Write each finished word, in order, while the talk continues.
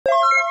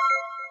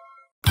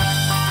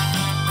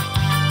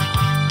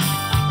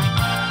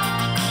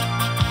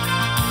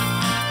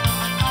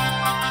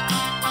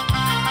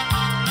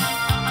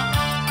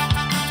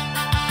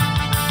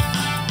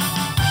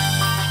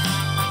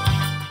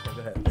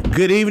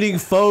Good evening,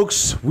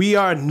 folks. We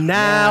are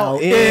now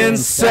in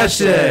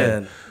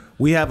session.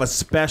 We have a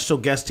special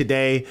guest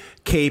today,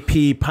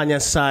 KP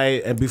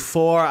Panyasai. And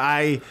before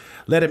I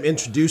let him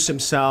introduce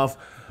himself,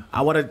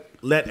 I want to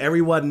let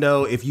everyone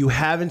know, if you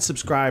haven't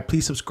subscribed,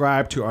 please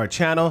subscribe to our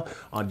channel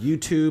on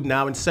YouTube,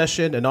 Now in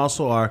Session, and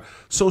also our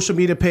social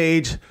media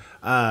page,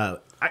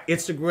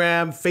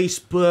 Instagram,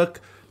 Facebook,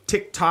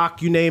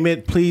 TikTok, you name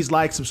it. Please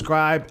like,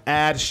 subscribe,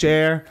 add,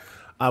 share.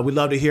 We'd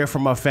love to hear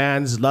from our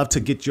fans. Love to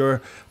get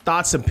your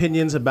thoughts and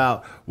opinions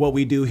about what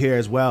we do here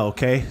as well,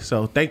 okay?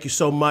 So thank you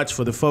so much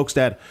for the folks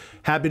that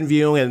have been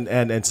viewing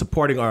and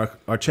supporting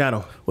our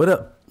channel. What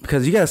up?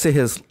 Because you got to say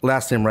his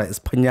last name right. It's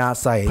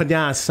Panyasai.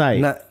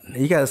 Panyasai.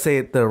 You got to say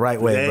it the right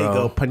way, there bro.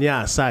 There you go,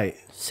 Panyasai.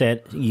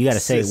 Said you got to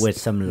say it with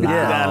some loud.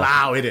 Yeah,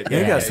 loud in it. Yeah,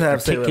 you got to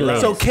have say it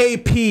loud. So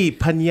KP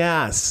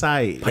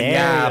Panyasai.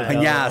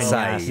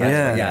 Panyasai.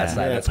 Yeah,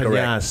 that's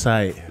correct.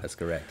 That's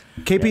correct.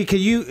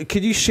 KP,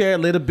 can you share a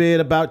little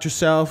bit about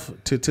yourself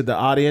to the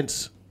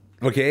audience?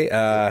 Okay.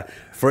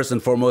 First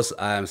and foremost,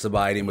 I'm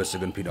Sabaydi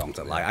Musugun Pidong.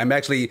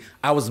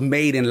 I was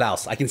made in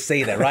Laos. I can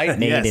say that, right?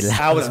 Yes.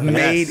 I was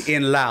made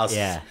in Laos.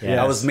 Yeah.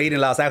 I was made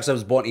in Laos. Actually, I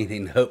was born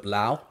in Hop,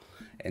 Laos.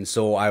 And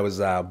so I was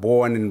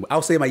born in,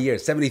 I'll say my year,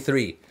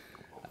 73.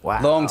 Wow.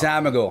 Long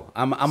time ago.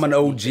 I'm an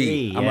OG.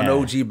 Yeah. I'm an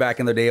OG back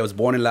in the day. I was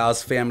born in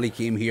Laos. Family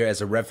came here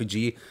as a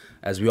refugee.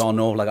 As we all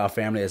know, like our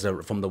family is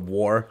from the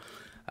war.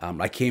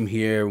 I came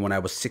here when I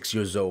was 6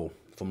 years old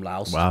from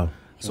Laos. Wow.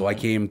 So I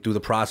came through the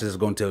process of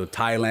going to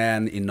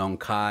Thailand, in Nong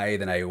Khai,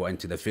 then I went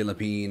to the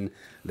Philippines,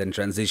 then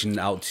transitioned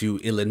out to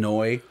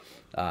Illinois,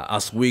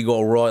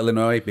 Oswego, Aurora,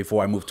 Illinois,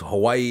 before I moved to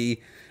Hawaii,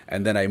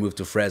 and then I moved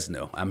to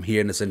Fresno. I'm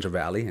here in the Central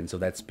Valley, and so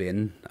that's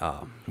been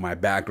my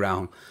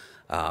background.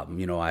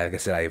 You know, like I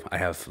said, I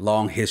have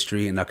long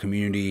history in our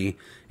community,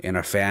 in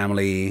our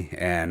family,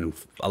 and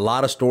a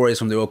lot of stories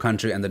from the old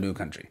country and the new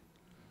country.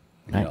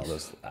 You know,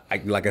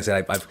 like I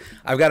said,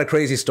 I've got a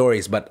crazy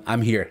stories, but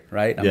I'm here,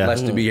 right? I'm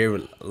blessed to be here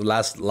with a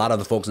lot of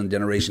the folks in the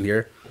generation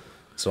here,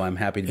 so I'm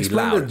happy to be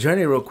loud. Explain the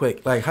journey real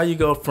quick. Like how you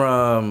go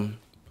from,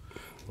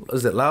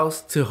 is it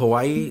Laos to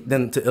Hawaii,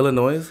 then to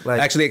Illinois?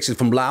 Like actually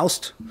from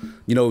Laos,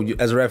 you know,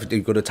 as a refugee,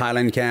 you go to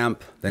Thailand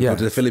camp, then go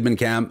to the Philippine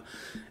camp.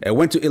 I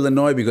went to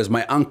Illinois because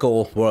my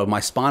uncle, well,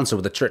 my sponsor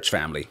with the church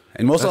family,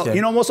 and most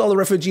all the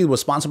refugees were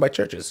sponsored by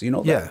churches. You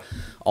know,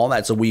 all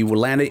that. So we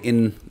landed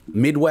in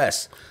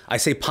Midwest. I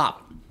say pop.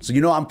 So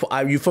you know,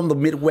 you're from the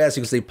Midwest.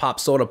 You can say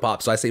pop, soda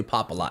pop. So I say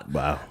pop a lot.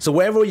 Wow. So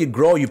wherever you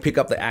grow, you pick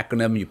up the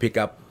acronym. You pick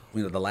up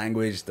the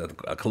language, the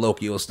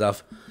colloquial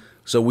stuff.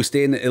 So we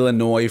stayed in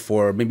Illinois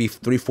for maybe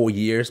 3-4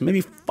 years,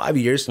 maybe 5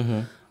 years.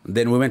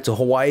 Then we went to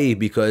Hawaii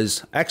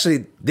because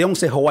actually they don't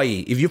say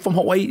Hawaii. If you're from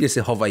Hawaii, they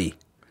say Hawaii.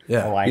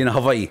 Yeah, Hawaii. You know,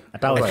 Hawaii. I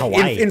thought it was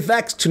Hawaii. In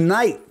fact,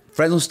 tonight,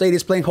 Fresno State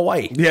is playing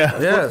Hawaii.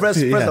 Yeah.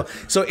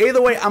 So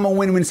either way, I'm a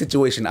win-win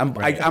situation. I'm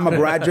a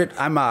graduate.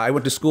 I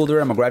went to school there.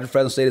 I'm a graduate of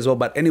Fresno State as well.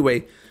 But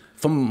anyway,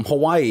 from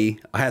Hawaii,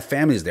 I had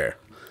families there.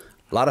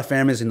 A lot of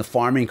families in the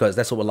farming, because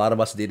that's what a lot of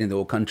us did in the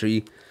old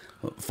country,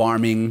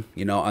 farming.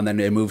 You know, and then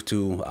they moved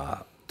to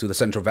the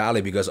Central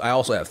Valley because I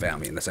also have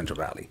family in the Central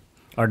Valley.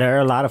 Are there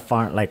a lot of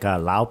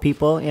Lao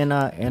people in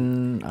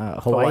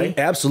Hawaii?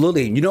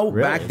 Absolutely. You know,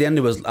 back then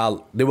there were a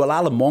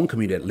lot of Hmong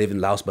community that lived in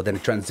Laos, but then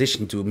it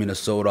transitioned to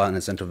Minnesota and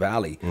the Central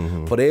Valley.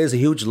 But there is a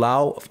huge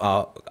Lao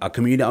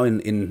community out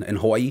in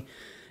Hawaii.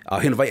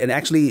 And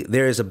actually,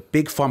 there is a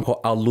big farm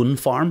called Alun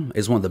Farm.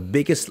 It's one of the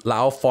biggest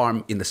Lao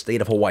farm in the state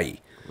of Hawaii.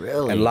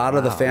 Really? And a lot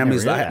of the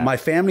families, my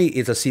family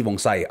is a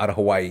Sibong-sai out of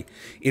Hawaii.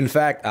 In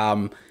fact,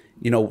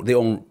 you know, they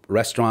own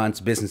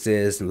restaurants,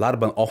 businesses, and a lot of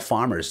them all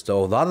farmers.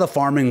 So a lot of the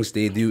farmings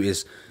they do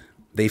is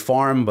they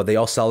farm, but they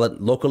all sell it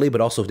locally,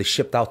 but also they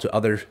shipped out to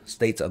other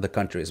states of the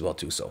country as well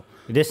too. So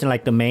this is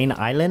like the main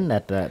island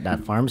that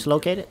that farm's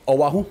located?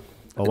 Oahu.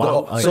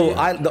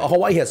 The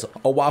Hawaii has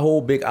Oahu,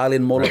 Big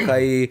Island,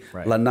 Molokai,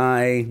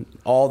 Lanai,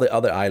 all the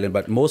other island,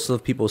 but most of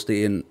the people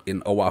stay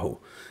in Oahu.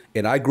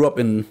 And I grew up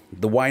in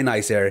the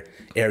Waianae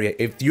area.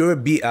 If you're a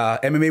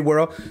MMA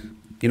world,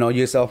 you know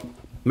yourself.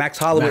 Max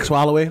Holloway is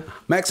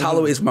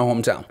my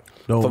hometown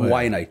from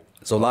Waianae.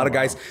 So a lot of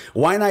guys,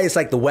 Waianae is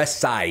like the west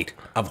side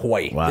of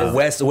Hawaii. Wow.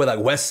 We're like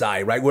west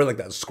side, right? We're like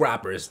the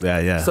scrappers.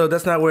 Yeah. So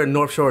that's not where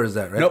North Shore is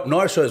at, right? Nope,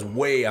 North Shore is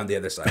way on the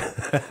other side.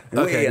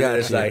 Way on the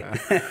other side.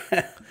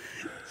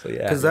 So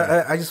yeah. Because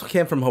I just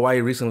came from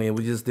Hawaii recently and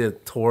we just did a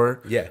tour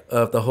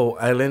of the whole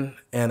island.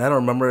 And I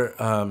don't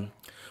remember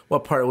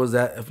what part was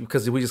that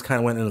because we just kind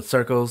of went in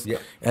circles. Yeah.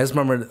 And I just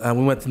remember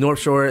we went to North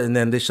Shore and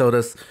then they showed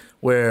us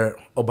where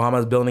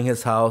Obama's building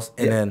his house,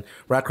 and then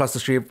right across the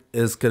street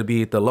is going to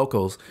be the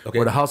locals,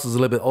 where the house is a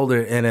little bit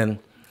older, and then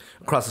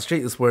across the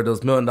street is where those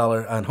 $1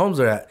 million homes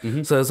are at.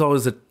 So it's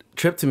always a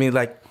trip to me,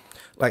 like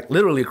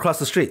literally across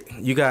the street,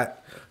 you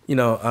got, you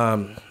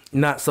know,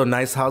 not so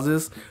nice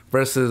houses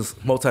versus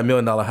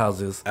multi-million-dollar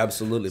houses.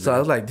 Absolutely. So I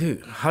was like,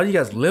 dude, how do you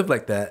guys live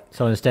like that?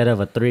 So instead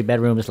of a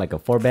 3-bedroom, it's like a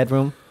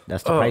 4-bedroom?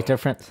 That's the price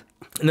difference?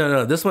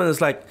 No. This one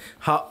is like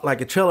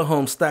a trailer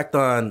home stacked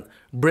on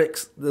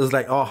bricks. It was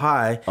like all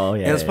high. Oh,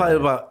 yeah, and it's probably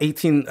yeah. about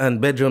 18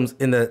 bedrooms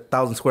in the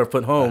 1,000 square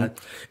foot home,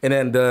 and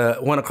then the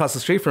one across the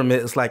street from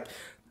it is like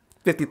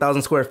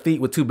 50,000 square feet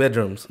with 2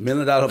 bedrooms. $1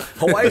 million.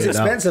 Hawaii is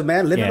expensive,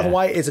 man. Living in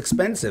Hawaii is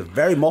expensive.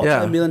 Very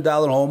multi-million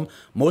dollar home.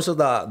 Most of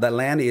the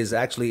land is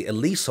actually a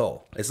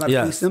leasehold. It's not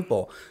fee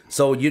simple.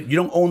 So you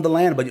don't own the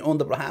land, but you own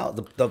the house,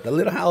 the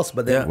little house.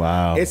 But then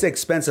it's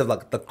expensive.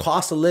 Like the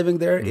cost of living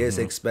there is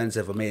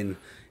expensive. I mean,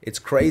 it's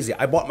crazy.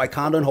 I bought my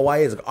condo in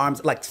Hawaii.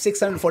 It's like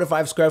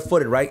 645 square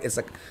footage, right? It's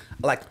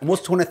like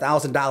almost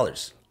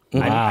 $20,000.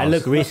 Wow. I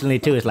looked recently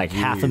too. It's like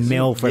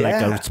 $500,000 for like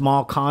a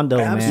small condo,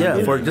 man.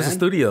 Yeah, for just a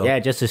studio. Yeah,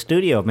 just a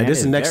studio, man. And this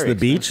is next to the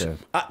beach?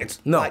 It's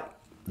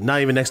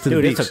not even next to the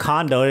Dude, beach. it's a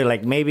condo,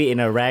 like maybe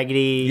in a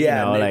raggedy,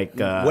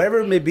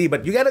 whatever it may be.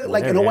 But you gotta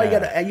in Hawaii,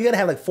 you gotta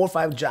have like 4 or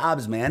 5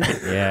 jobs, man.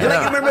 Yeah. You're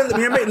like,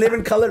 remember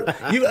living color.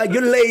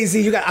 You're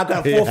lazy. I've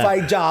got 4 or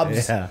 5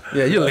 jobs. Yeah,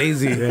 you're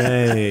lazy.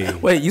 Hey.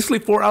 Wait, you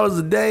sleep 4 hours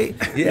a day?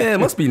 Yeah, it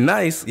must be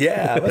nice.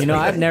 Yeah,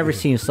 I've never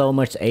seen so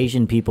much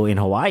Asian people in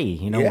Hawaii.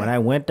 When I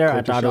went there,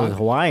 I thought it was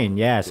Hawaiian.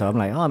 Yeah, so I'm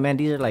like, oh man,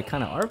 these are like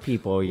kind of our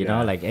people. You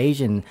know, like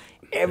Asian.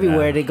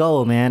 Everywhere they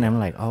go, man. I'm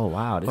like, oh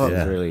wow, this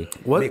is really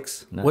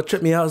what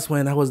tripped me out is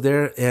when I was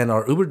there and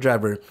our Uber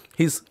driver,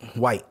 he's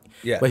white,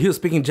 but he was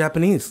speaking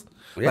Japanese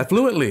like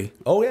fluently.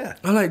 Oh yeah,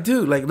 I'm like,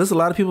 dude, like there's a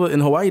lot of people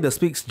in Hawaii that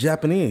speaks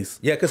Japanese.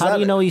 Yeah, because how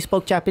do you know he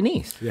spoke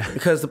Japanese? Yeah,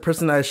 because the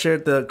person I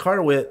shared the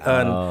car with,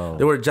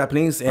 they were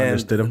Japanese and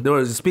they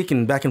were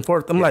speaking back and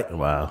forth. I'm like,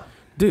 wow,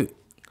 dude,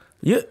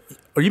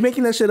 are you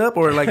making that shit up,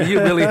 or like are you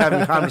really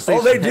having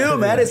conversations? Oh, they do,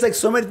 man. It's like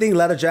so many things. A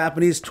lot of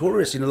Japanese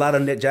tourists, a lot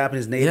of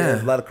Japanese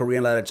natives, a lot of Korean,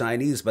 a lot of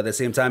Chinese. But at the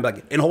same time,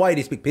 like in Hawaii,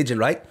 they speak pidgin,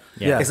 right?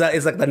 Yeah. It's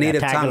like the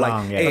native tongue.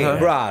 Like, hey,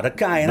 brah, the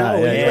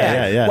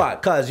kind,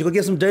 what? Cause you gonna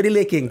get some dirty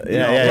licking.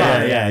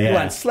 You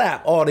want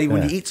slap? Or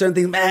when you eat certain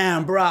things,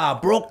 man,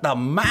 brah, broke the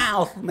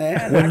mouth,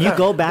 man. When you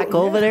go back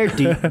over there,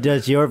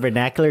 does your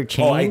vernacular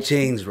change? Oh, I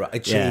changed, right? I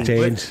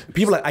changed.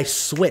 People like I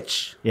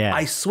switch. Yeah,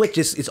 I switch.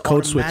 It's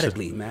Code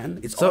automatically, switching. man.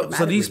 It's so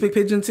do you speak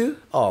pidgin too?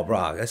 Oh, bro,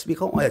 I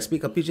speak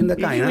a pidgin the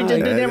kind. You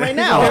just doing it right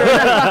now.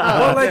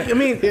 Well, like I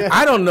mean,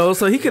 I don't know.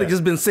 So he could have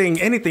just been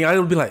saying anything. I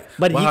would be like,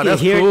 but wow, you can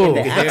hear it in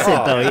the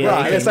accent though.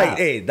 Yeah, it's like,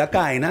 hey, the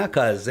kind,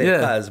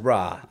 cause,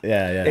 bro.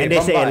 Yeah. And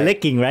they say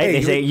licking, right?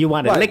 They say you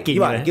want a licking.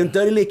 You want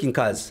dirty licking,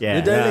 cause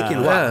you dirty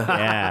licking.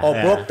 What? Or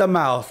broke the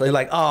mouth. They're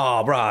like,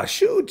 oh, bro,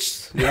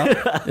 shoots. You know?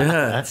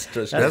 That's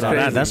crazy.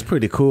 That's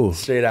pretty cool.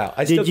 Straight out.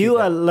 Did you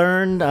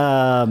learn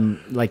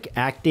like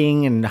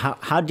acting, and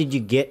how did you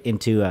get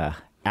into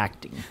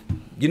acting?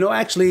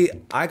 Actually,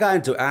 I got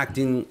into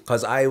acting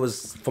because I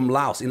was from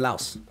Laos, in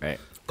Laos. Right.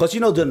 Because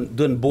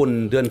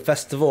during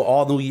festival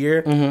all New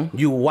Year,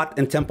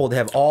 in temple they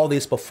have all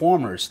these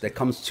performers that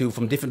comes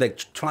from different like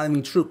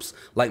traveling troops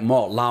like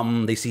Mort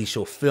Lam. They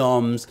show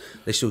films,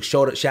 they show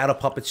shadow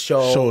puppet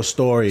show a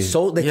story.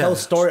 So they tell a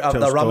story of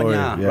the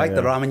Ramayana, right?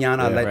 The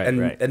Ramayana,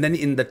 right. And then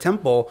in the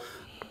temple,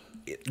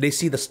 they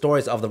see the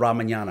stories of the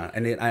Ramayana,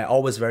 and I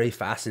always very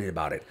fascinated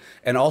about it.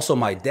 And also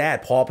my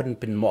dad, Paul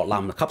Pin Mort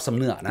Lam, Cup Sam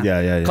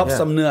Nua. Cup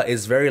Sam Nua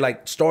is very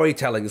like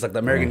storytelling. It's like the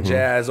American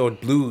jazz or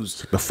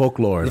blues. The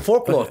folklore.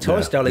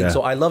 Storytelling.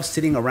 So I love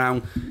sitting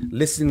around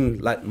listening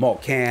like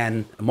Mort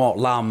Can, Mort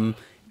Lam,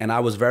 and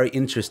I was very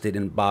interested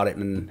about it.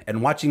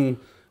 And watching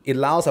in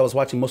Laos, I was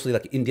watching mostly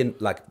like Indian,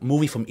 like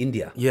movie from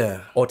India.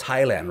 Yeah. Or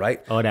Thailand,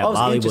 right? Oh, that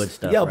Bollywood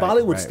stuff. Yeah, right,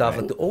 Bollywood stuff,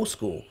 like the old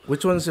school.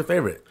 Which one is your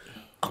favorite?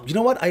 You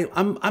know what?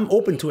 I'm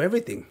open to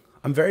everything.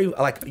 I'm very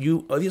like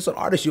you. As an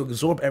artist, you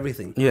absorb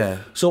everything. Yeah.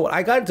 So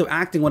I got into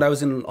acting when I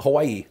was in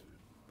Hawaii.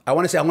 I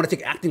want to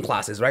take acting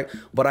classes, right?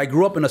 But I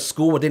grew up in a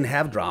school that didn't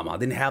have drama,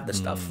 didn't have the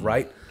stuff,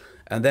 right?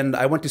 And then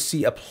I went to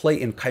see a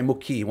play in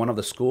Kaimuki, one of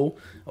the school.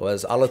 It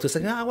was I love to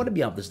say, I want to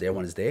be out this day,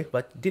 one day,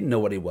 but didn't know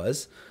what it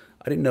was.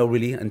 I didn't know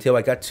really until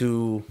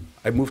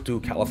I moved to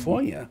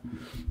California,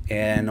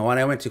 and when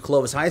I went to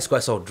Clovis High School,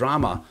 I saw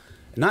drama,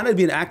 not to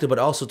be an actor, but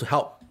also to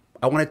help.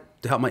 I wanted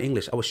to help my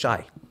English. I was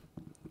shy.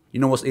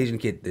 Most Asian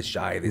kid is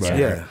shy.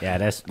 Yeah,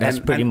 that's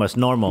pretty much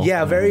normal.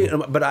 Yeah, very.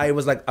 But I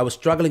was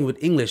struggling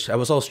with English. I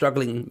was all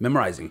struggling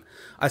memorizing.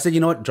 I said, you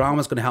know what?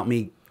 Drama's going to help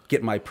me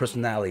get my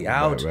personality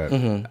out.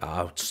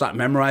 Start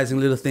memorizing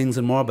little things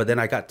and more. But then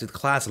I got to the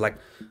class,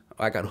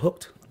 I got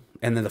hooked.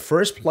 And then the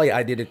first play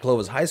I did at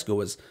Clovis High School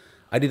was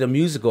I did a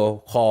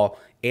musical called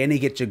Annie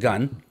Get Your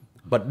Gun.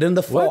 But then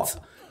the fall. What?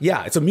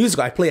 Yeah, it's a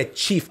musical. I play a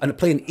chief and I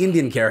play an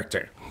Indian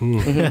character.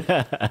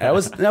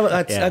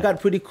 I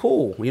got pretty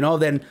cool,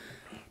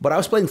 but I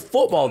was playing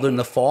football during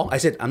the fall. I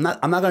said, I'm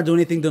not gonna do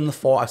anything during the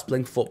fall. I was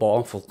playing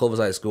football for Clovis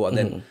High School, and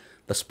then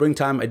the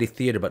springtime I did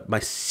theater. But my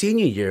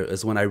senior year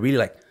is when I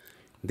really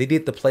they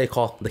did the play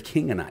called The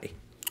King and I.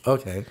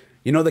 Okay.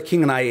 The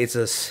King and I, it's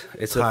a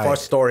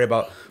first story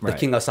about the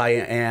King of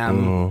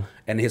Siam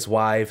and his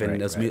wife,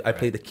 and I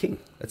played the king.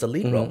 That's a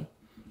lead role.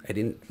 I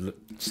didn't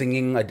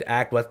singing, I'd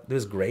act, but it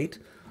was great.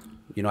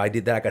 I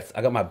did that.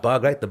 I got my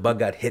bug, right? The bug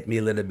got hit me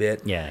a little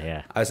bit.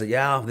 Yeah. I said,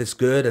 yeah, this is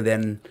good. And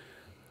then,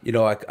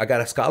 I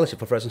got a scholarship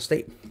for Fresno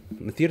State,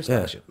 a theater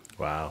scholarship.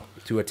 Wow.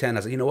 To attend.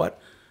 I said, you know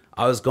what?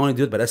 I was going to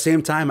do it, but at the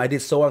same time, I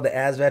did so well the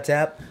ASVAB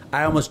tap.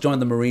 I almost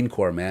joined the Marine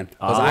Corps, man.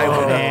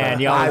 Man,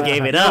 you almost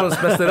gave it up.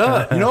 Messed it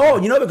up. No,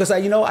 because I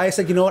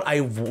said, you know what, I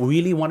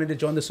really wanted to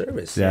join the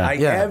service.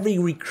 Every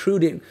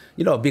recruiting,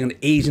 being an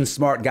Asian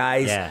smart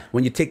guys,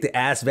 when you take the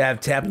ASVAB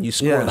tap and you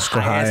score the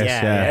highest,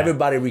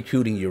 everybody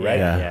recruiting you,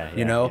 right?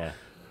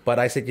 But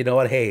I said, you know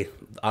what, hey,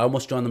 I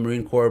almost joined the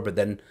Marine Corps, but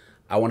then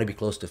I want to be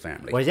close to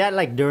family. Was that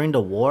like during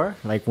the war?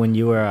 Like when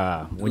you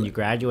were when you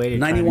graduated?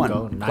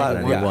 91.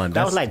 91.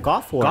 That was like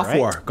Gulf War,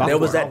 right? There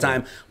was that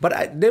time. But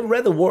I didn't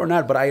read the war or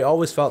not, but I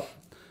always felt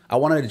I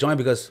wanted to join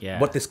because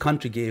what this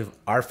country gave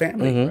our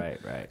family.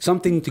 Right.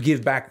 Something to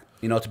give back,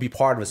 to be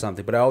part of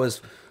something. But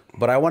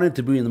I wanted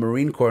to be in the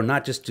Marine Corps,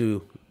 not just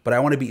but I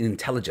want to be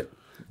intelligent.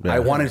 I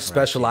wanted to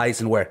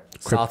specialize in where?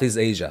 Southeast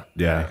Asia.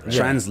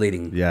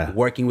 Translating.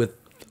 Working with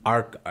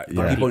our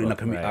people in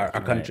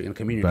our country and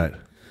community. Right.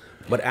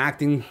 But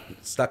acting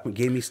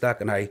gave me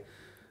stuck, and I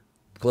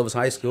Clovis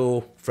High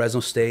School, Fresno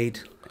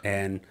State,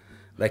 and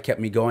that kept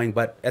me going.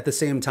 But at the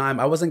same time,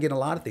 I wasn't getting a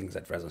lot of things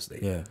at Fresno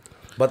State.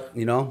 But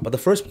the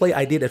first play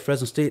I did at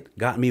Fresno State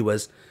got me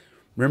was,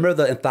 remember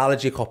the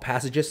anthology called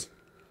Passages?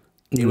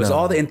 It was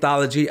all the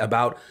anthology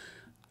about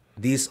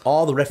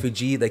all the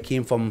refugees that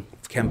came from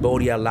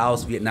Cambodia,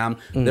 Laos, Vietnam.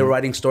 They were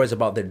writing stories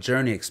about their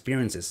journey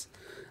experiences.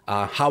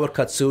 Howard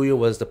Katsuya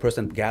was the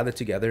person that gathered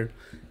together,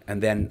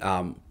 and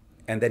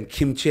then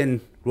Kim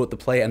Chin wrote the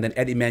play, and then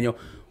Eddie Manuel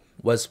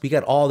we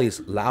got all these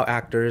Lao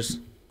actors,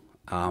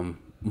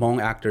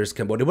 Hmong actors,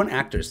 Cambodia. They weren't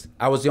actors.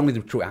 I was the only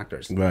true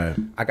actors. Right.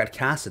 I got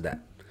cast at that.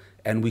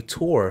 And we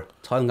toured,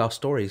 telling our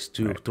stories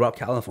throughout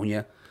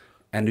California,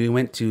 and we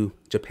went to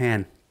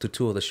Japan to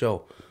tour the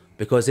show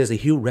because there's a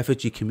huge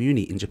refugee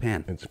community in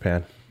Japan.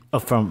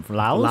 From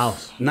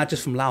Laos? Not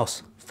just from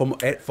Laos.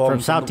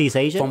 From Southeast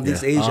Asia? From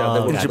East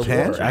Asia. In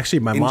Japan? Actually,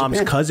 my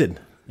mom's cousin.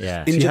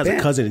 Yeah. She has a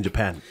cousin in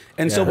Japan.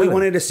 And so we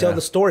wanted to sell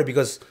the story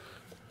because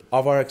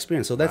of our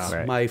experience. So that's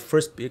my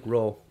first big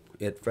role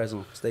at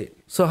Fresno State.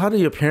 So how did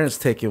your parents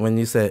take it when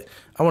you said,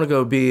 I want to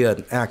go be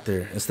an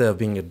actor instead of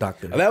being a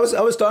doctor? I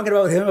was talking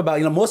about him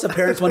about, most of the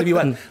parents want to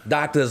be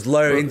doctors,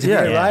 lawyer,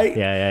 engineer, right?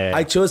 Yeah.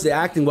 I chose the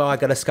acting. Well, I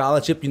got a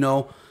scholarship,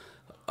 my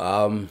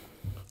mom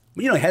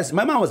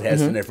was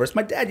hesitant at first.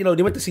 My dad, they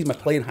went to see my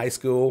play in high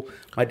school.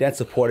 My dad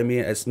supported me.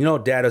 As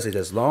dad was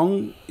as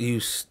long you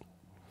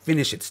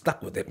finish it,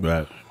 stuck with it.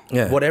 Right.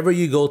 Yeah. Whatever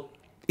you go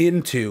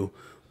into,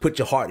 put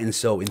your heart and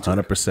soul into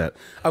 100%. it.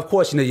 Of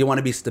course, you want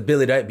to be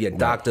stability, right? Be a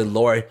doctor,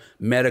 lawyer,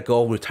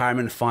 medical,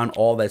 retirement fund,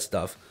 all that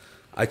stuff.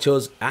 I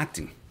chose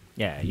acting.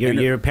 Yeah,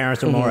 your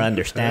parents are more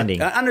understanding.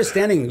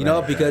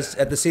 Because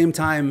at the same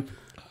time,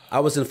 I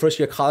was in first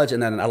year of college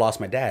and then I lost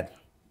my dad.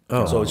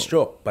 So it's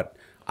stroke. But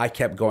I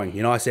kept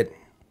going. I said,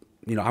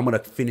 I'm going to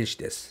finish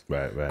this.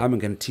 Right. I'm going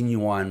to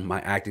continue on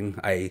my acting.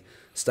 I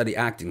study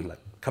acting. Like,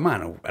 come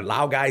on, a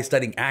Lao guy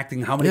studying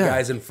acting. How many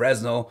guys in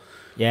Fresno?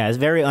 Yeah, it's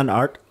very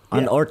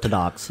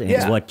unorthodox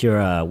in what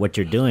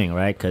you're doing,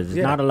 right? Because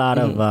there's not a lot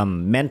of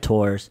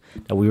mentors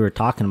that we were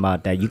talking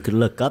about that you could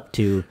look up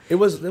to. There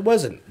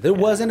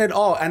wasn't at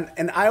all,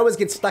 and I always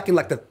get stuck in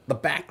like the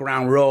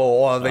background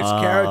role or this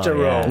character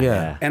role.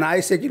 Yeah. And I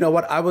said, you know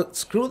what? I would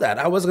screw that.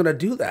 I wasn't gonna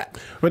do that.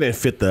 But it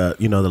fit the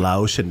the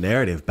Laotian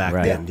narrative back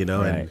then,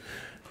 and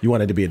you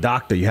wanted to be a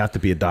doctor, you have to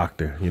be a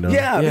doctor,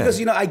 Yeah,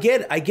 because I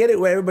get it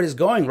where everybody's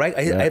going, right?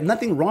 I have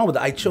nothing wrong with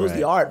it. I chose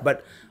the art,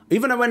 but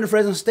even when I went to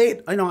Fresno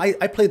State,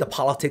 I played the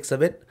politics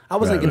of it. I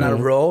wasn't getting out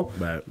of role,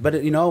 but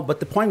but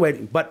the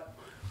point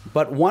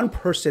but one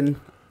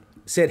person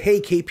said, "Hey,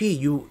 KP,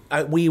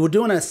 we were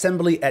doing an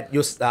assembly at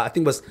I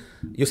think it was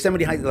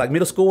Yosemite High, like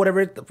middle school,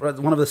 whatever,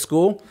 one of the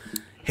school.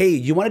 Hey,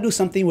 you want to do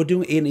something? We're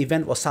doing an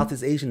event for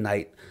Southeast Asian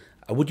Night.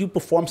 Would you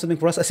perform something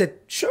for us?" I said,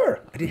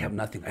 "Sure." I didn't have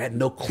nothing. I had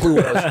no clue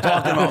what I was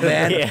talking about,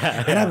 man.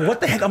 And what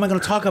the heck am I going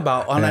to talk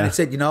about? And I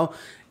said,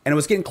 and it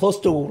was getting close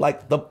to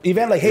like the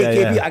event, like, "Hey,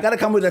 KP, I got to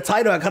come with a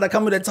title.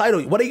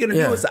 What are you going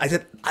to do?" I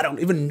said, "I don't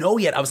even know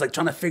yet." I was like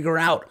trying to figure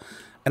out.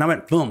 And I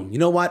went, boom, you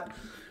know what?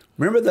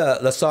 Remember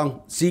the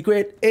song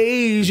Secret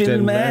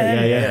Asian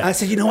Man? Yeah. I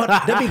said, you know what?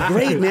 That'd be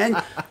great,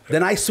 man.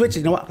 Then I switched.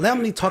 You know what? Let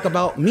me talk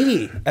about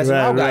me as a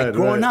Lao guy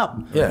growing up.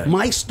 Yeah.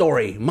 My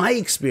story, my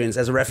experience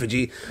as a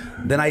refugee.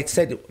 Then I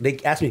said, they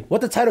asked me,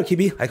 "What's the title,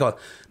 KP?" I go,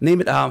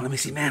 "Name it. Let me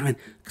see, man.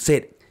 Say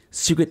it.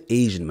 Secret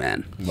Asian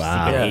Man."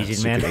 Wow.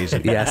 Secret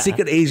Asian Man. Yeah,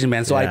 Secret Asian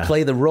Man. So I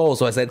play the role.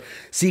 So I said,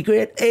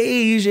 "Secret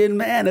Asian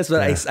Man." That's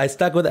what I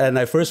stuck with. And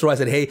I first role, I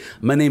said, "Hey,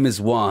 my name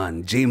is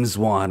Juan, James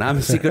Juan.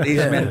 I'm Secret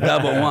Asian Man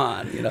double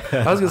One."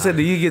 I was going to say,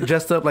 do you get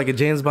dressed up like a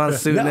James Bond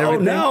suit and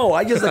everything? No.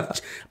 I just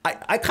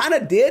I kind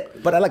of did,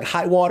 but I like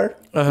high water.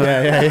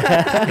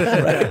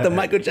 Right? The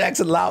Michael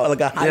Jackson loud, like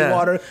a high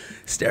water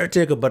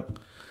stereotypical. But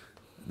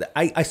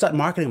I started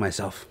marketing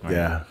myself.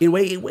 In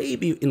way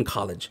in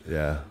college.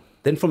 Yeah.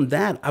 Then from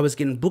that, I was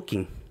getting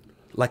booking,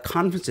 like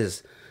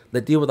conferences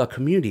that deal with our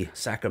community.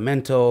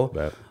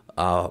 Sacramento,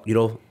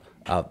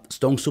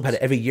 Stone Soup had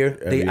it every year.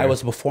 I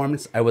was a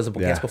performance. I was a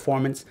guest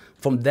performance.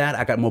 From that,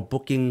 I got more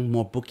booking.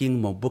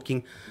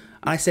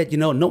 I said,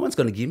 no one's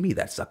going to give me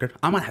that sucker.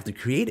 I'm going to have to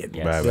create it.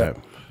 Yes. Right.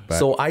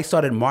 So I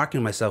started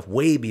marketing myself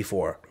way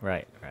before.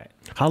 Right.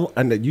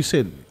 And you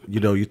said,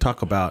 you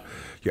talk about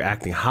your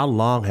acting. How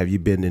long have you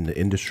been in the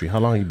industry? How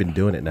long have you been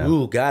doing it now?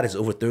 Ooh, God, it's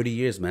over 30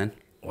 years, man.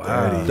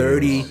 Wow.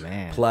 30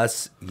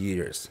 plus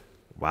years.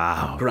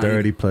 Wow. Grinding.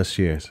 30 plus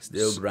years.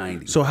 Still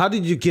grinding. So how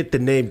did you get the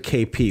name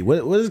KP?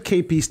 What does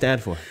KP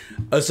stand for?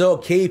 So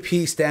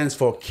KP stands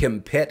for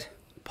Kimpet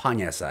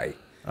Panyasai.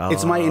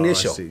 It's my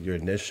initial. I see, your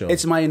initial.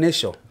 It's my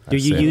initial. Do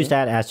you use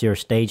that as your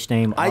stage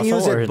name also, I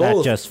use or it is that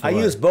both. just for... I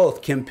use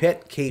both,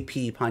 Kimpet,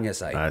 KP,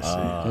 Panyasai. I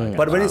see.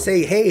 But when they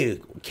say, hey,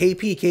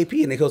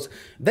 KP, and it goes,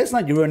 that's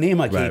not your real name,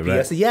 KP. Right.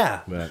 I said,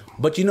 yeah. Right.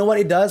 But you know what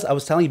it does? I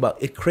was telling you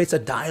about, it creates a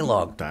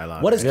dialogue.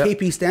 What does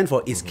KP stand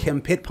for? It's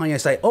Kimpet,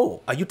 Panyasai.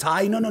 Oh, are you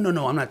Thai? No,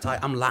 I'm not Thai.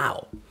 I'm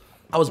Lao.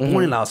 I was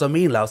born in Laos. I'm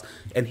in Laos.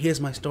 And here's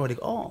my story. They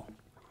go, oh,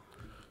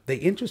 they're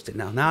interested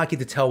now. Now I get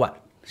to tell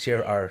what?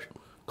 Share our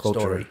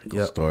story.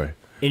 Story.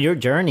 In your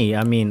journey,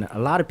 I mean, a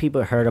lot of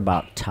people heard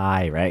about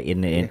Thai, right? In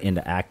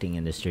the acting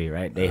industry,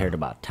 right? They heard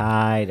about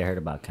Thai, they heard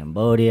about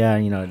Cambodia.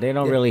 They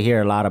don't really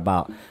hear a lot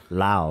about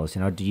Laos.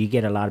 Do you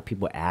get a lot of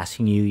people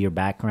asking you your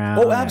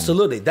background? Oh,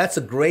 absolutely. That's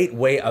a great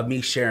way of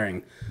me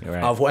sharing.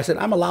 Right. Of what I said,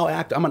 I'm a Lao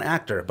actor. I'm an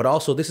actor, but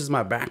also this is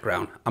my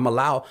background. I'm a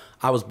Lao.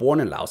 I was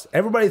born in Laos.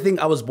 Everybody think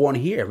I was born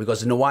here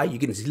because you know why? You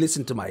can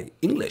listen to my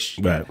English.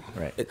 Right.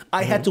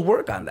 I had to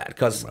work on that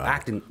because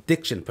acting,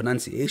 diction,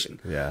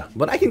 pronunciation. Yeah.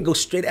 But I can go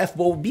straight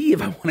FOB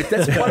if I wanted.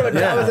 That's part of a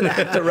job as an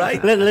actor,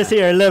 right? Let's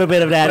hear a little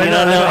bit of that.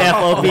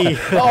 FOB.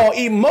 Oh,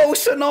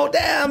 emotional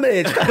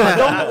damage. Come on,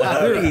 don't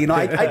worry.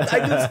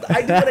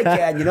 I do what I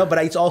can, but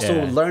I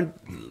also learned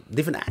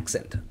different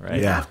accent.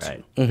 Right. Yeah.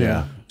 Right.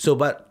 Yeah. So,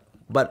 but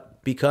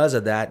because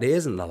of that, there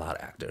isn't a lot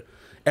of actor.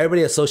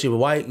 Everybody associated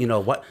with why,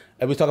 what,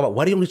 and we talk about,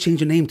 why do you only change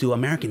your name to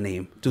American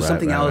name, to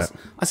something else?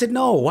 Right. I said,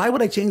 no, why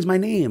would I change my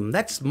name?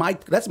 That's my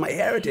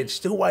heritage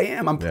to who I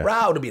am. I'm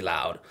proud to be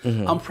loud.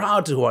 I'm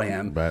proud to who I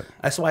am. Right.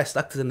 That's why I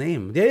stuck to the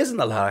name. There isn't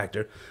a lot of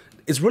actor.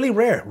 It's really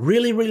rare,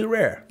 really, really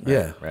rare.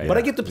 Yeah. Right. But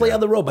I get to play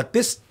other role. But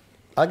this,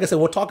 like I said,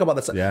 we'll talk about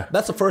this. Yeah.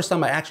 That's the first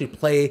time I actually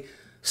play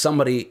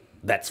somebody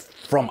that's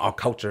from our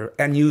culture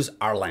and use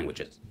our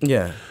languages.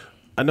 Yeah.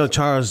 I know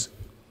Charles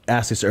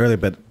asked this earlier,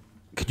 but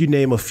could you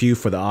name a few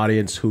for the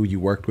audience who you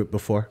worked with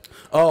before?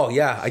 Oh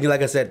yeah,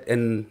 like I said,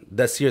 in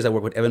that series, I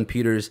work with Evan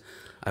Peters.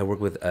 I work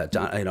with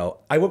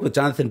I work with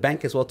Jonathan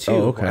Bank as well too.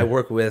 Oh, okay. I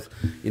work with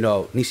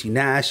Nishi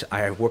Nash.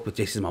 I work with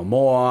Jason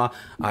Momoa.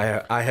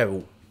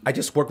 I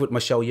just work with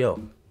Michelle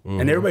Yeoh,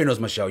 and everybody knows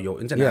Michelle Yeoh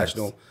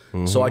International.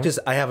 Yes. So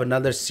I have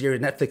another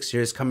series, Netflix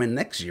series coming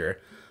next year,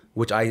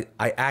 which I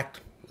act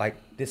like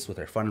this with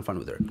her, fun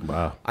with her.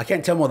 Wow. I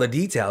can't tell more the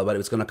detail, but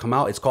it's gonna come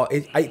out.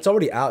 It's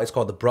already out. It's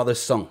called The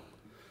Brothers Sung.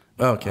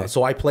 Okay.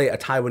 So I play a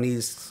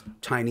Chinese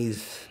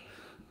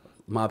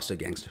mobster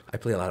gangster. I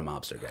play a lot of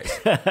mobster guys.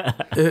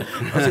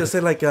 I was gonna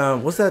say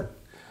what's that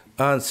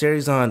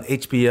series on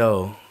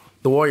HBO,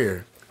 The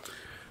Warrior?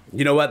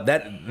 You know what?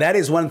 That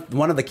is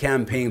one of the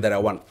campaign that I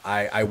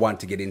want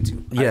to get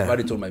into. Yeah. I've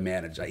already told my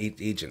manager,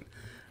 agent.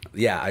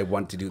 Yeah, I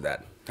want to do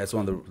that. That's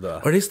one of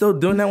the Are they still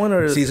doing that one,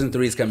 or season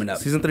 3 is coming up?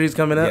 Season 3 is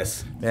coming up.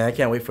 Yes. Man, I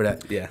can't wait for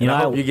that. Yeah.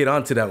 I hope you get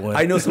onto that one.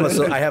 I know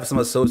I have some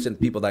associate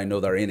people that I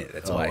know that are in it.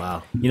 That's why.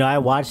 Wow. I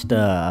watched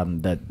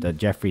the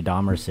Jeffrey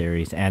Dahmer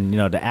series, and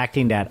the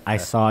acting that I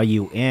saw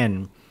you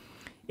in,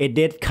 it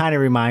did kind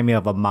of remind me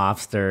of a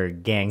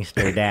mobster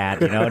gangster dad.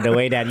 The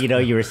way that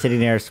you were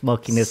sitting there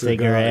smoking a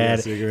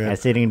cigarette and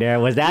sitting there.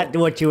 Was that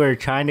what you were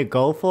trying to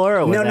go for?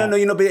 Or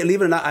No.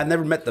 Believe it or not, I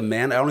never met the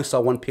man. I only saw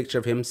one picture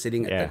of him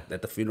sitting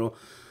at the funeral.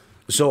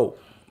 So,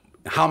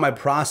 how my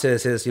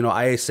process is,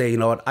 I say, you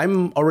know what,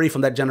 I'm already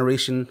from that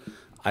generation.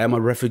 I am a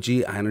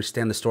refugee. I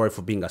understand the story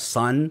for being a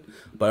son,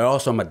 but I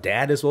also am a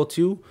dad as well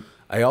too.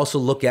 I also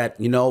look at,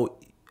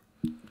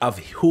 of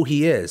who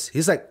he is.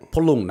 He's like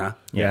Polungna.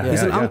 Yeah.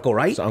 He's an uncle,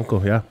 right? He's an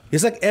uncle, yeah.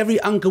 He's like every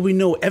uncle we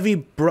know,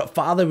 every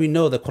father we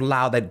know, the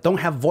Lao that don't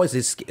have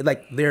voices,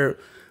 like they're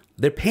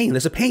pain.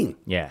 There's a pain.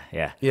 Yeah.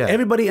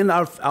 Everybody in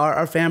our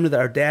family, that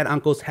our dad,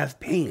 uncles have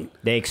pain.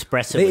 They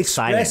express it. They with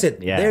express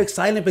silent. it. Yeah. They're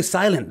silent, but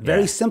silent.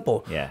 Very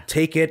simple. Yeah.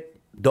 Take it.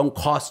 Don't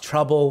cause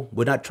trouble.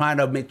 We're not trying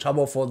to make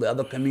trouble for the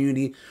other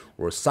community.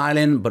 We're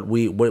silent, but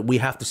we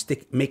have to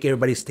make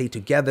everybody stay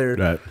together,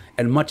 right,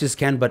 and much as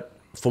can. But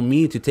for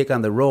me to take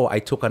on the role, I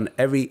took on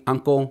every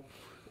uncle,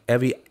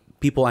 every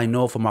people I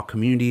know from our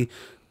community,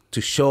 to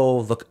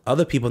show the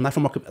other people, not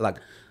from our like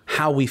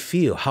how we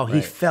feel, how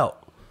he felt.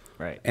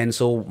 Right. And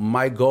so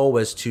my goal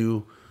was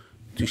to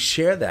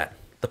share that,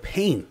 the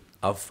pain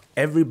of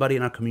everybody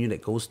in our community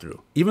that goes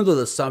through, even though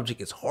the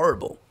subject is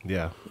horrible.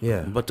 Yeah.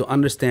 But to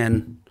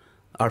understand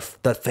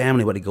that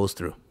family, what it goes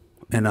through.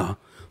 And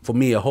for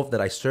me, I hope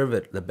that I serve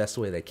it the best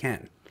way they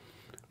can.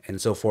 And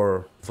so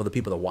for the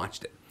people that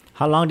watched it.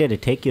 How long did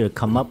it take you to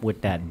come up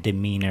with that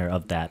demeanor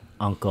of that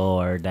uncle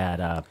or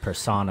that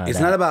persona? It's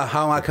not about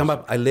how I come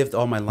up. I lived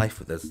all my life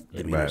with this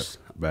demeanors.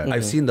 Right.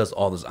 I've seen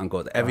all those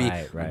uncles. Every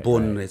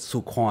Bun,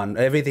 Sukwan,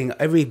 everything,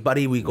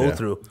 everybody we go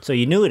through. So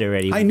you knew it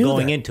already. I knew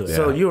going that. into it.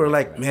 So you were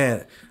like,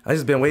 man, I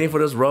just been waiting for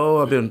this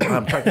role. I'm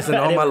practicing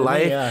all my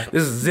life.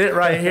 This is it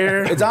right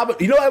here. It's all,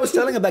 you know, I was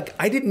telling him, like,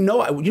 I didn't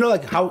know. You know,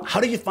 like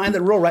how did you find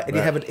the role, right? And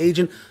you have an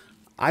agent.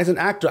 As an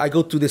actor, I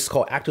go through this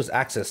called Actors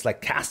Access,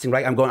 like casting,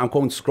 right? I'm going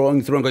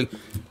scrolling through and going,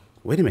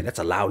 wait a minute, that's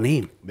a Lao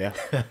name. Yeah.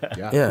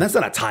 That's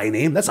not a Thai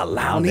name. That's a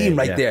Lao name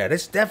right there.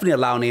 That's definitely a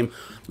Lao name.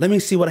 Let me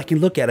see what I can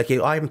look at. Okay,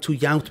 I'm too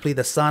young to play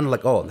the son.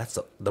 Like, oh, that's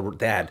the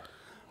dad.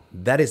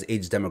 That is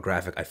age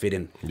demographic I fit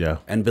in. Yeah.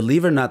 And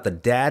believe it or not,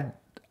 the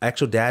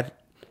actual dad,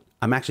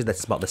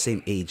 that's about the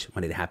same age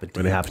when it happened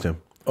to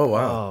him. Oh,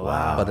 wow.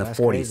 About the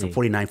 40s, I'm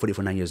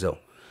 49 years old.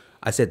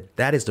 I said,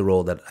 that is the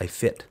role that I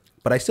fit.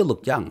 But I still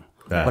look young.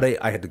 Yeah. But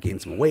I had to gain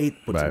some weight,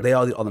 put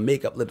all the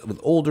makeup, with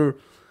older.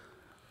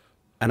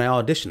 And I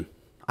auditioned.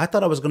 I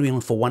thought I was going to be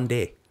on for one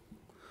day.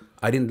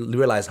 I didn't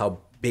realize how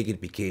big it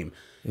became.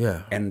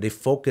 Yeah. And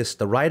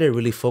the writer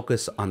really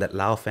focused on that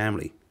Lao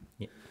family.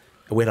 Yeah.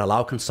 We had a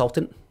Lao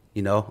consultant,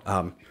 you know.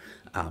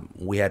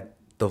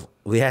 The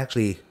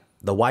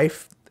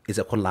wife is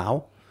a Kon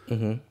Lao.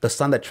 Mm-hmm. The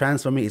son that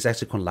transferred me is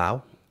actually Kon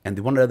Lao. And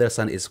the one other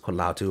son is Kon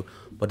Lao too.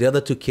 But the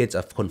other two kids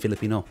are Kon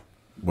Filipino.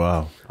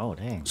 Wow. Oh,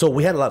 dang. So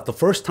we had the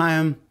first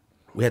time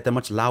we had that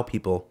much Lao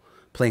people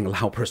playing a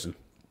Lao person.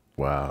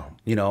 Wow.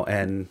 You know,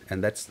 and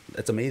that's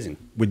amazing.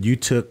 When you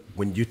took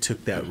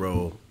that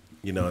role,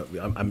 you know,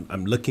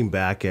 I'm looking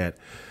back at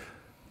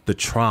the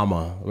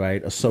trauma,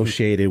 right,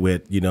 associated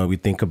with, you know, we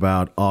think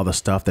about all the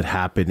stuff that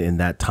happened in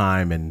that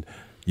time and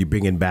you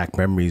bringing back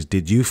memories.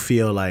 Did you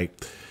feel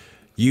like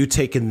you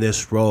taking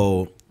this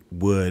role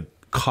would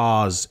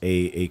cause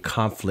a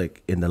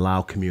conflict in the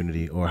Lao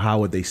community, or how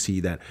would they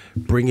see that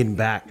bringing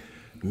back,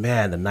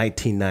 man, the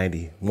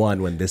 1991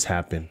 when this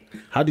happened?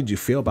 How did you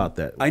feel about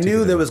that? I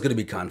knew there was going to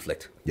be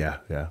conflict.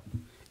 Yeah.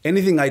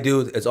 Anything I do,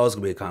 it's always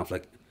going to be a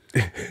conflict.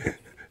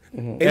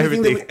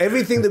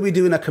 Everything that we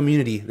do in a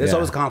community, there's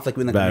always conflict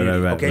within the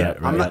community. Okay,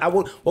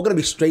 we're going to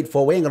be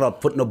straightforward. We ain't going to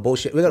put no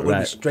bullshit. We're going to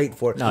be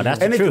straightforward. No, that's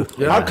the truth.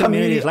 Yeah. Our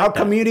community,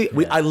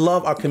 I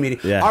love our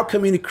community. Yeah. Our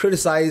community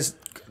criticized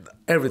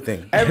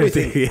everything.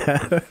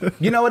 Yeah.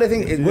 You know what I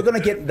think? We're going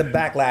to get the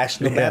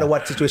backlash no matter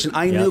what situation.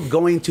 I knew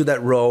going to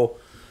that role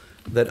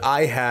that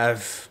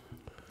I've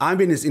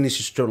been in this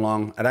industry so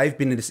long, and I've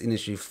been in this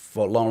industry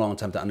for a long, long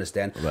time to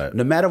understand. Right.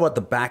 No matter what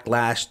the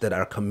backlash that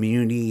our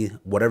community,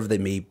 whatever they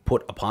may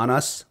put upon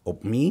us or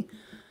me,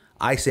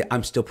 I say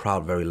I'm still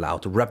proud, very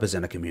loud, to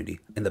represent a community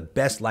in the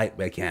best light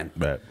I can.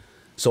 Right.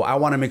 So I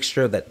want to make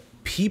sure that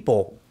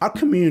people, our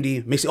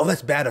community, may say, "Oh,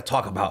 that's bad to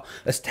talk about.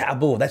 That's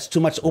taboo. That's too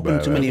much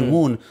open, too many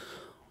wounds."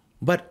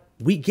 But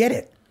we get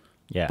it.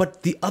 Yeah.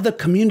 But the other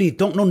community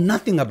don't know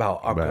nothing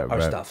about our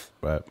stuff.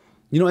 Right.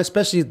 You know,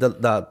 especially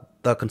the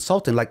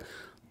consultant, like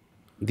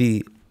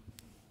the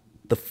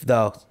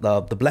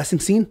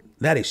blessing scene.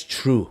 That is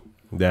true.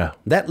 Yeah.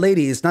 That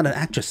lady is not an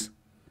actress.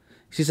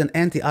 She's an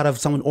auntie out of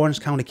someone Orange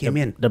County came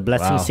in. The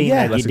blessing scene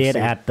that you did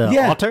at the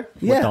altar?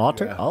 With the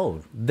altar? Yeah.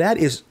 Oh. That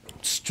is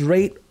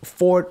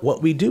straightforward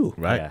what we do.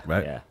 Right.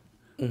 Yeah.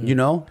 Mm-hmm. You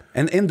know?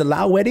 And in the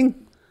Lao wedding,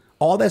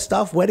 all that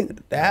stuff,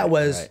 that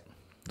was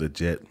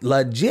legit.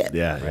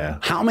 Yeah.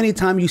 How many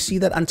times you see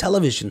that on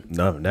television?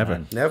 No,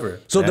 never.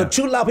 So the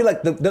true Lao people,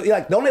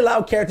 the only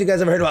Lao character you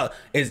guys ever heard about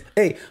is,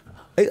 hey,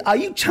 are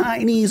you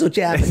Chinese or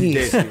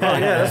Japanese?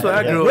 That's what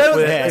I grew up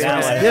with.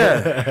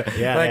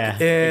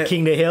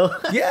 King the Hill.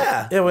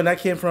 Yeah, when I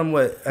came from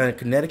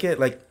Connecticut,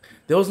 like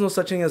there was no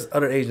such thing as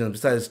other Asians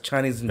besides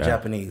Chinese and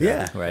Japanese.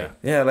 Yeah, right.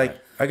 Yeah, like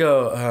I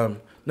go,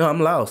 no,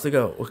 I'm Laos. They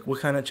go, what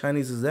kind of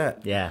Chinese is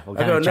that? Yeah, what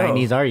kind of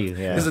Chinese are you?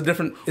 Yeah, it's a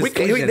different.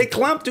 They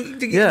clumped to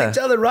each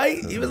other,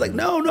 right? He was like,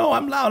 no,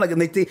 I'm Lao. Like,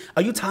 and they think,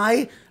 are you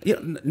Thai?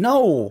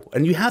 No,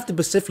 and you have to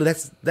specifically.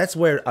 That's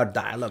where our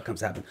dialogue comes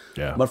happen.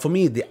 Yeah. But for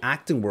me, the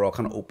acting world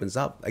kind of opens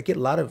up. I get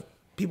a lot of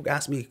people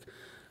ask me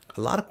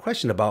a lot of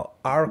questions about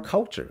our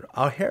culture,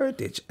 our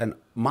heritage, and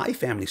my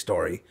family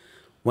story.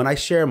 When I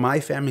share my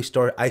family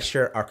story, I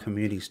share our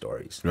community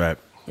stories. Right.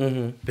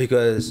 Mm-hmm.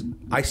 Because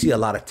I see a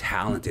lot of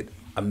talented,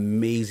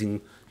 amazing,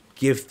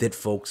 gifted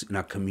folks in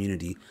our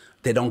community.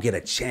 They don't get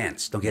a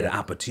chance, don't get an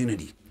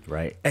opportunity.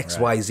 Right. X,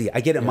 Y, Z. I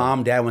get it.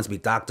 Mom, dad wants to be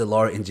doctor,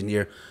 lawyer,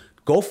 engineer.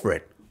 Go for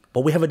it.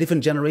 But we have a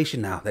different generation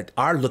now that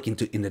are looking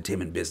to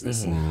entertainment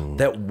business,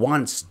 that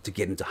wants to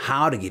get into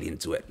how to get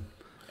into it.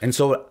 And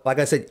so, like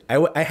I said,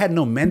 I had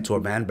no mentor,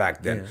 man,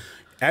 back then. Yeah.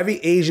 Every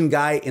Asian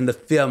guy in the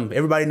film,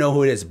 everybody know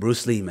who it is.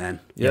 Bruce Lee, man.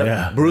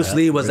 Yeah. Bruce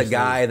Lee was a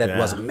guy that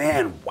was,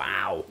 man,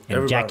 wow.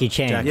 And Jackie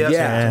Chan.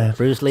 Yeah.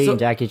 Bruce Lee and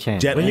Jackie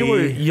Chan. When you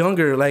were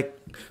younger, like,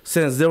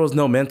 since there was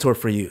no mentor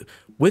for you,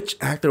 which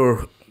actor,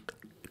 or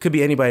could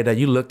be anybody that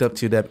you looked up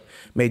to that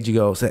made you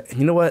go, say,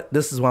 you know what,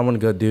 this is what I want to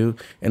go do,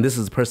 and this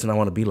is the person I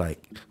want to be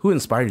like? Who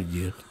inspired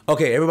you?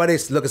 Okay, everybody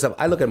look us up.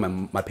 I look at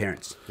my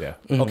parents. Yeah.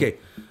 Mm-hmm. Okay,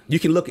 you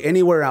can look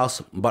anywhere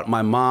else, but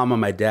my mom and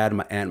my dad,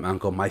 my aunt, my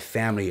uncle, my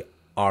family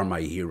are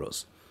my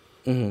heroes.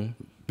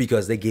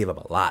 because they gave up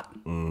a lot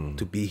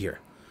to be here.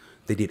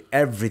 They did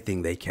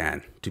everything they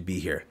can to be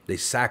here. They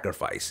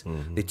sacrificed.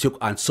 They took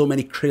on so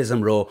many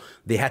criticism role.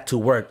 They had to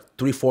work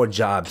 3-4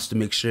 jobs to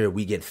make sure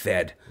we get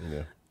fed.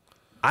 Yeah.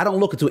 I don't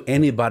look to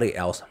anybody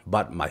else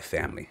but my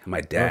family,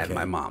 my dad,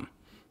 my mom,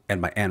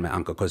 and my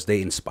uncle, because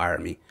they inspire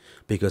me.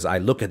 Because I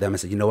look at them and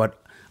say, you know what?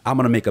 I'm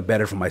gonna make it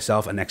better for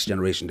myself and next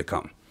generation to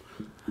come.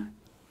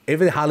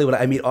 Even in Hollywood,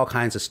 I meet all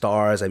kinds of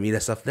stars. I meet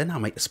that stuff. They're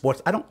not my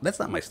sports. That's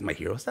not my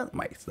heroes. That's not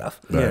my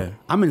stuff. Yeah.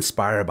 I'm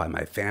inspired by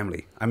my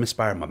family. I'm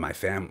inspired by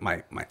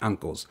my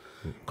uncles,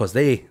 because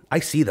I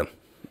see them.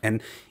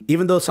 And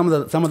even though some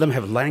of them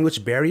have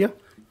language barrier,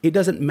 it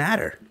doesn't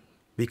matter,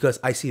 because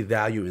I see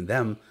value in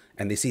them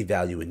and they see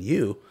value in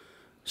you.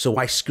 So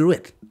why screw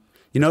it?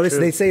 You know,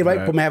 they say, right,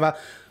 Pumeva,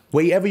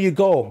 wherever you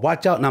go,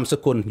 watch out,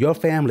 Namsakun, your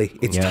family.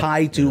 It's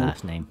tied to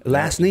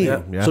last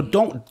name. Yeah. So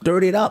don't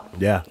dirt it up.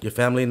 Yeah. Your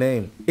family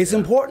name. It's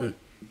important.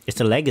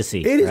 It's a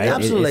legacy. It is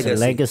absolutely it's a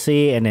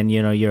legacy, and then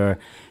your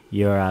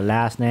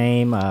last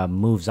name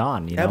moves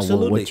on. You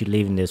know, what you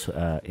leave in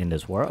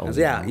this world.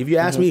 Yeah. If you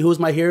ask me who's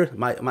my hero,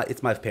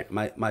 it's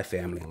my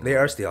family. They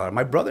are still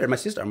my brother and my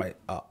sister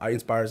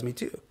inspires me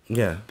too.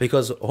 Yeah.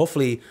 Because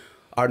hopefully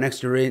our next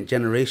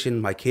generation,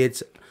 my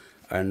kids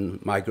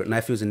and my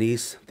nephews and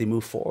niece, they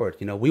move forward.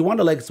 You know, we want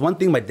to, like, it's one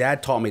thing my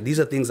dad taught me. These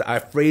are things, a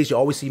phrase you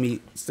always see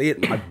me say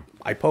it.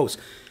 I post: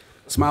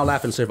 smile,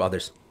 laugh, and serve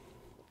others.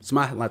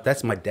 Smile, laugh.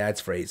 That's my dad's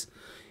phrase.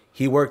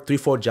 He worked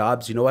 3-4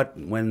 jobs. You know what?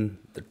 When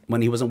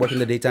he wasn't working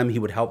the daytime, he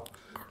would help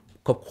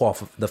cook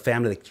for the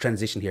family, like,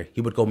 transition here. He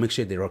would go make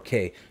sure they're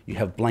okay. You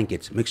have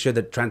blankets. Make sure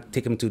that trying to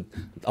take them to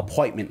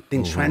appointment.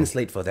 Things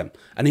translate for them.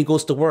 And he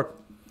goes to work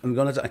and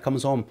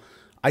comes home.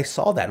 I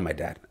saw that in my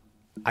dad.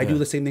 I do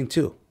the same thing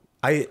too.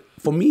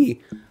 For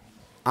me,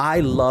 I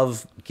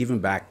love giving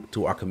back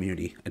to our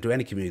community and to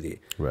any community.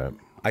 Right.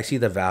 I see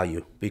the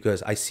value,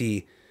 because I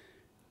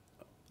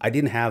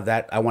didn't have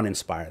that. I want to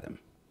inspire them.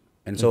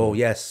 And so,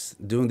 yes,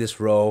 doing this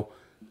role,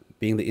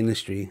 being the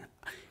industry,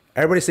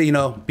 everybody say, you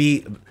know,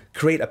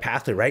 create a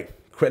pathway, right?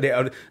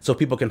 So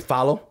people can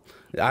follow.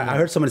 I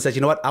heard somebody say,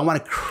 you know what? I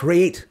want to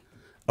create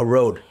a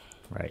road.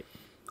 Right.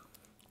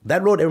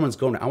 That road everyone's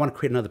going to. I want to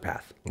create another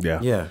path. Yeah.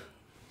 Yeah.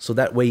 So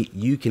that way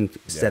you can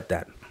set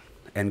that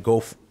and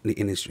go in the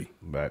industry.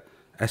 Right.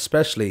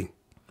 Especially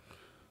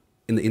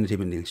in the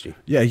entertainment industry.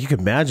 Yeah, you can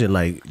imagine,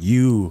 like,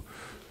 you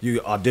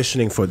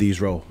auditioning for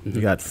these roles. You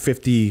got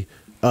 50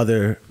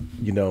 other,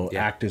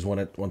 actors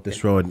want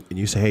this role, and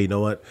you say, hey, you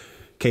know what,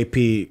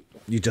 KP,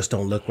 you just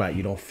don't look right.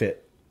 You don't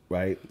fit,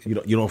 right?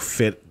 You don't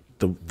fit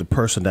the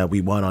person that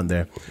we want on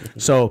there.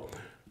 So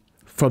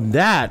from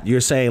that,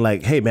 you're saying,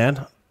 like, hey,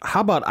 man,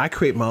 how about I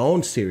create my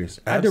own series?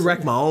 Absolutely. I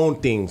direct my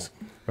own things,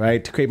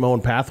 right? To create my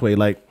own pathway.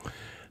 Like,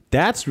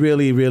 that's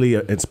really, really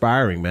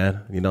inspiring,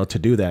 man, to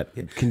do that.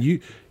 Can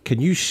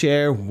you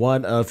share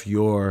one of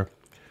your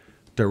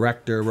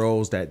director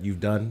roles that you've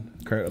done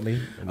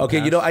currently? Okay,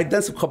 I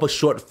done a couple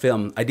short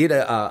film. I did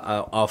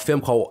a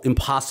film called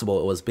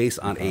Impossible. It was based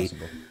on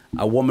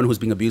a woman who's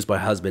being abused by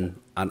her husband.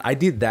 And I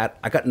did that.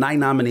 I got 9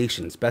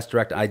 nominations. Best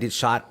director. I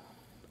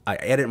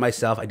edited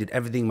myself. I did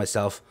everything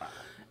myself.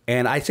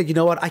 And I said, you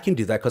know what? I can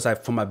do that, because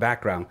from my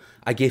background,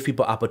 I gave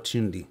people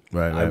opportunity.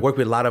 Right. I work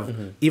with a lot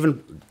of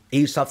even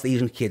South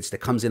Asian kids that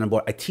comes in on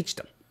board. I teach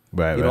them.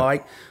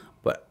 Right.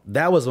 But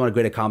that was one of the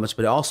great accomplishments.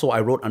 But also,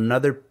 I work on a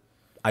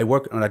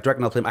direct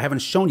another film I haven't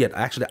shown yet.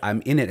 Actually,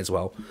 I'm in it as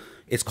well.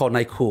 It's called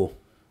Night Cool.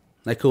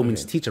 Night Cool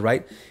means teacher,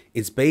 right?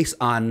 It's based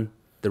on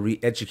the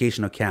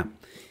re-educational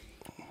camp.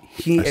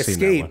 He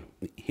escaped.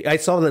 I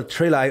saw the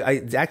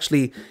trailer.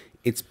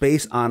 It's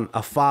based on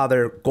a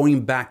father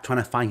going back trying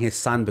to find his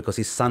son, because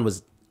his son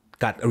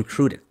got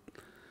recruited.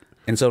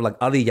 And so, like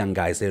other young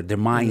guys, they're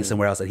mining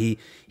somewhere else. And he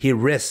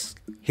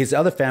risked. His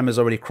other family's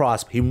already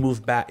crossed. He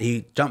moved back.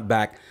 He jumped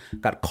back,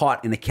 got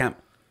caught in a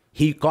camp.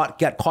 He got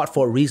caught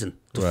for a reason,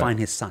 to find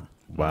his son.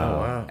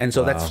 Wow. And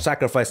so that's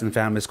sacrifice in the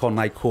family. It's called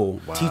Night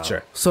Cool. Wow.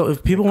 Teacher. So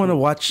if people want to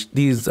watch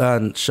these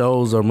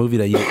shows or movie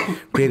that you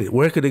created,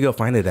 where could they go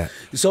find it at?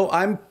 So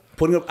I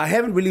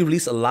haven't really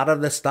released a lot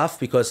of this stuff,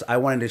 because I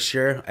wanted to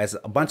share as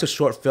a bunch of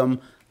short film.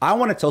 I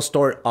want to tell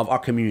story of our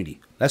community.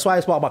 That's why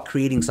it's all about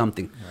creating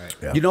something.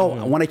 Right.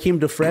 Yeah. When I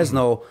came to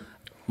Fresno,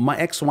 my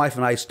ex-wife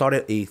and I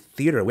started a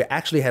theater. We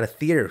actually had a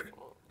theater,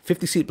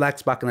 50-seat black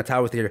spot in the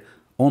Tower Theater,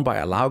 owned by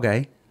a Lao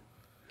guy.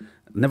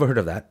 Never heard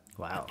of that.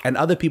 Wow. And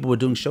other people were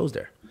doing shows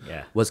there.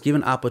 Yeah. Was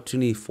given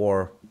opportunity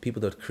for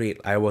people to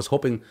create. I was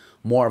hoping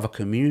more of a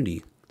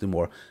community do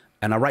more.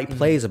 And I write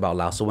plays about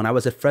Lao. So when I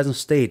was at Fresno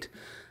State,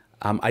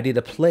 I did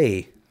a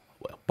play.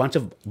 A bunch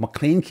of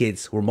McLean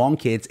kids, Hmong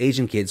kids,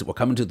 Asian kids were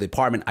coming to the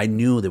apartment. I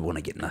knew they were going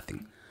to get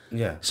nothing.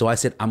 Yeah. So I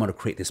said, I'm going to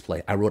create this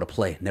play. I wrote a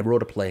play. Never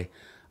wrote a play.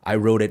 I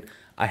wrote it.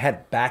 I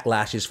had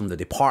backlashes from the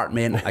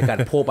department. I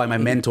got pulled by my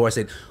mentor. I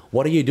said,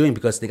 what are you doing?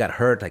 Because they got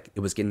heard. Like,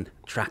 it was getting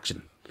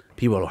traction.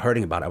 People were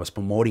hurting about it. I was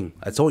promoting.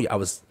 I told you, I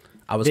was.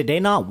 Did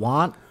they not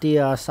want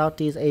the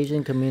Southeast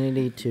Asian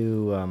community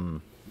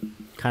to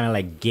kind of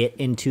like get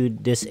into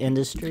this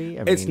industry?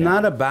 It's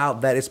not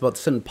about that. It's about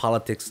certain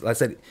politics. Like I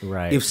said,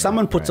 Right, if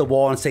someone puts a right.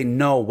 wall and say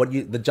no, what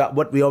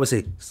we always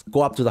say,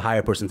 go up to the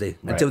higher person and say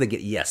until they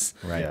get yes.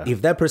 Right. Yeah.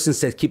 If that person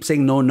says keep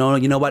saying no,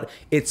 you know what?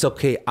 It's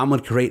okay. I'm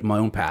gonna create my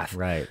own path.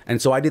 Right.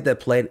 And so I did that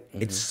play.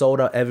 It sold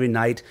out every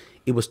night.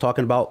 It was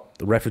talking about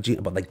the refugee,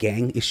 about the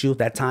gang issue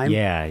that time.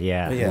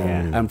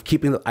 Yeah. I'm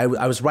keeping. I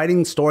was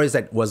writing stories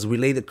that was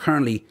related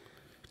currently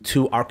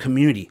to our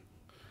community,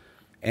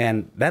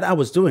 and that I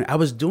was doing. I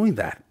was doing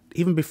that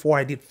even before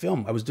I did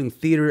film. I was doing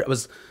theater. I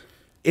was,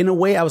 in a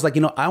way, I was like,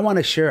 I want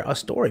to share a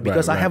story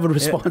because I have a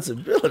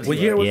responsibility. What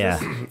year was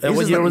this?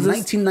 What year was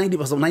this? 1990. It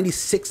was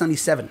 96,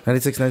 97.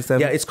 96,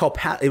 97? Yeah, it's called.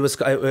 It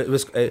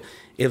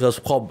was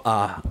called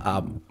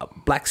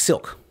Black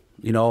Silk.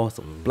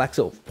 Black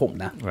Silk poem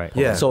now. Right.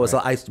 Yeah. So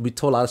we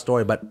told a lot of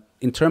story, but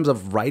in terms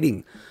of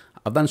writing,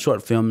 I've done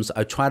short films.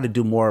 I try to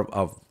do more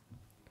of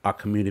our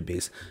community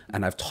base,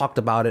 and I've talked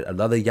about it.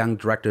 Other young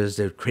directors,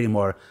 they're creating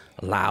more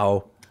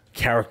Lao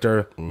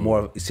character,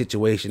 more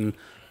situation,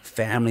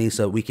 family,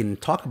 so we can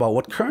talk about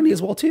what currently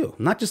as well too.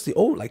 Not just the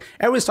old, like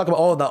everybody's talking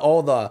about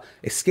all the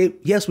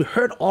escape. Yes, we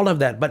heard all of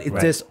that, but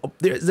it's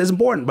there's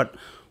important. But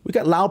we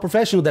got Lao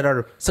professionals that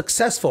are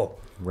successful.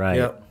 Right.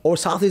 Yep. Or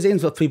Southeast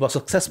Asian people are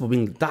successful,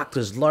 being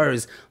doctors,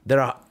 lawyers, that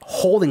are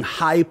holding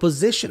high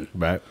position.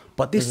 Right.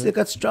 But they still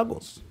got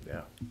struggles.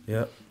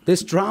 Yeah.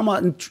 There's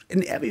drama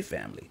in every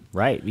family.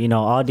 Right.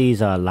 All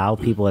these Lao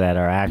people that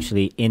are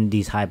actually in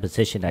these high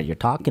positions that you're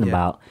talking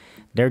about,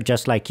 they're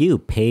just like you,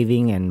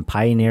 paving and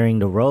pioneering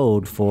the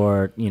road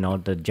for,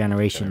 the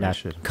generation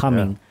that's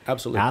coming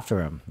after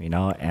them,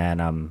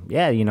 and,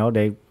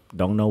 they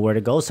don't know where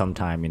to go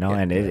sometime,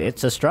 and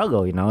it's a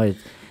struggle, it's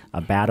a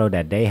battle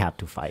that they have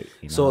to fight.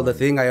 So the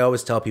thing I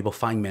always tell people,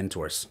 find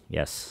mentors.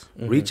 Yes.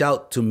 Reach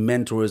out to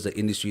mentors, the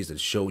industries that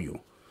show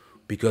you,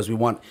 because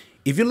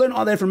if you learn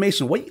all that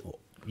information,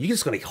 you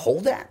just going to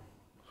hold that?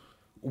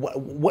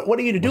 What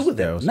are you to do with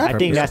it? I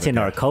think that's in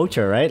our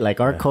culture, right? Like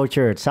our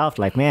culture itself,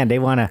 like, man, they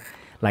want to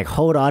like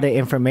hold all the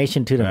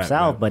information to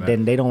themselves, but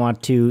then they don't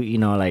want to,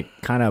 like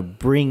kind of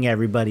bring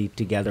everybody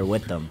together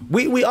with them.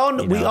 We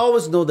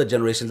always know the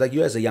generations, like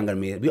you as a younger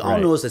me. We all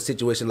know it's a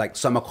situation like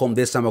summer comb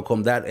this, summer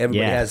comb that.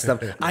 Everybody has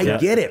stuff. I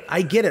get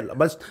it.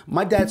 But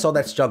my dad saw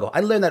that struggle. I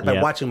learned that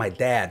by watching my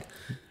dad.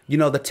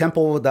 The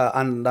temple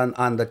on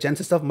the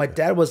Genesis stuff. My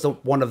dad was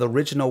one of the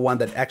original one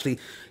that actually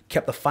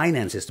kept the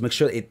finances to make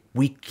sure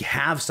we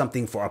have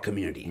something for our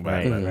community.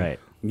 Right.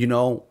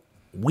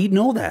 We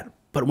know that.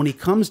 But when it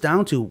comes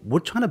down to, we're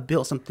trying to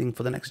build something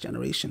for the next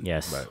generation.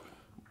 Yes. Right.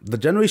 The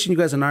generation you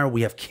guys are,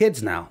 we have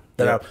kids now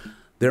that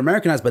they're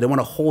Americanized, but they want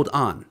to hold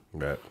on.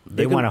 Right.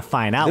 They want to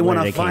find out. They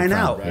want to find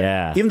out. Right?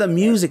 Yeah. Even the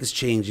music is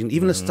changing.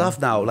 Even the stuff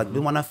now, like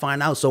we want to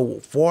find out. So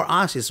for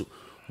us,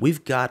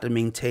 we've got to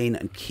maintain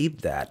and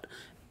keep that.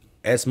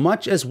 As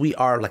much as we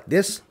are like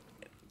this,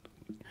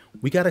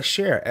 we got to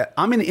share.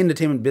 I'm in the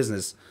entertainment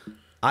business.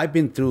 I've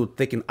been through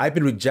thick and I've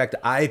been rejected.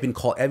 I've been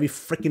called every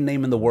freaking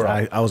name in the world.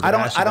 I don't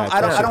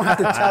have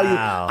to tell you.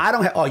 I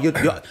don't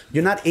have.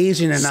 You're not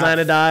Asian enough.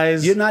 Slanted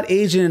eyes. You're not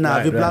Asian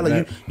enough.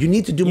 You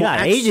need to do more. You're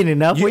not Asian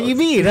enough. What do you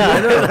mean?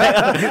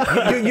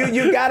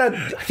 You gotta.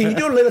 Can you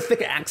do a little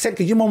thicker accent?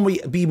 Can you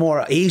be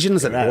more Asian?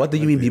 Like, what do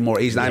you mean be more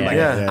Asian? I'm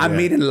I'm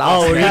made in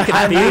Laos.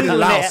 I'm made in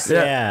Laos.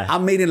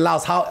 I'm made in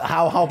Laos. How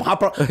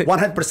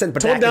 100%.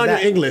 Tone down your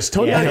English.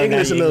 Tone down your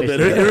English a little bit.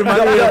 It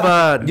reminded me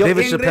of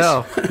David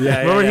Chappelle.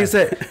 Remember he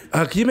said,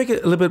 can you make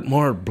it a little bit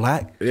more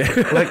black?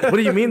 Like, what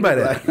do you mean by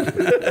that?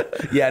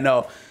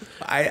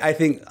 I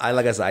think,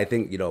 like I said, I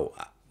think,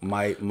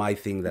 my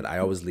thing that I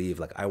always leave,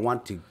 like, I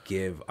want to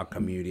give our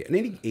community and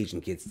any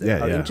Asian kids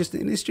that are interested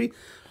in the industry,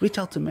 reach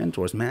out to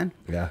mentors, man.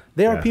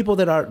 There are people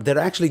that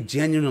actually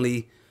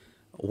genuinely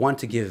want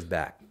to give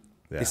back.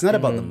 It's not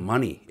about the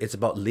money. It's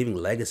about leaving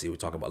legacy. We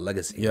talk about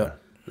legacy. Yeah.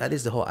 That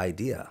is the whole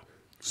idea.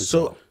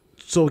 So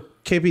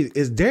KP,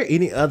 is there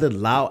any other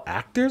Lao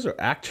actors or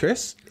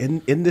actress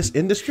in this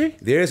industry?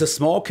 There is a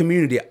small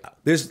community.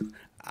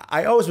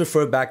 I always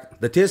refer back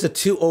that there's a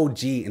 2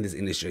 OG in this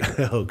industry.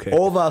 Okay.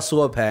 Ova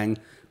Suapang,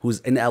 who's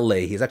in LA.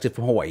 He's actually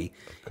from Hawaii.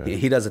 Okay.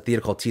 He does a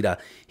theater called Tita.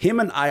 Him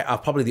and I are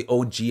probably the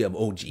OG of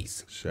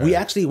OGs. Sure. We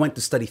actually went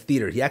to study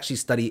theater. He actually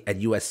studied at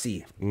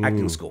USC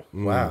acting school.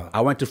 Wow.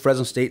 I went to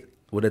Fresno State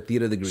with a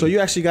theater degree. So you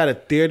actually got a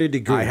theater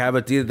degree? I have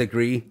a theater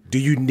degree. Do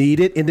you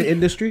need it in the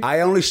industry? I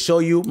only show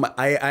you,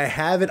 I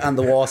have it on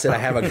the wall, said I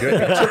have a good,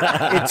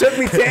 it took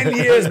me 10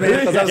 years,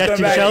 man, because I was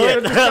going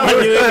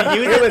back.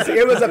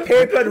 It was a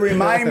paper to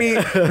remind me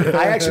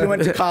I actually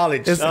went to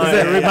college.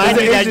 Remind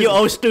me that you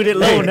owe student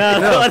loan.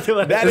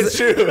 That is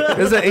true.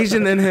 There's an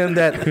Asian in him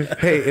that,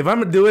 hey, if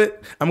I'm going to do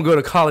it, I'm going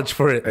to go to college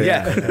for it.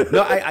 Yeah.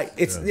 No,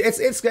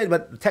 it's good,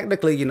 but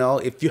technically,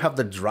 if you have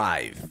the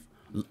drive,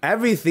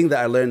 everything that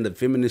I learned in the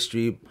film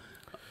industry,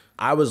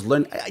 you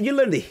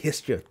learn the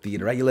history of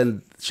theater, right? You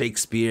learn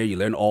Shakespeare, you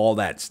learn all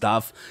that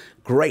stuff.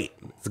 Great.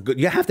 It's good.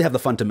 You have to have the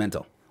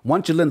fundamental.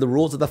 Once you learn the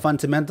rules of the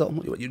fundamental,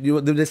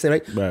 you do they say,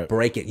 right?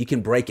 Break it. You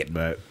can break it.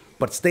 Right.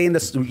 But stay in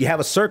this, you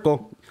have a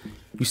circle,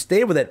 you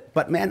stay with it.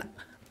 But man,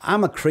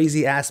 I'm a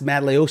crazy ass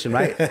Mad Laotian,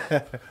 right?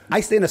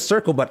 I stay in a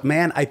circle, but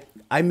man,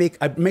 I make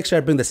sure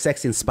I bring the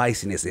sexy and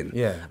spiciness in.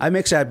 Yeah. I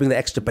make sure I bring the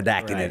extra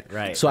padak in it.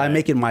 Right. So I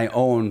make it my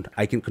own.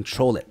 I can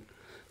control it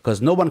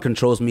because no one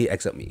controls me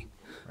except me.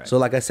 Right. So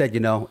like I said,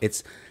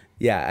 it's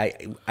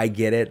I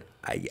get it.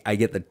 I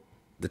get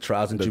the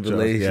trials and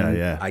tribulations.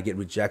 Yeah. I get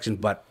rejection,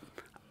 but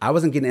I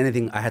wasn't getting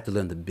anything. I had to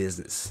learn the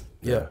business.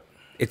 Yeah.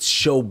 It's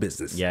show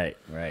business. Yeah,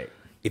 right.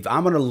 If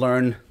I'm gonna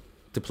learn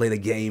to play the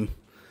game,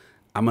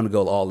 I'm gonna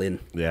go all in.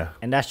 Yeah.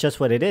 And that's just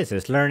what it is.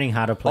 It's learning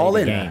how to play All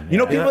the in. game. You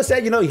know, people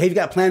said, hey, you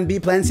got plan B,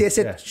 plan C. I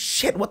said,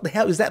 shit, what the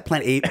hell is that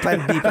plan A,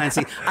 plan B, plan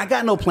C? I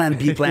got no plan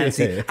B, plan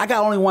C. I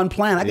got only one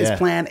plan. I got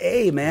plan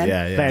A,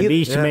 man. Plan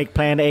B should make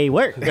plan A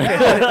work.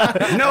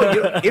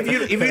 If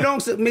you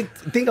don't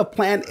think of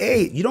plan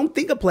A, you don't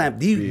think of plan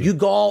B. You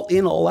go all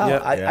in, all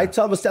out. I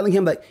was telling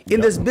him, like,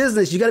 in this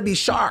business, you got to be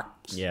sharks.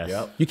 Yes.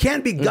 Yep. You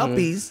can't be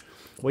guppies.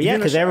 Well, yeah,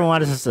 because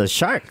everyone is a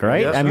shark,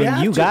 right? Yes, I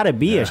mean, you got to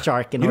be a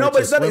shark in order but to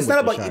it's not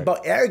swim with the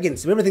about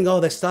arrogance. Remember, think,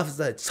 that stuff is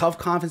like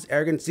self-confidence,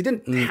 arrogance. It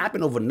didn't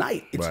happen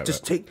overnight.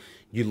 It's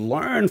you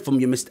learn from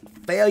your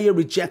failure,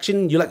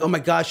 rejection. You're like, oh my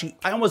gosh,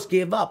 I almost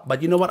gave up.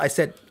 But you know what? I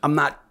said, I'm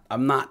not.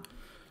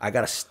 I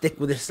got to stick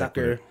with this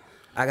sucker.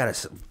 I got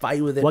to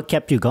fight with it. What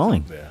kept you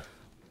going? Yeah.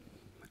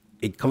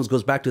 It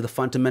goes back to the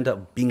fundamental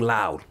of being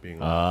loud.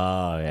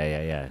 Oh,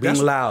 yeah.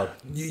 Being loud.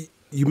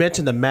 You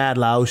mentioned the Mad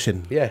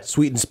Laotian,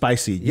 sweet and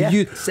spicy.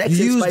 You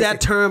use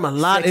that term a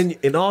lot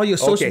in all your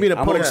social media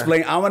posts.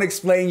 I want to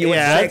explain you what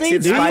sexy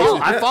and spicy.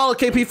 I followed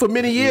KP for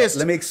many years.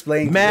 Let me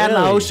explain. Mad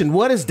Laotian,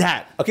 what is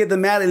that? Okay, the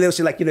Mad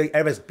Laotian, like,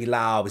 everybody's be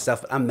loud and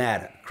stuff. I'm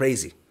mad,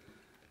 crazy.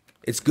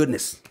 It's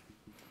goodness.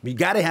 You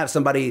got to have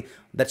somebody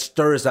that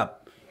stirs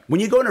up.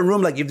 When you go in a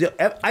room, like,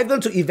 I've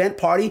gone to an event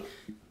party,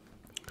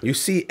 you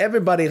see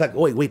everybody like,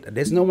 oh, wait,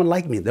 there's no one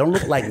like me. They don't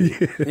look like me.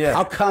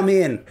 I'll come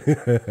in.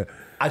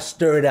 I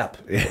stir it up.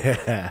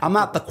 Yeah. I'm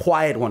not the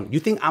quiet one. You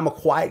think I'm a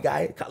quiet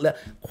guy?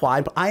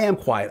 Quiet. I am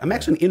quiet. I'm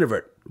actually an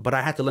introvert, but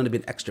I had to learn to be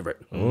an extrovert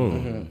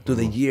through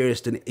the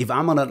years. If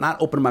I'm gonna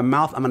not open my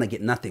mouth, I'm gonna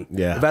get nothing.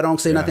 Yeah. If I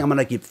don't say nothing, I'm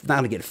not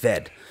gonna get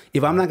fed.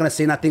 If I'm not gonna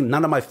say nothing,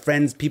 none of my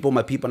friends,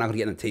 my people, are not gonna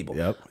get on the table.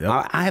 Yep.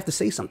 I have to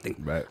say something.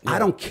 Right. I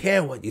don't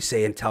care what you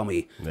say and tell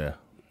me. Yeah.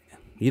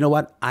 You know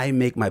what? I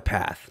make my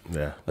path.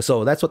 Yeah.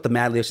 So that's what the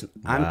Mad Laotian.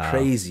 I'm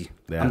crazy.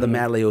 Yeah. I'm the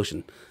Mad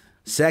Laotian.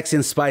 Sexy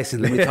and spicy.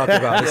 Let me talk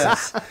about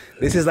this.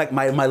 This is like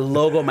my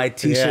logo, my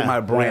T-shirt, my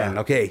brand.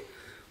 Okay,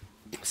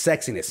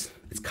 sexiness.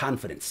 It's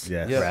confidence.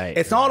 Yeah. Right.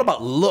 It's not all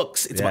about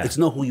looks. It's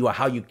know who you are,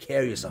 how you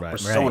carry yourself,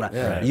 persona.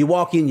 Right. You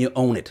walk in, you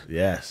own it.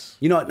 Yes.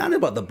 Not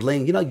about the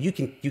bling.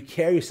 You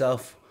carry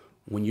yourself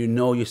when you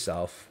know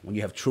yourself, when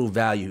you have true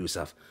value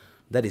yourself.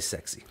 That is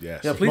sexy.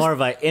 Yes. It's more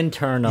of an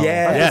internal.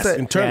 Yes,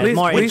 internal. It's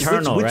more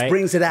internal, which right?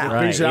 brings it out.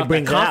 Right. It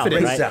brings it out,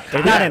 confidence. right?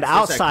 It's not an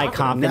outside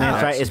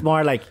confidence, right? It's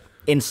more like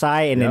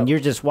inside, and then you're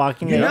just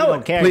walking in. You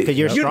don't care because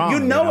you're strong. You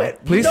know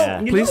it. Please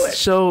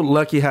show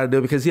Lucky how to do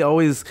it, because he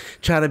always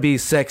trying to be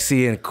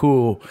sexy and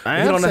cool. I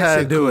he don't know how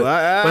to do it.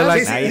 But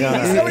like, he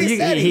can't do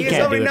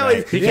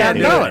it. He can't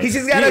do it. He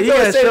just got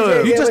to show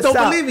it. You just don't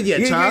believe it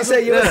yet, Charles. You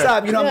say, what's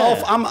up?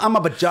 I'm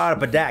a jar of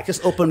badak.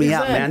 Just open me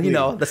up, man.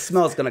 The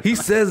smell's gonna come. He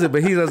says it,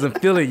 but he doesn't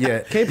feel it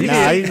yet. You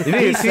need to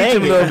teach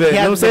him a little bit. He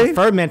has been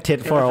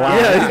fermented for a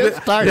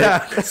while.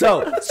 Yeah.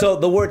 So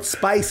the word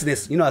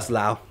spiciness, it's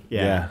loud.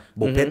 Yeah.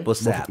 Bopit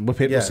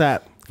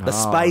Bosat. The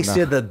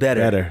spicier, the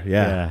better.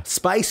 Yeah.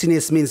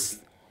 Spiciness means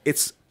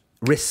it's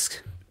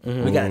risk.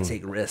 We gotta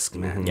take risk,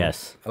 man.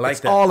 Yes. I like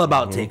it's that. all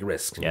about take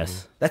risk.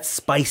 Yes. That's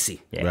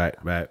spicy. Yeah.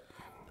 Right.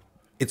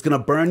 It's gonna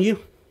burn you,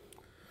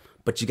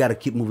 but you gotta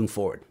keep moving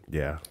forward.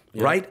 Yeah.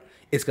 Right?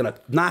 It's gonna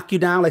knock you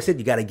down. Like I said,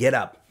 you gotta get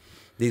up.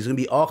 There's gonna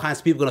be all kinds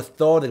of people gonna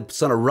throw. It's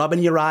gonna rub in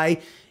your eye.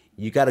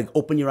 You gotta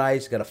open your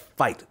eyes. You gotta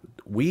fight.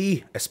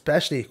 We,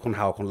 especially Kun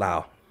Hao Kun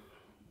Lao,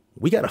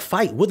 we gotta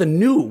fight. We're the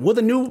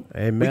new.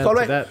 Amen we call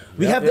to it. that.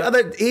 We have the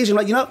other Asian,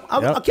 like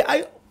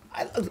okay.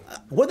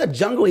 We're the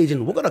jungle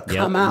Asian. We're gonna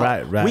come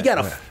out. Right. We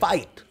gotta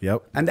fight.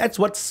 Yep. And that's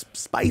what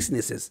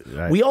spiciness is.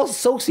 Right. We all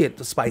associate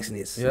the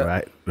spiciness.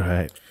 Right.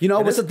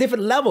 It's a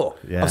different level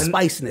of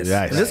spiciness.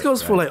 Right. And this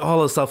goes for like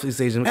all of Southeast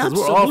Asian, because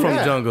we're all from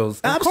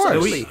jungles.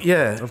 Absolutely.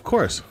 Of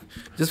course.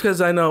 Just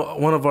because I know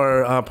one of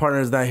our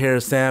partners not here,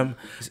 Sam,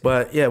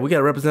 but yeah, we got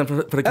to represent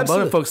for the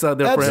Cambodian folks out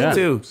there for him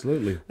too.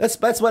 Absolutely.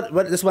 That's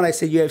when I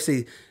say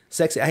UFC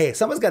sexy. Hey,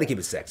 someone's got to keep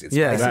it sexy. It's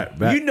Yeah. spicy.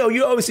 Right.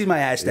 You always see my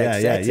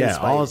hashtag. Sexy and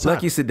spicy. All the time.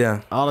 Lucky, sit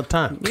down. All the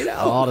time.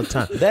 All the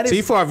time. That is-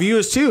 See, for our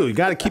viewers too, you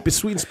got to keep it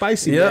sweet and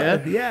spicy,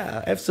 man.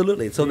 Yeah,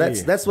 absolutely. So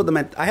that's what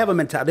I have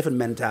a different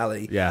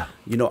mentality. Yeah.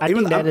 I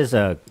think that is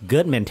a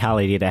good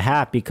mentality to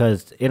have,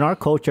 because in our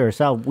culture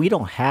itself, we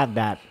don't have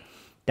that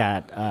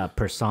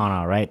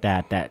persona, right?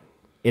 That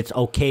it's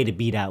okay to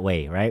be that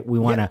way, right? We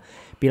want to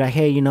be like,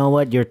 hey, you know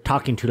what? You're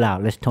talking too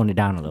loud. Let's tone it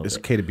down a little bit. It's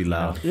okay to be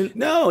loud.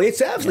 No,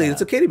 it's absolutely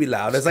it's okay to be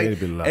loud. It's okay like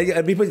to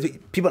be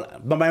loud. people,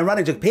 but my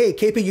running joke, hey,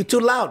 KP, you too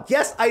loud.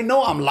 Yes, I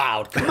know I'm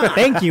loud. Come on.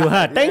 Thank you,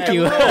 Thank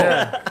you.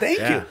 Thank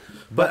you.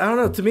 But I don't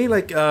know. To me,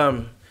 like,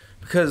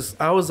 because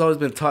I was always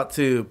been taught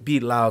to be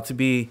loud, to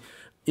be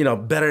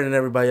better than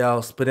everybody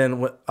else. But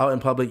then out in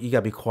public, you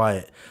gotta be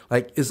quiet.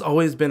 Like, it's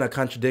always been a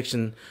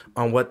contradiction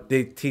on what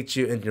they teach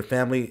you in your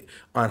family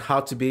on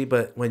how to be.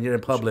 But when you're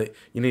in public,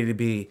 you need to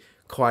be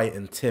quiet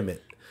and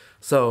timid.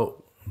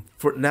 So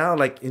for now,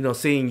 like,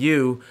 seeing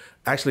you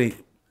actually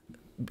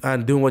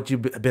doing what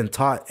you've been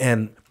taught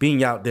and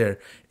being out there,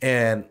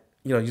 and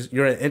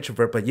you're an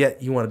introvert, but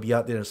yet you want to be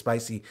out there and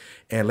spicy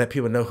and let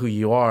people know who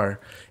you are,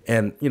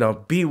 and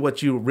be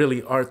what you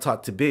really are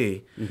taught to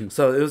be.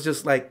 So it was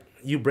just like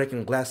you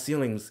breaking glass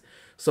ceilings.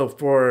 So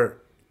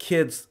for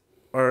kids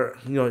or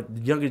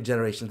younger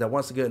generations that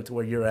wants to get into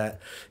where you're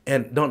at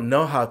and don't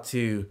know how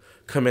to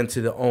come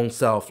into their own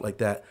self like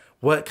that,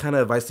 what kind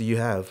of advice do you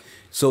have?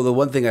 So the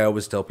one thing I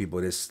always tell people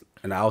is,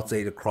 and I'll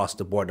say it across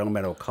the board, don't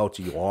matter what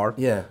culture you are.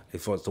 Yeah.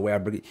 It's the way I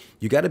bring it.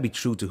 You got to be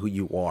true to who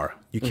you are.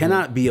 You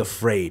cannot be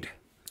afraid,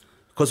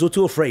 because we're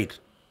too afraid.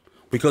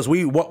 Because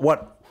we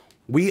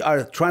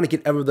are trying to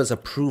get everyone's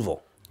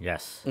approval.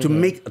 Yes.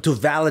 To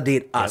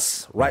validate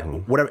us, right?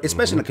 Whatever,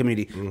 especially in the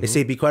community. They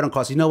say be quiet on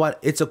cause. You know what?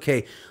 It's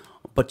okay.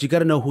 But you got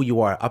to know who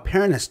you are. Our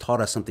parent has taught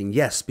us something,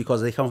 yes,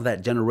 because they come from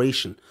that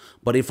generation.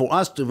 But if for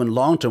us to even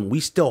long term, we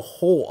still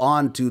hold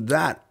on to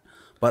that.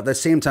 But at the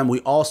same time, we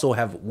also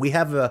have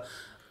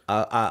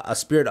a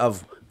spirit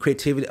of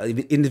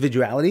creativity,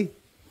 individuality.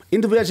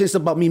 Individuality is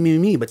about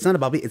me, but it's not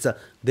about me.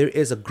 There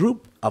is a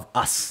group of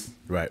us.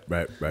 Right.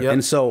 Yep.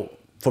 And so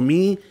for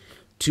me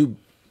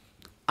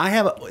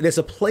there's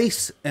a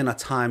place and a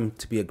time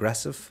to be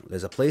aggressive.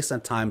 There's a place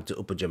and time to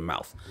open your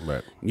mouth.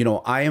 Right.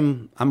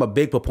 I'm a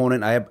big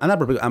proponent.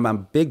 I'm a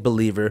big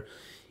believer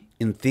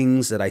in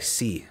things that I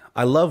see.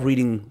 I love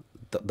reading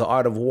the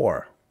art of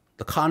war,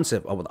 the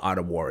concept of what the art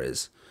of war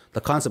is. The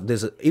concept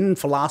in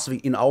philosophy,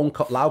 in our own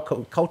Lao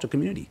culture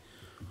community,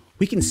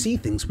 we can see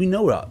things. We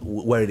know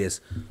where it is.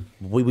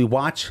 We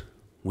watch,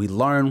 we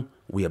learn,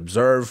 we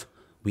observe,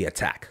 we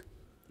attack.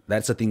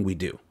 That's the thing we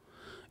do.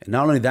 And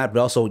not only that,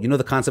 but also,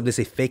 the concept they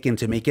say fake it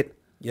to make it?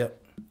 Yep.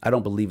 I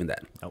don't believe in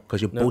that,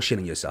 because you're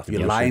bullshitting yourself.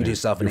 You're lying to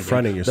yourself. You're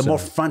fronting yourself. The more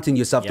fronting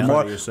yourself, the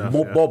more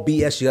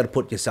BS you got to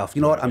put yourself.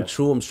 You know what? I'm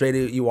true. I'm straight.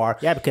 You are.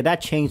 Yeah, because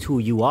that changed who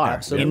you are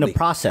in the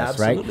process,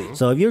 Absolutely. right?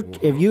 So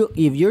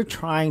if you're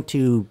trying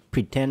to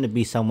pretend to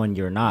be someone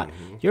you're not,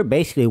 you're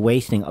basically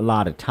wasting a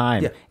lot of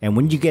time. Yeah. And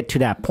when you get to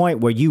that point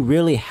where you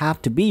really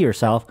have to be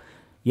yourself,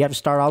 you have to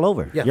start all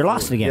over. Yeah. You're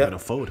lost again. In a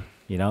fold.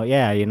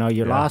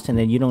 You're lost, and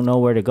then you don't know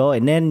where to go,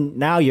 and then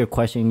now you're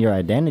questioning your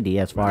identity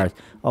as far as,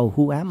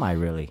 who am I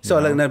really? So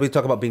now we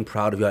talk about being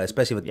proud of you,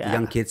 especially with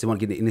young kids who want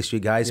to get in the industry.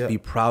 Guys, be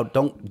proud.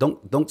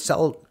 Don't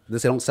sell. They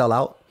say don't sell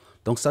out.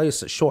 Don't sell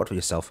yourself short for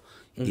yourself.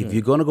 If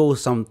you're gonna go with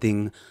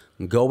something,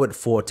 go with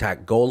full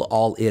attack. Go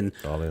all in.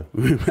 All in.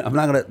 I'm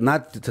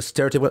not to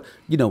stereotype.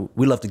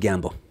 We love to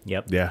gamble.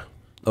 Yep. Yeah.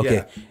 Okay,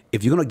 Yeah.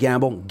 If you're gonna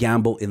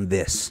gamble in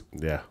this.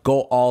 Yeah.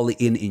 Go all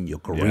in your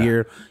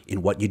career,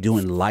 in what you do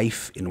in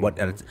life, in what.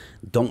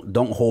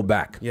 Don't hold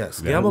back.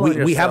 Yes, gamble on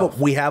yourself.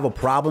 We have a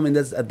problem in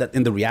this.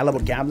 In the reality of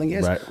what gambling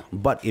is. Right.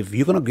 But if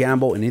you're gonna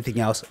gamble in anything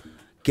else,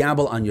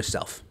 gamble on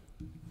yourself.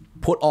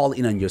 Put all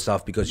in on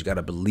yourself, because you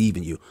gotta believe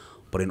in you.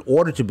 But in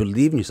order to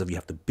believe in yourself, you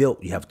have to build.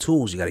 You have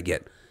tools you gotta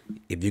get.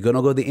 If you're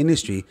gonna go to the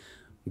industry,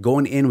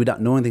 going in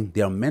without knowing anything,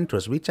 there are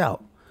mentors. Reach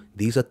out.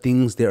 These are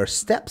things. There are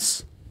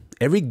steps.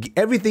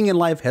 Everything in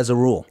life has a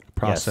rule.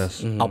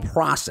 Process. Yes. A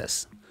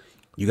process.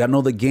 You got to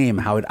know the game,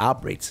 how it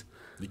operates.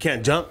 You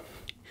can't jump.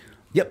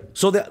 Yep.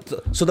 So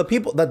the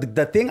people,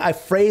 the thing I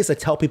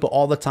tell people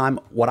all the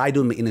time, what I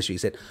do in the industry,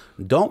 is that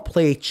don't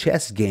play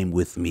chess game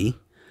with me.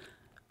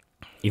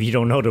 If you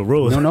don't know the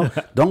rules. No.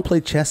 Don't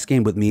play chess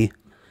game with me,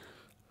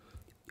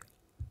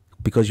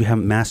 because you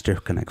haven't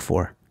mastered Connect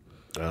 4.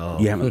 Oh.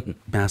 You haven't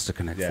mastered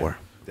Connect 4.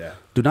 Yeah.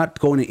 Do not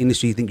go in the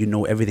industry you think you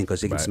know everything,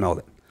 because they can smell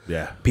it.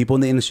 Yeah. People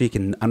in the industry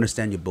can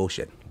understand your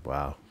bullshit.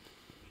 Wow.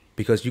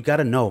 Because you got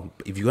to know,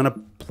 if you're going to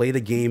play the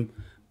game,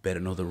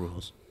 better know the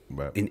rules.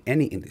 Right. In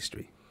any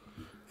industry.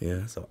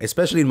 Yeah. So,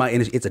 especially in my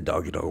industry, it's a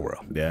dog-eat-dog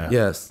world. Yeah.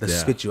 Yes. They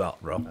spit you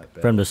out, bro.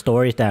 From the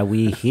stories that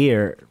we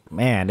hear,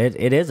 man,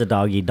 it is a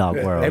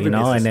dog-eat-dog world,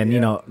 and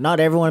then,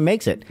 not everyone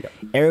makes it. Yep.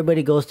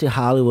 Everybody goes to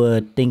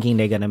Hollywood thinking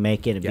they're going to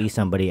make it and be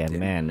somebody, and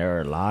man, there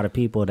are a lot of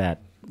people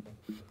that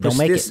don't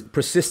make it.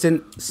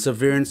 Persistent,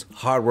 perseverance,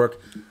 hard work.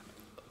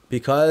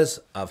 Because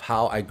of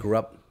how I grew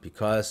up,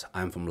 because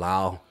I'm from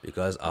Laos,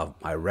 because of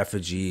my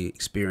refugee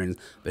experience,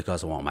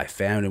 because of what my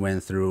family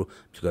went through,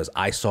 because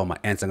I saw my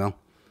aunts and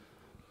uncles,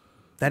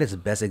 that is the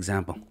best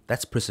example.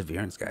 That's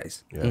perseverance,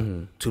 guys.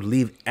 Yeah. To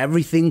leave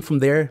everything from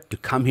there, to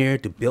come here,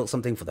 to build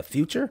something for the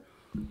future,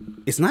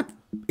 it's not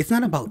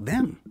about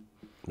them.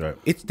 Right.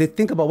 They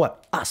think about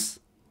what? Us.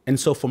 And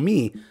so for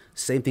me,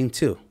 same thing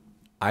too.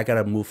 I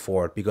gotta move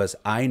forward, because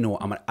I know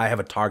I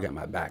have a target on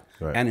my back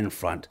and in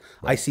front.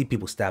 Right. I see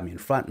people stab me in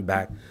front and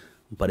back,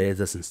 but it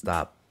doesn't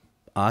stop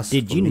us.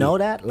 Did you know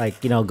that, like,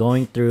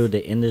 going through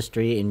the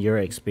industry and your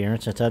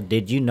experience and stuff?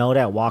 Did you know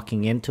that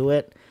walking into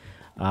it?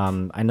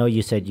 I know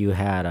you said you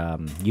had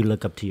you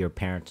look up to your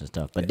parents and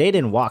stuff, but they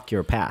didn't walk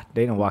your path.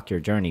 They didn't walk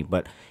your journey.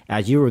 But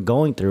as you were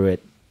going through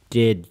it,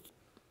 did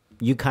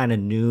you kind of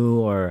knew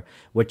or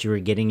what you were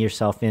getting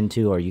yourself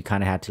into, or you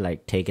kind of had to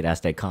like take it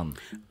as they come?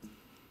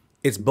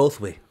 It's both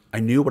way. I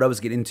knew what I was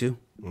getting into,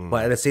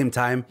 but at the same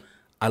time,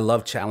 I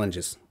love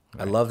challenges.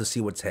 I love to see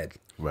what's ahead.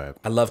 Right.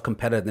 I love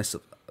competitiveness.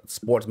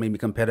 Sports made me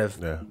competitive.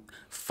 Yeah.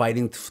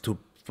 Fighting to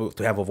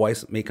have a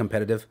voice made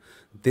competitive.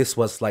 This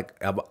was like,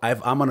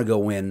 I'm gonna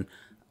go in.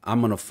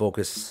 I'm gonna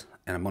focus,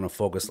 and I'm gonna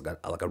focus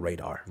like a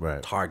radar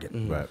target.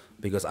 Right.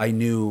 Because I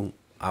knew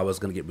I was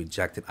gonna get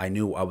rejected. I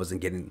knew I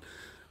wasn't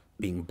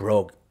being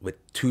broke with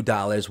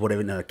 $2,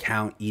 whatever in an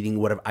account, eating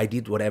whatever. I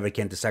did whatever I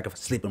can to sacrifice,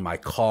 sleep in my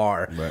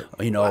car,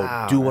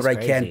 do what I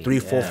can, 3,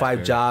 4,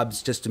 5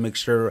 jobs just to make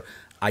sure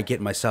I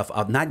get myself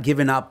up, not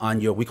giving up on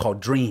we call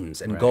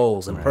dreams and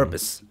goals and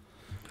purpose.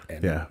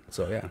 And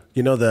so,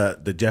 You know,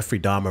 the Jeffrey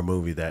Dahmer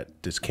movie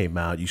that just came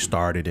out, you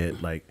started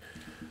it, like,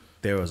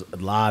 there was a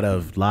lot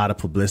of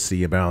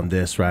publicity around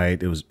this, right?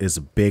 It's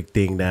a big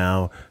thing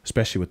now,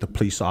 especially with the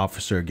police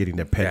officer getting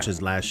their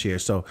pensions last year.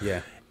 So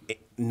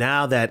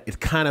now that it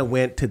kind of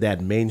went to that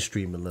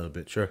mainstream a little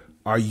bit,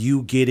 are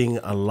you getting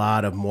a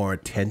lot of more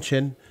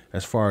attention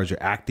as far as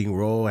your acting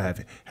role?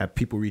 Have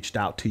people reached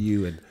out to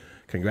you and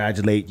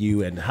congratulate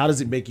you? And how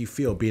does it make you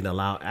feel being a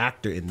loud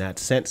actor in that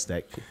sense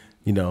that,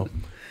 you know?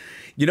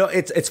 You know,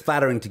 it's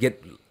flattering to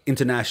get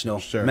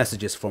international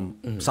messages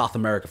from South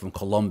America, from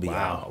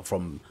Colombia,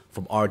 from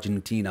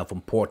Argentina,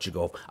 from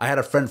Portugal. I had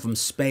a friend from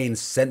Spain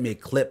send me a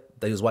clip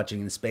that he was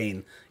watching in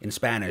Spain in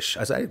Spanish.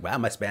 I said, wow,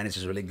 my Spanish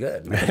is really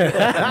good.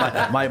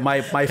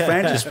 my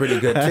French is pretty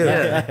good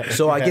too.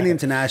 So I get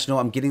international.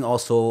 I'm getting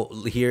also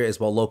here as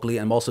well locally.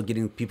 I'm also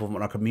getting people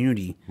from our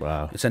community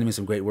sending me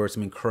some great words,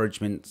 some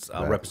encouragement,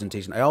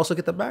 representation. I also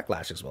get the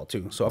backlash as well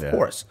too. So of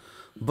course,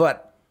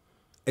 but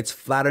it's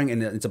flattering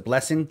and it's a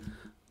blessing.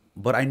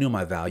 But I knew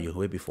my value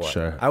way before.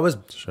 I was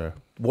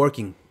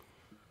working.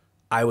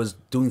 I was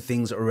doing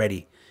things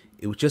already.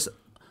 It was just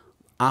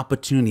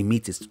opportunity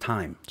meets its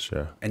time.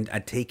 And I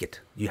take it.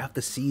 You have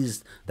to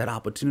seize that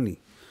opportunity.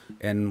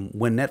 And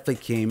when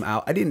Netflix came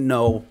out, I didn't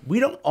know.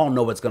 We don't all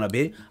know what's going to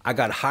be. I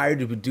got hired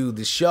to do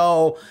the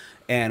show,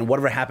 and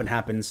whatever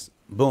happens.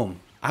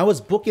 Boom. I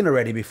was booking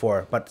already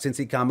before, but since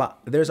it came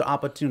out, there's an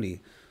opportunity.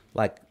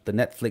 Like the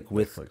Netflix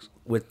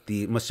with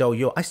the Michelle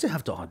Yeoh, I still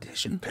have to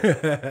audition.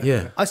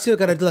 I still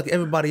got to do like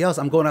everybody else.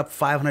 I'm going up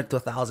 500 to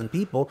 1,000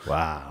 people.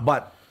 Wow.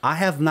 But I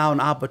have now an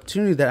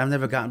opportunity that I've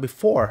never gotten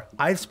before.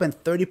 I've spent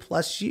 30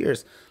 plus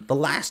years. The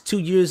last 2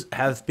 years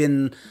have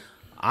been,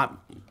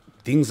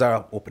 things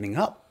are opening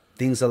up.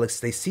 Things are like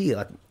they see.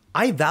 Like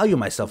I value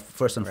myself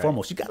first and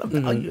foremost. You got to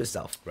value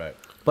yourself.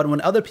 But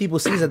when other people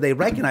see that, they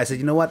recognize it.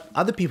 You know what?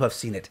 Other people have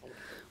seen it,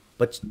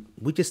 but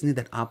we just need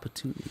that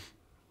opportunity.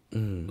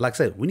 Like I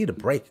said, we need to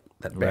break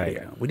that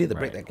barrier. We need to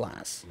break that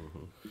glass.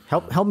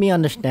 Help me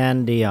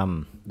understand the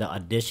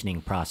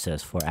auditioning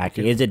process for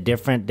acting. Is it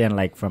different than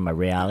like from a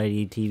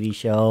reality TV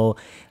show?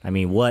 I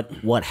mean,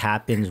 what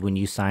happens when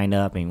you sign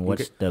up? I mean,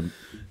 what's the?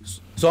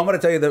 So I'm going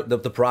to tell you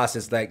the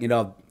process. Like, you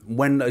know,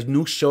 when a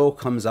new show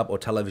comes up or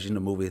television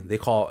or movie,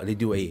 they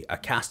do a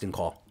casting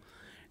call.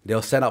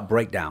 They'll set up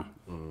breakdown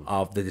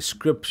of the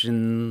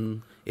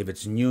description, if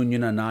it's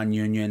union or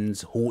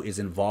non-unions, who is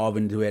involved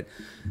into it.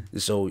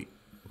 So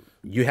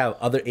you have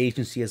other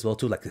agencies as well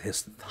too. Like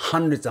there's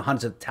hundreds and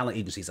hundreds of talent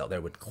agencies out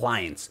there with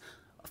clients,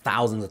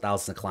 thousands and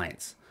thousands of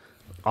clients,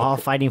 all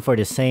fighting for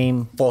the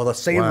same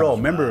role.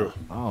 Remember,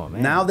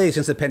 nowadays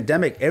since the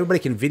pandemic, everybody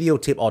can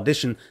videotape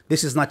audition.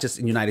 This is not just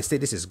in the United States.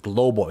 This is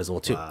global as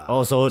well too.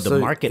 So the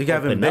market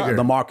opened up.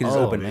 The market is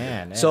open.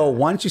 Man. So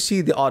once you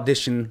see the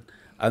audition,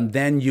 and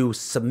then you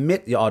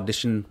submit your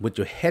audition with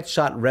your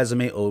headshot,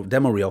 resume, or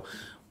demo reel,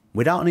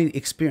 without any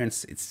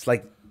experience, it's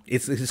like.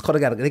 It's called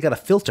they got a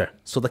filter.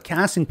 So the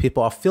casting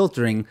people are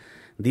filtering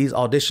these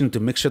auditions to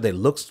make sure they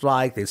look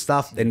like they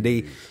stuff. And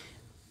they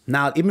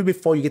now even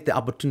before you get the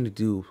opportunity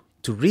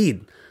to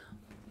read,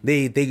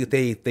 they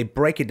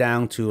break it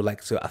down to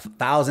like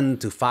 1,000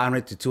 to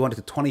 500 to 200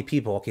 to 20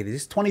 people. Okay,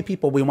 these 20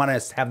 people we want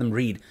to have them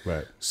read.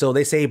 Right. So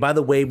they say, by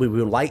the way, we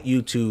would like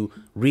you to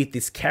read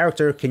this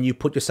character. Can you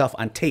put yourself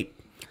on tape?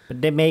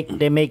 But they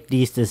make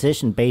these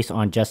decisions based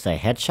on just a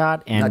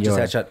headshot and not just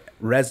headshot.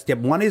 Step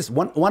one is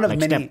one of like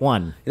many. Step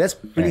one. That's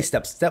many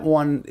steps. Step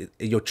one,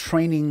 your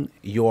training,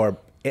 your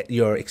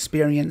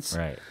experience.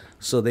 Right.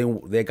 So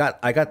I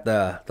got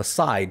the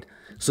side.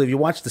 So if you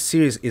watch the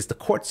series, it's the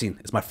court scene.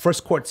 It's my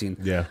first court scene.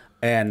 Yeah.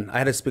 And I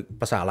had to speak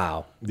Pasar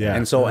Lao. Yeah.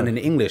 And so and in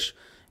English,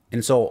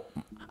 and so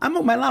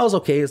my Lao is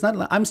okay. It's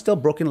not. I'm still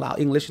broken Lao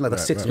English, like a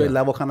sixth grade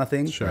level kind of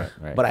thing. Sure.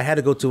 Right. But I had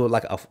to go to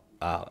like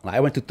I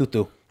went to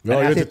Tutu. And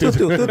I said,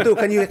 Tutu,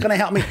 can I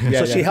help me?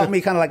 So she helped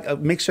me kind of like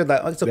make sure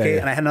that it's okay.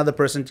 And I had another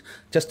person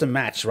just to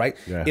match, right?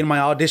 In my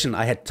audition,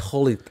 I had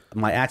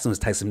my accent was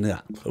Tyson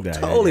Nua.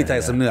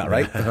 Tyson Nua,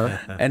 right?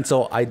 And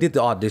so I did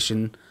the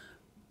audition.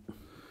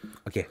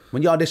 Okay,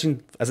 when you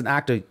audition as an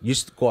actor, you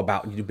just go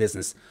about, you do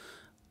business.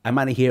 I'm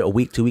out of here a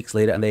week, 2 weeks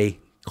later, and they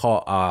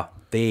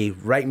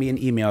write me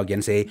an email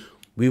again, say,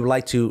 we would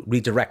like to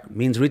redirect.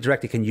 Means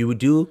redirected, can you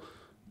do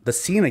the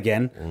scene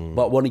again,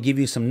 but want to give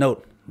you some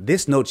note.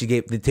 This note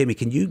they tell me,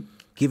 can you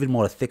give it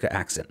more a thicker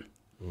accent?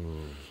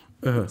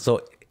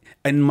 So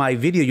in my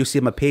video, you see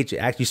on my page,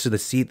 actually you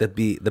see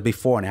the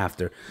before and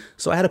after.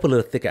 So I had to put a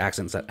little thicker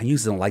accents. I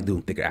usually don't like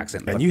doing thicker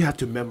accents. And you have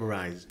to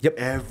memorize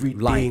everything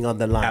line on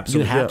the line.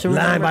 Absolutely. You have to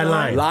line by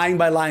line. Line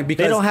by line.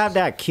 Because They don't have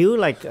that cue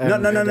like no.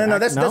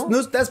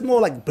 That's more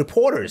like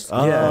reporters.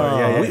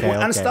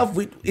 On stuff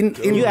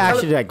you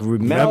actually like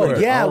remember.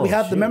 We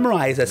have to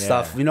memorize that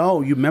stuff. You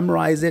know, you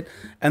memorize it,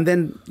 and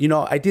then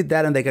I did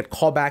that, and they get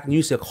call back, and you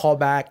used to call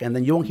back, and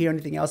then you won't hear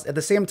anything else. At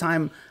the same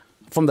time,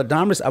 from the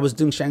dramas, I was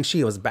doing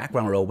Shang-Chi. I was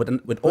background role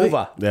with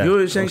Ova. Yeah. You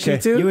were in Shang-Chi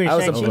too? You were in I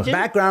was Shang-Chi a too?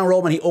 background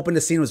role when he opened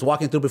the scene, was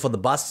walking through before the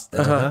bus.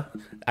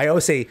 I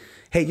always say,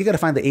 hey, you got to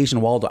find the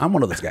Asian Waldo. I'm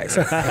one of those guys. So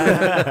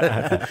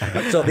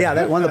yeah,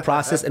 that's one of the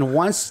process. And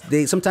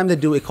sometimes they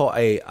do it called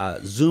a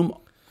Zoom.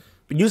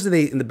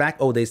 Usually in the back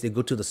old days, they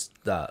go to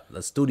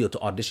the studio to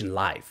audition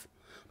live.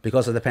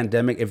 Because of the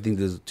pandemic, everything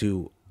is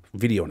to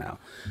video now.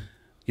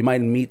 You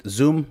might meet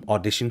Zoom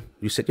audition.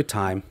 You set your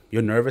time.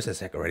 You're nervous as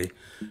heck already,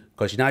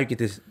 because now you get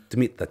to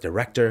meet the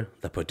director,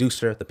 the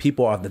producer, the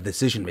people are the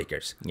decision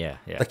makers. Yeah.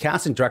 The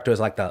casting director is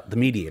like the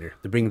mediator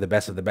to bring the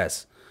best of the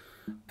best.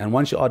 And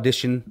once you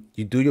audition,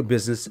 you do your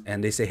business,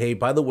 and they say, hey,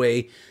 by the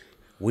way,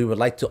 we would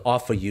like to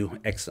offer you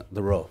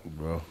the role.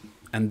 Bro.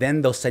 And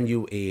then they'll send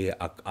you a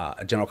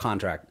general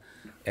contract.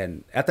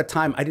 And at the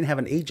time, I didn't have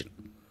an agent.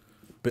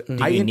 But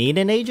Do you need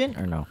an agent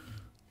or no?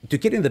 To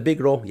get in the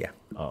big role, yeah.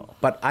 Oh.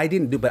 But I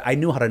didn't but I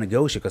knew how to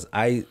negotiate because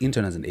I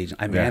interned as an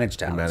agent. I managed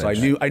talent. So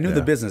I knew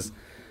the business.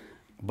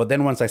 But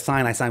then once I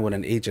signed with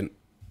an agent,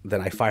 then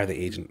I fired the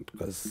agent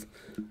because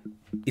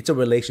it's a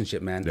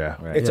relationship, man. Yeah.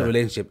 Right. It's a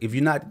relationship. If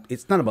you're not,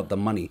 it's not about the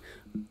money.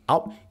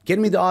 Get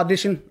me the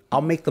audition,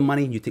 I'll make the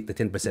money, you take the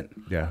 10%.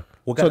 Yeah.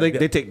 So they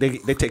take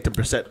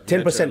 10%.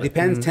 10%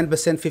 depends,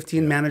 10%,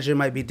 15 manager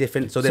might be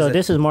different. So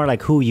this is more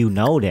like who you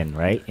know then,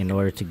 right? In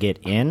order to get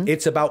in?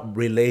 It's about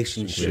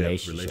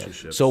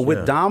relationships. So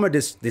with Dahmer,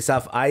 this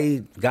stuff,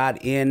 I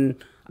got in,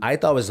 I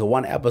thought it was the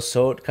one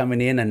episode coming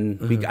in,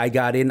 and I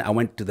got in, I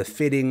went to the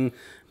fitting,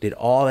 did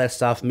all that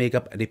stuff,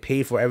 makeup, they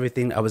paid for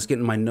everything. I was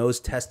getting my nose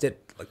tested,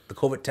 like the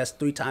COVID test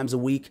 3 times a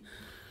week.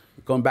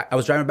 Going back, I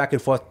was driving back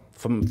and forth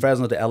from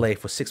Fresno to LA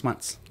for 6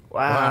 months.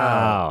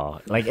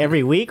 Wow. Like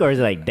every week, or is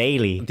it like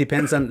daily? It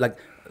depends on like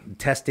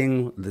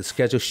testing, the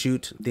schedule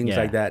shoot, things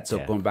like that. So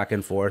going back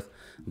and forth.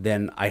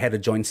 Then I had to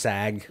join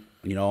SAG.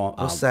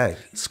 What's SAG?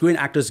 Screen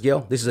Actors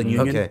Guild. This is a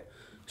union. Okay.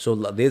 So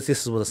this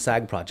was a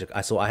SAG project.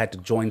 So I had to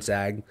join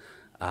SAG.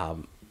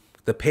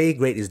 The pay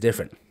grade is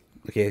different.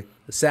 Okay.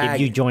 SAG.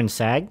 If you join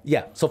SAG?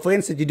 Yeah. So for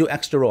instance, you do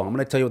extra role. I'm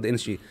going to tell you what the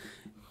industry.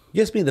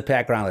 Just be in the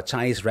background, a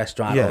Chinese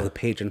restaurant or the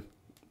patron.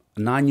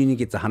 Non-union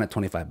gets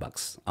 $125,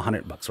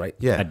 $100, right?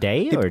 Yeah. A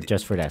day or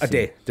just for that? A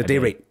day. The day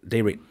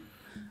rate.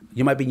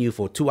 You might be new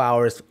for 2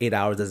 hours, 8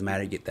 hours, doesn't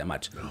matter. You get that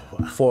much.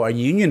 For a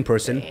union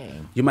person,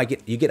 you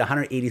get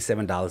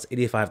 $187,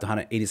 $85 to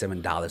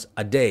 $187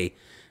 a day.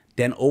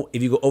 Then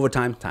if you go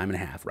overtime, time and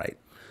a half, right?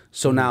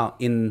 So now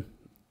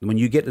when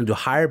you get into a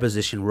higher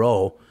position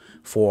role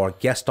for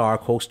guest star,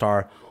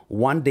 co-star,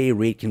 1 day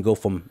rate can go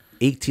from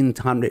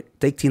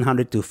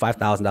 $1,800 to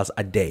 $5,000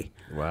 a day.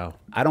 Wow.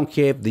 I don't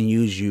care if they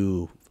use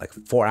you like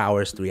 4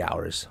 hours, 3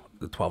 hours,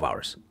 12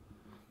 hours.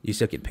 You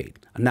still get paid.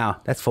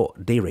 Now, that's for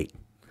day rate.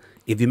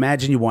 If you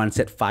imagine you want to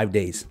set 5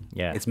 days,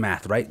 it's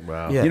math, right?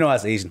 Wow. Yeah. You know,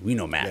 as Asian, we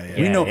know math.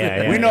 We know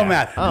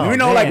math. Oh, we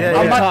know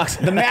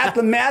the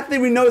math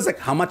thing we know is like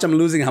how much I'm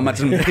losing, how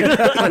much I'm making.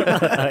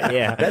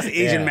 That's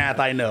Asian math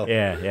I know.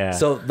 Yeah.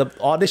 So the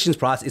auditions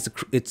process,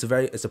 it's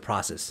a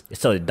process.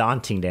 It's so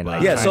daunting then.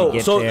 Like,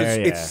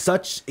 it's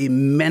such a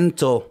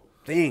mental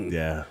thing.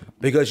 Yeah.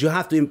 Because you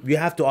have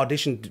to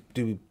audition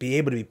to be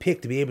able to be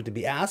picked, to be able to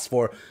be asked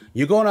for.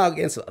 You're going out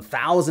against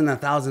 1,000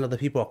 other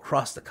people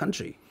across the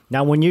country.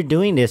 Now, when you're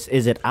doing this,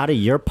 is it out of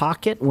your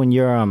pocket when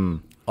you're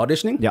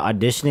auditioning? Yeah,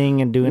 auditioning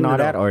and doing all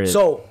that, or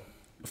so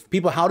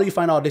people, how do you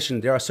find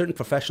audition? There are certain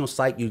professional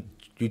sites you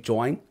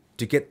join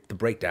to get the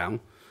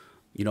breakdown.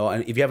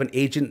 And if you have an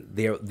agent,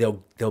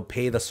 they'll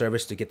pay the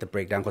service to get the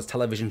breakdown, because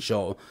television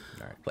show,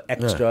 for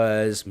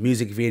extras,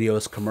 music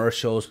videos,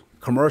 commercials.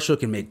 Commercial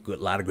can make a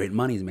lot of great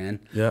monies, man.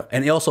 Yeah.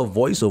 And also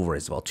voiceover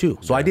as well too.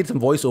 So I did some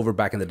voiceover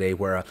back in the day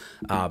where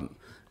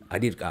I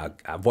did a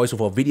voiceover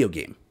for a video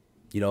game.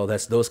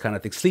 That's those kind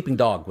of things. Sleeping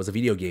Dog was a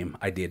video game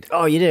I did.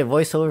 Oh, you did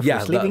voiceover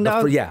for Sleeping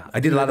Dog? I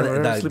did a lot of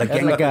the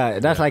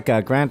game. That's like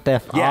a Grand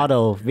Theft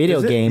Auto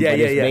video game, but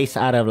it's based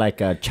out of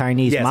like a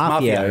Chinese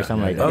mafia or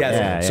something like that.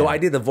 Yeah. So I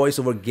did the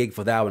voiceover gig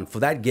for that one.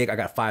 For that gig, I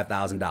got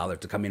 $5,000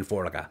 to come in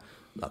for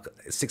like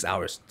 6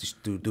 hours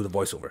to do the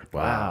voiceover.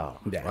 Wow.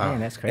 Yeah.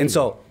 Man, that's crazy. And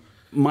so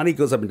money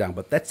goes up and down,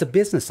 but that's the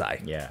business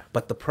side. Yeah.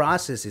 But the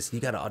process is you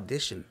got to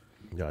audition.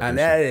 And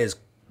that is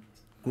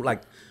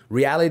like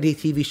reality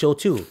TV show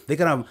too. They're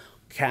going to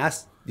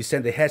cast, you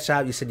send the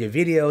headshot, you send your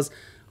videos,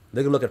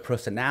 they're gonna look at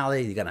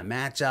personality, you're gonna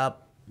match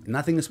up.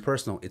 Nothing is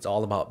personal, it's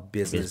all about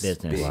business.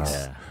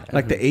 Wow.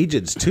 Like the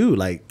agents too,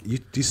 like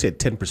you said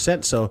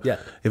 10%. So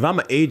if I'm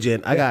an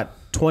agent, I got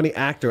 20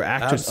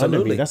 actors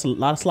under me. That's a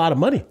lot of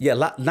money. Yeah,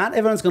 not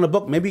everyone's gonna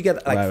book. Maybe you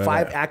get like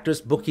five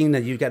actors booking,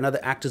 and you got another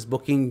actors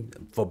booking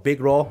for big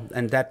role,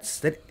 and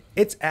that's it.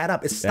 It's add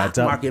up. It's stock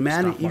market,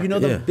 man. If you know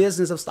the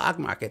business of stock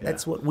market,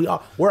 that's what we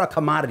are. We're a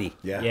commodity.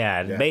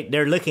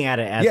 They're looking at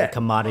it as a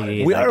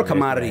commodity. We are a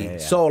commodity.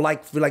 So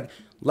like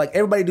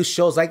everybody do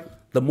shows. Like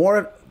the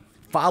more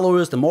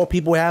followers, the more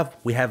people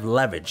we have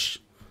leverage.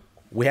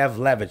 We have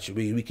leverage.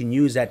 We can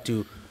use that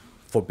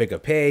for bigger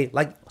pay.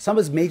 Like some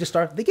of these major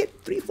stars, they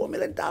get $3-4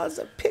 million a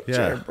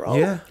picture, bro.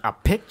 Yeah, a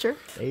picture.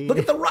 Look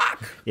at The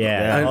Rock.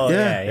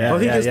 Oh,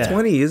 he gets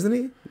 20, isn't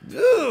he?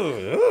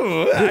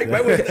 I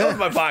that was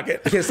my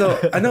pocket. Okay, so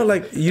I know,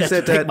 like you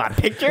said that my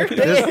picture.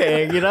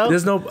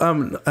 There's no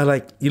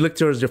like you look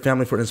towards your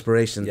family for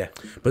inspiration. Yeah,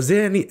 but is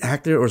there any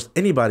actor or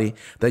anybody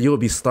that you would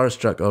be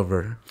starstruck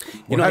over?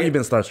 Have you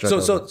been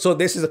starstruck? So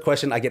this is a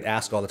question I get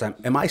asked all the time.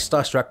 Am I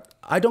starstruck?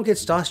 I don't get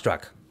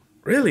starstruck.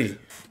 Really?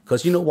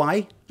 Because you know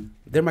why?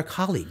 They're my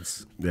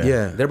colleagues.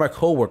 They're my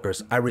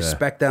coworkers. I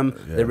respect them.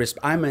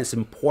 I'm as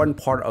important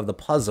part of the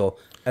puzzle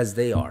as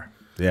they are.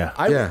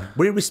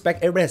 We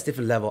respect. Everybody has a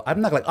different level.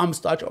 I'm not like I'm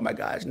starstruck. Oh my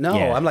gosh,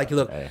 no. I'm like,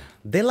 look,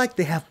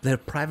 they have their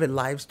private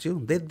lives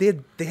too. They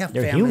have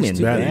they're families humans,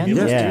 too.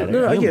 man.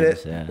 No, I get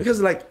it.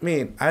 Because like,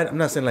 I'm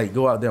not saying like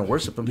go out there and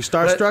worship them. You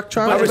starstruck,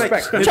 Charles? I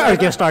respect. Charles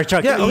gets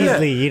starstruck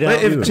easily. You know,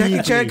 but if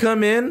Jackie Chan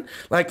come in,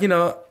 like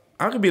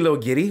I could be a little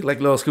giddy, like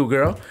a little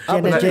schoolgirl.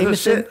 Janet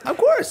Jameson, of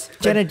course.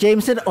 Janet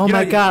Jameson. Oh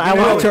my God, I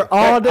watch her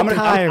all the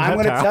time. I'm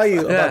going to tell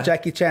you about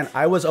Jackie Chan.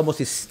 I was almost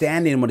a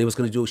stand-in when he was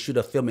going to shoot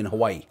a film in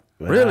Hawaii.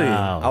 Really?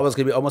 I was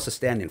going to be almost a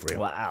stand-in for him.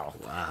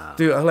 Wow.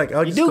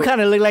 Dude, you do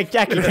kind of look like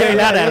Jackie Chan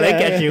now that I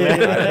look at you.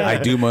 I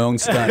do my own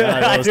stunt.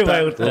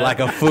 Like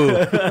a fool.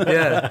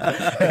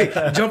 Yeah.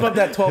 Hey, jump up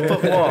that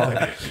 12-foot wall.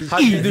 How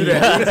do you do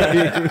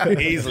that?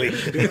 Easily.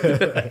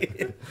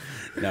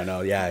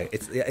 No, yeah.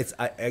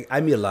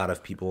 I meet a lot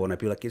of people, and I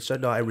feel like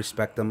I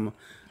respect them,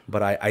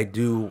 but I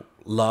do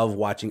love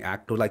watching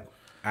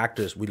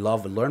actors. We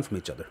love and learn from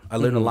each other. I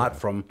learn a lot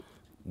from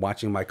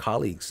watching my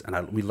colleagues,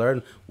 and we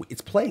learn.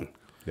 It's playing.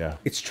 Yeah.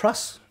 It's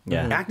trust.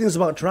 Yeah. Acting is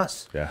about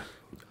trust. Yeah.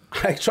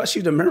 I trust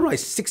you to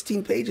memorize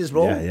 16 pages,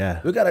 bro. Yeah.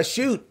 We gotta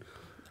shoot.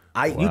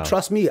 You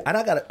trust me. I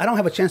don't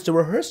have a chance to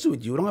rehearse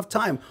with you. We don't have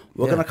time.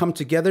 We're gonna come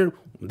together.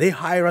 They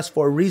hire us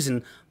for a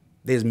reason.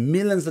 There's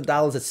millions of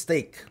dollars at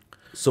stake.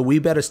 So we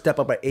better step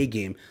up our A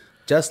game.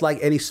 Just like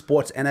any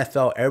sports,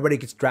 NFL, everybody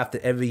gets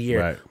drafted every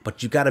year.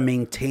 But you got to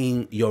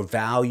maintain your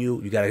value.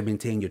 You got to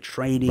maintain your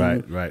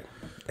training. Right.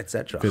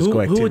 Etc. Who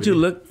would you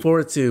look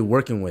forward to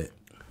working with?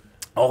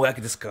 Oh, I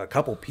could just a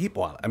couple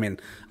people. I mean,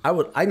 I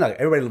know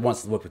everybody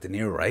wants to work with De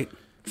Niro, right?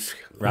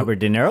 Robert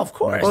De Niro? Of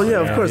course. Oh, yeah,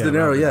 of course. De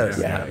Niro, yes.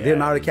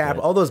 Leonardo DiCaprio,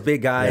 all those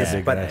big guys.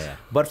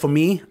 But for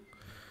me,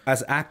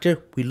 as an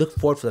actor, we look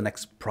forward for the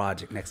next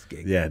project, next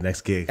gig. Yeah,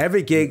 next gig.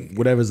 Every gig.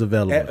 Whatever's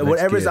available.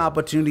 Whatever's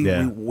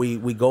opportunity,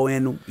 we go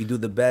in, we do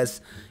the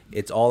best.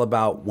 It's all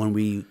about when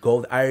we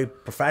go.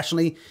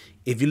 Professionally,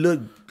 if you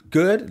look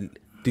good,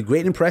 do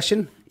great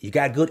impression, you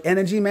got good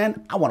energy,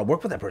 man, I want to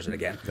work with that person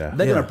again. They're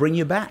going to bring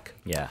you back.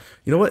 Yeah.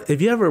 You know what?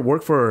 If you ever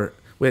work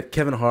with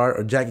Kevin Hart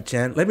or Jackie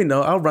Chan, let me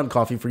know. I'll run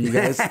coffee for you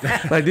guys.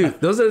 Like, dude,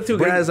 those are the two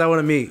guys I want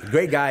to meet.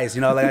 Great guys.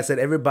 You know, like I said,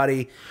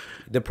 everybody,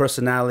 their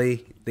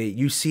personality,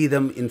 you see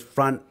them in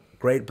front,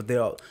 great, but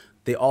a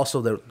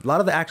lot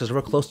of the actors are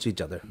real close to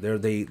each other.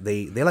 They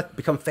like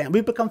become family.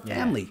 We become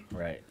family.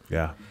 Right.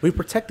 Yeah. We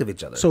protective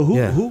each other. So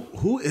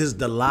who is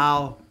the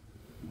Lao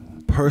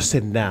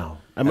person now?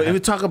 I mean, if we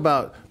talk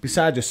about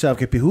besides yourself,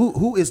 KP,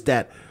 who is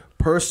that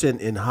person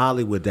in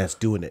Hollywood that's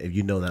doing it? If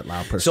you know that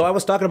Lao person. So I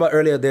was talking about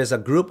earlier. There's a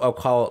group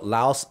called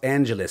Los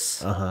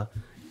Angeles.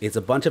 It's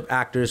a bunch of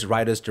actors,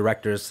 writers,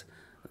 directors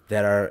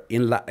that are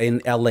in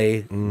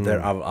LA.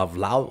 They're of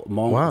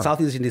Lao,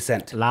 South Asian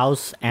descent.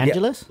 Los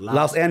Angeles? Yeah.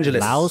 Los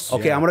Angeles.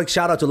 Okay, I'm gonna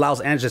shout out to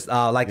Los Angeles.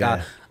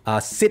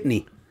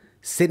 Sydney.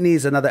 Sydney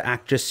is another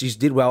actress. She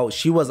did well.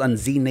 She was on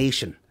Z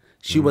Nation.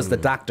 She was the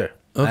doctor.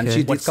 Okay. And she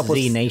did What's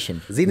Z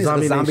Nation? Z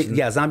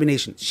Nation. Zombie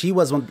Nation. She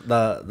was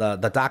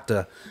the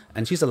doctor,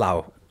 and she's a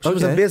Lao. She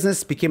was in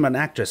business, became an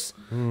actress,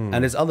 and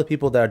there's other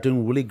people that are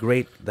doing really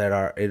great. That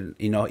are,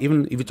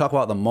 even if you talk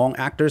about the Hmong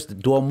actors,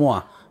 Duo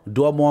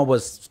Moore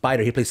was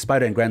Spider. He played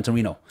Spider in Gran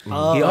Torino. He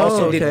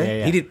also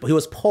did. He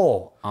was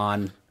Paul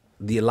on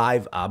the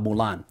live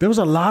Mulan. There was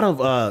a lot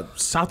of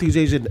Southeast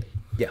Asian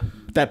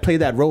that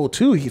played that role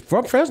too. He's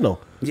from Fresno.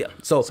 Yeah,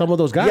 so some of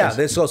those guys.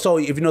 Yeah, so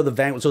if you know the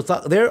Vang, so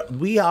there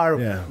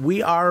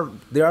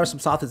are some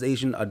Southeast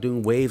Asian are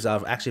doing waves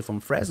of actually from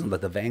Fresno,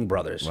 like the Vang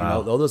brothers,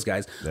 all those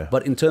guys. Yeah.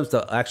 But in terms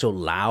of the actual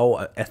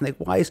Lao ethnic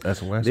wise,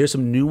 there's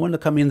some new one to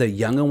come in, the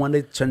younger one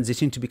that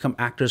transition to become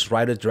actors,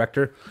 writers,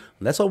 director.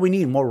 That's all we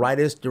need, more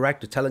writers,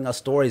 directors telling us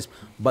stories.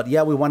 But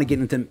yeah, we want to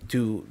get into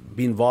to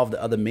be involved in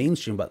other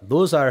mainstream. But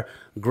those are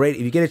great.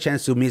 If you get a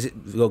chance to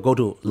go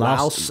to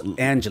Los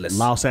Angeles.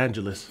 Los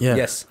Angeles. Yeah.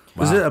 Yes.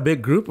 Wow. Is it a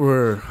big group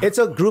or? It's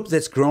a group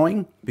that's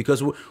growing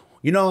because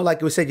You know,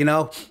 like we said, you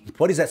know,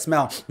 what is that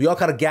smell? We all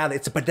kind of gather.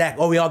 It's a padak.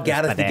 Oh, we all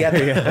gather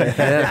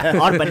together.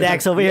 All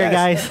padaks over here,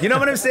 guys. You know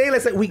what I'm saying?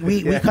 It's like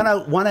we kind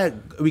of want to,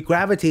 we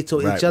gravitate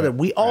to each other.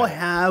 We all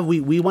have,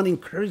 we want to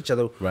encourage each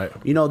other. Right.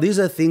 You know, these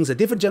are things that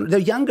they're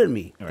younger than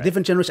me. Right.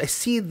 Different generation. I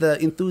see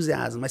the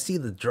enthusiasm. I see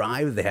the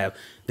drive they have.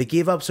 They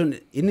gave up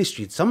certain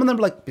industries. Some of them,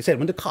 like you said,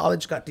 went to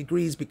college, got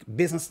degrees,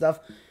 business stuff.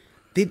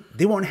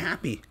 They weren't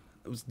happy.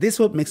 This is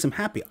what makes them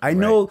happy. I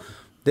know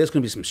there's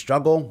going to be some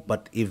struggle,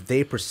 but if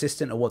they're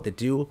persistent at what they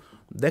do,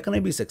 they're going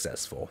to be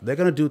successful. They're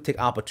going to take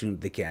opportunity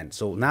they can.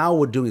 So now what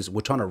we're doing is we're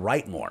trying to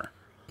write more.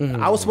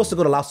 I was supposed to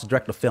go to Laos to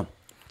direct a film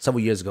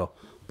several years ago,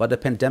 but the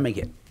pandemic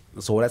hit.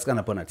 So that's going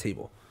to put on a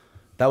table.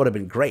 That would have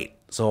been great.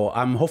 So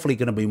I'm hopefully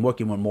going to be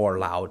working with more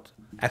Lao.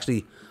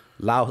 Actually,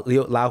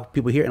 Lao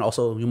people here and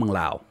also Hmong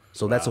Lao.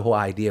 So that's the whole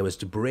idea, was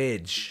to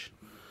bridge,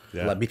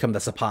 like become the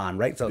Sapan,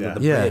 right? So the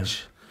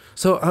bridge.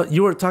 So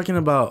you were talking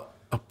about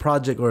a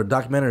project or a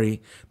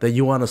documentary that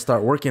you want to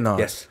start working on.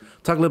 Yes.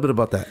 Talk a little bit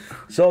about that.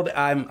 So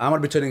I'm going to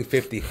be turning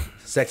 50.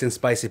 Sex and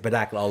spicy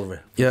padak all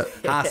over. Yeah.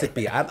 I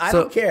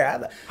don't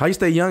care. How you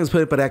stay young is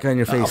put padak on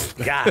your face.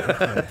 Oh, God.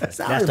 That's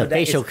the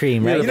facial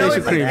cream, right? You know,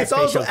 facial cream. it's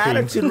also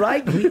attitude,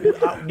 right?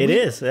 It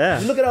is, yeah.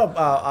 You look at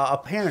our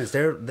parents.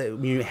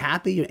 When you're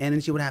happy, your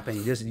energy, what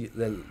happens? Just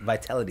the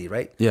vitality,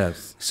 right?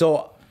 Yes.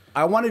 So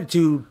I wanted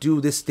to do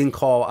this thing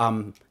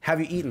called Have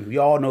You Eaten? We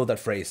all know that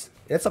phrase.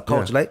 It's a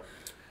culture, right?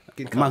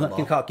 Yeah. It's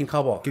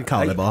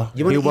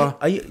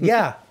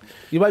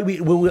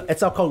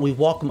our culture. We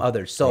welcome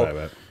others.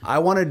 So I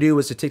want to do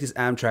is to take this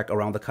Amtrak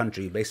around the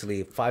country,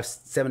 basically 5,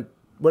 7,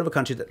 whatever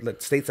country,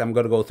 like states I'm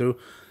going to go through,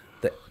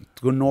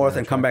 go north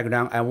and come back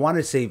down. I want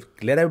to say,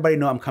 let everybody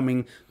know I'm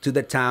coming to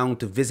the town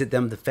to visit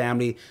them, the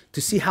family,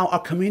 to see how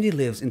our community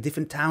lives in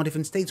different towns,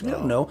 different states. We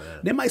don't know.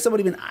 There might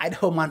somebody in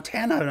Idaho,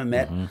 Montana I haven't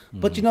met,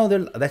 but you know,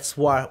 that's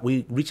why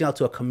we reaching out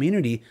to a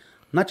community.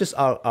 Not just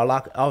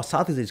our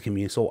Southeast Asian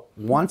community. So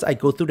once I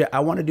go through that, I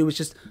want to do is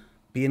just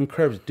be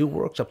encouraged, do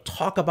workshop,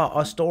 talk about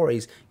our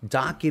stories,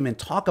 document,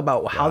 talk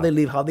about how they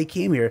live, how they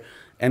came here,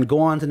 and go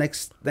on to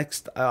next.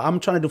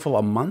 I'm trying to do for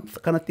a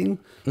month kind of thing.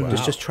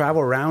 Just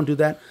travel around, do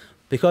that,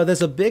 because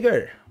there's a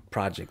bigger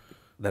project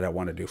that I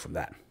want to do from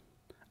that.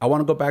 I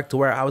want to go back to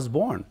where I was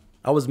born.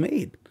 I was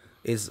made.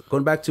 Is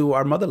going back to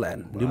our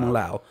motherland, Hmong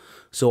Lao.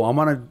 So I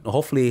want to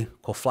hopefully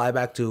go fly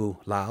back to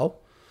Lao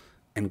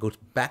and go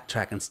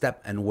backtrack and step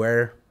and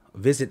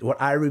visit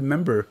what I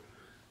remember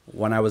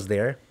when I was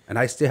there. And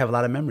I still have a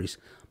lot of memories.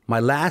 My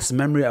last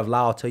memory of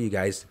Laos, I'll tell you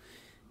guys,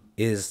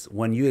 is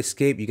when you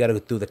escape, you got to go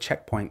through the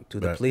checkpoint to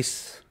the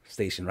police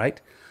station, right?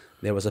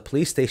 There was a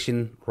police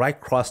station right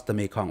across the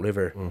Mekong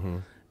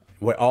River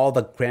where all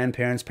the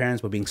grandparents,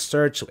 parents were being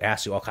searched,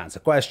 ask you all kinds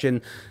of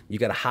questions. You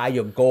got to hide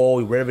your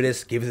gold, wherever it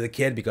is, give it to the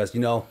kid because,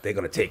 you know, they're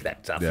going to take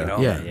that stuff, you know?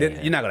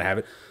 You're not going to have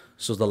it.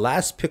 So the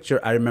last picture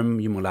I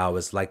remember Hmong Lao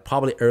was like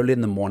probably early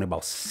in the morning,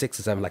 about 6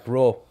 or 7, like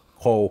real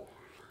cold,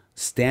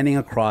 standing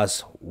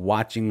across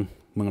watching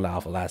Hmong Lao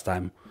for the last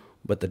time,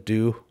 but the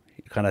dew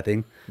kind of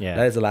thing. Yeah,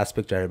 that is the last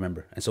picture I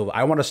remember. And so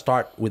I want to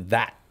start with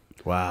that.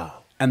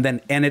 Wow. And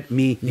then end it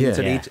me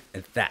into age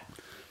at that.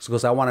 So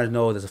because I want to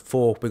know there's a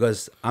full,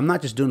 because I'm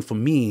not just doing it for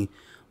me,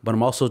 but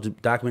I'm also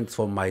documenting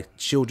for my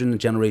children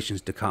and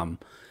generations to come.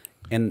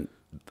 And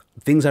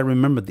things I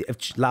remember,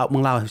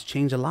 Hmong Lao has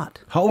changed a lot.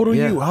 How old are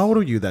you? How old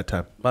are you that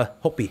time?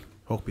 Hopi.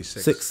 Hopi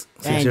 6. 6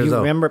 and years you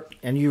old.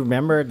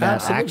 remember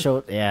that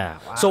actual Wow.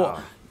 So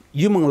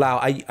Hmong Lao,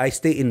 I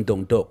stay in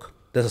Dong Dok.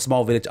 There's a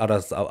small village out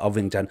of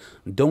Vientiane.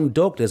 Dong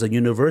Dok, there's a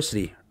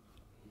university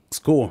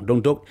school.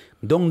 Dong Dok,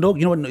 you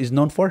know what it's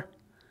known for?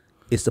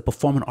 It's the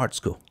performing arts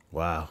school.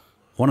 Wow.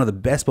 One of the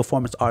best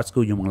performance art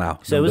school in Hmong Lao.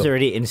 So it was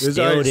already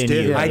instilled in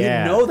you. I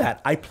didn't know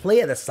that. I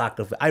played at a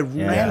soccer. I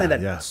ran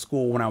at that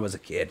school when I was a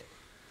kid.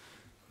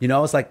 You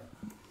know, it's like,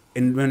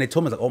 and when they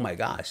told me, I was like, oh my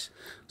gosh.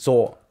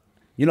 So,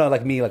 you know,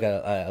 like me, like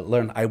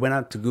I went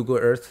out to Google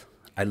Earth.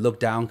 I looked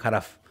down, kind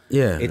of.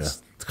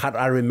 Kind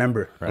of, I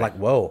remember, like,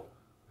 whoa,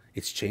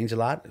 it's changed a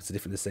lot. It's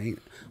different, the same,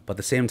 but at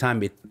the same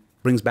time, it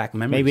brings back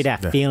memories. Maybe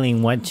that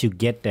feeling once you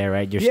get there,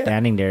 right? You're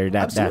standing there.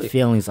 That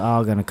feeling's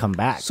all gonna come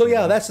back. So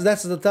yeah, that's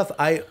the tough.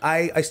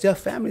 I still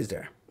have families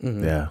there.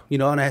 Yeah, you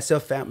know, and I still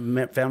have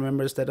family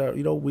members that are,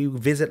 you know, we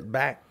visit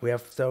back. We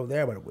have stuff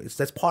there, but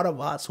that's part of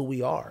us, who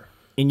we are.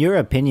 In your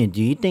opinion,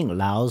 do you think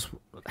Laos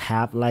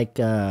have like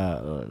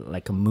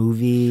a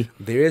movie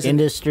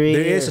industry?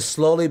 There is a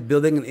slowly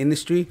building an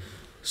industry.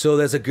 So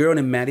there's a girl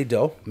named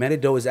madddddd.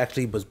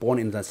 madddddd was born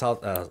in the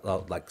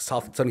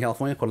Southern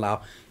California, called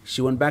Lao.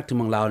 She went back to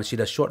Hmong Lao and she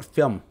does short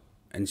film,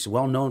 and she's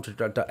well known.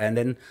 And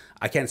then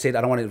I can't say that,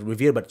 I don't want to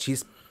reveal it, but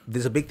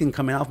there's a big thing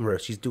coming out from her.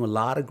 She's doing a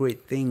lot of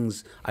great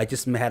things. I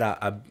just had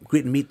a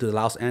great meet to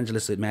Los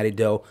Angeles with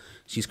madddddd.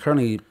 She's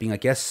currently being a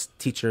guest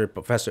teacher,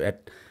 professor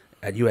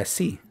at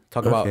USC.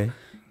 Talk about,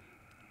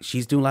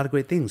 she's doing a lot of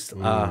great things.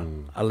 A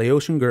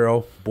Laotian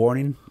girl born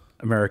in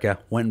America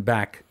went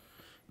back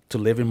to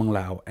live in Hmong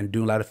Lao and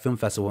doing a lot of film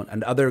festival,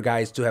 and other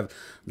guys to have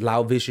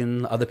Lao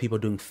Vision, other people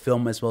doing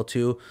film as well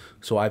too.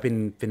 So I've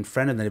been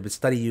friended and I've been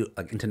studying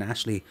like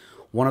internationally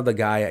one of the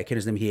guy, I can't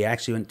his name, he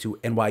actually went to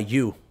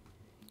NYU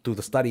through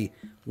the study,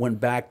 went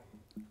back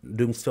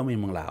doing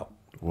filming in Lao.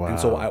 Wow. And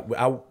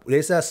so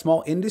there's a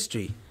small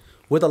industry.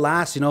 We're the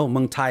last,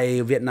 Mung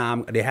Thai,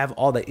 Vietnam, they have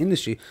all the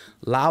industry.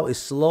 Lao is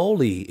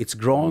slowly, it's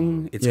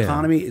growing, its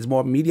economy is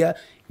more media.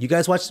 You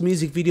guys watch the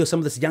music video, some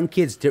of these young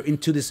kids, they're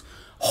into this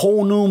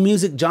whole new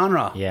music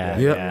genre.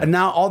 And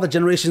now all the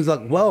generations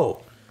like,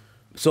 whoa.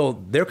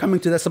 So they're coming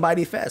to the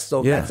Sabaidi Fest.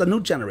 So that's the new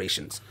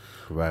generations.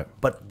 Right.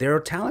 But they're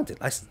talented.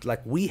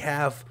 Like we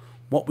have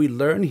what we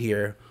learn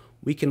here,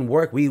 we can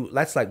work.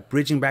 That's like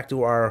bridging back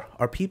to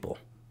our people.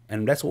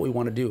 And that's what we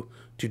want to do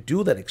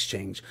that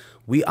exchange.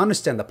 We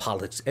understand the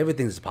politics.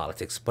 Everything is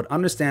politics. But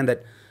understand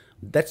that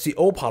that's the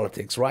old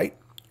politics, right?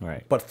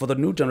 Right. But for the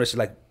new generation,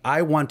 like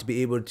I want to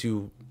be able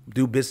to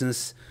do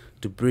business,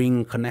 to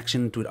bring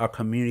connection to our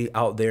community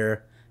out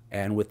there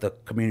and with the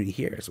community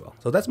here as well.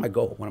 So that's my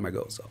goal, one of my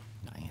goals. So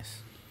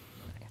nice.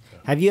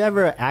 Have you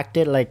ever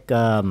acted like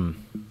on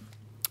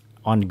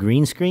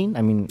green screen?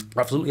 I mean,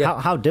 absolutely.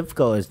 How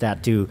difficult is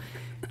that to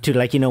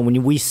like,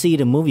 when we see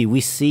the movie, we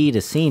see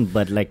the scene,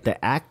 but like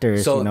the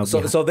actors,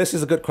 So this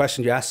is a good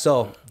question you asked.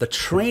 So the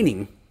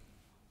training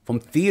from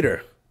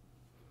theater,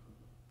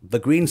 the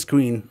green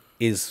screen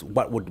is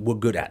what we're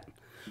good at.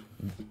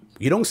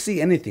 You don't see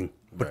anything,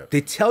 but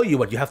they tell you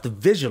what you have to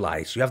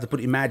visualize. You have to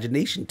put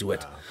imagination to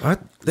it. I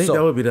think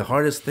that would be the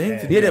hardest thing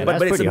to do. Yeah, but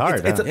it's pretty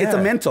hard. It's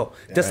a mental.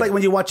 Just like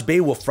when you watch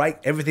Beowulf, right?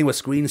 Everything was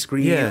screen,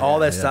 all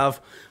that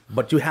stuff.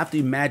 But you have to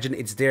imagine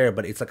it's there,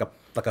 but it's like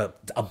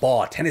a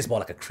ball, a tennis ball,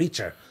 like a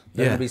creature.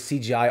 There's gonna be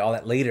CGI, all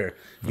that later.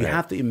 You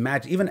have to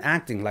imagine, even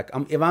acting. Like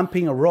if I'm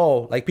playing a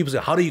role, like people say,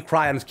 "How do you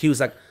cry on cue?" It's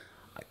like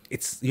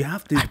you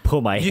have to. I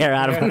pull my hair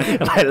out of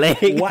my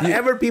leg.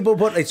 Whatever people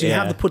put, you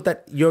have to put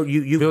that.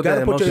 You've got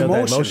to put your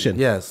emotion.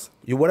 Yes.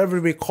 Whatever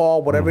you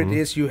recall, whatever it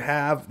is you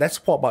have.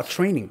 That's all about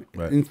training.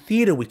 Right. In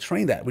theater, we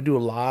train that. We do a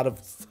lot of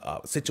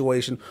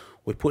situation.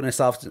 We're putting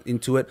ourselves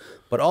into it,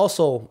 but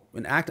also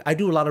in act, I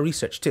do a lot of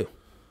research too.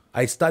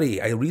 I study,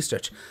 I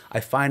research, I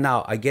find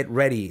out, I get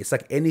ready. It's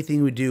like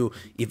anything we do.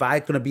 If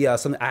I'm gonna be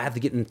something, I have to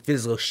get in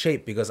physical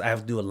shape because I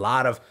have to do a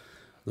lot of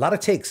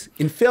takes.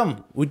 In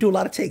film, we do a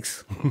lot of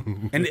takes,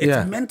 and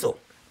it's mental.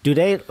 Do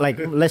they, like,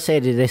 let's say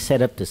they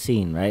set up the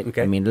scene, right?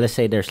 Okay. I mean, let's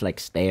say there's like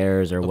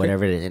stairs or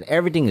whatever it is, and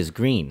everything is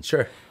green.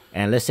 Sure.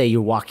 And let's say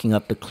you're walking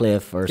up the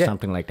cliff or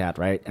something like that,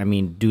 right? I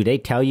mean, do they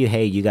tell you,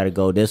 hey, you got to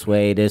go this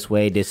way, this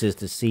is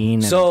the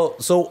scene?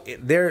 So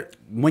there,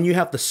 when you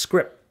have the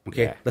script,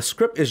 the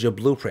script is your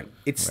blueprint.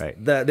 It's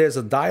there's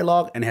a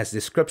dialogue and it has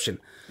description.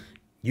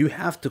 You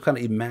have to kind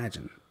of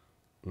imagine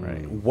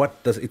what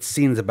its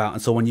scene's about.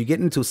 And so when you get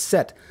into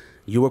set,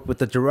 you work with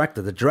the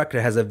director. The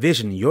director has a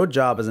vision. Your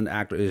job as an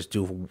actor is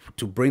to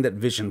bring that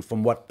vision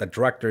from what the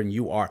director and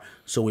you are.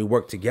 So we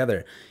work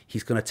together.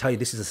 He's going to tell you,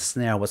 this is a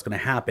scenario, what's going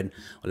to happen.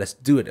 Well, let's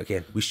do it.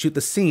 Okay, we shoot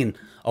the scene.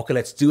 Okay,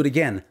 let's do it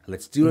again.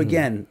 Let's do it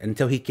again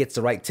until he gets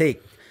the right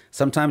take.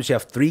 Sometimes you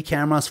have 3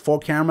 cameras, 4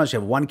 cameras, you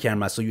have 1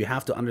 camera. So you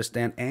have to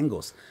understand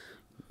angles.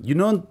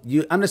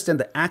 You understand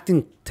the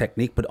acting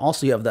technique, but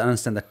also you have to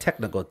understand the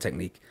technical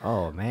technique.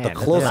 Oh, man. The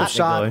close-up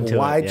shot,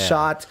 wide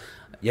shot.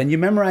 And you're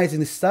memorizing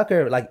the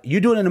sucker, like you're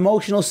doing an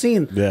emotional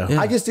scene.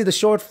 I just did a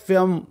short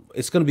film.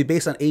 It's going to be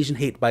based on Asian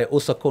hate by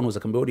Osakon, who's a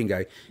Cambodian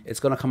guy. It's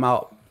going to come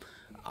out.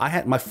 I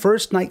had my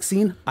first night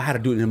scene. I had to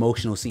do an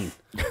emotional scene,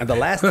 and the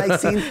last night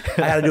scene,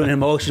 I had to do an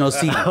emotional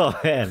scene. Oh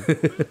man,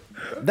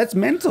 that's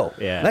mental.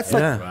 That's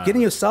like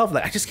getting yourself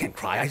like I just can't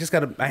cry.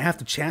 I have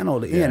to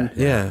channel it in.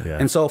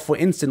 And so, for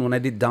instance, when I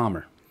did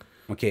Dahmer,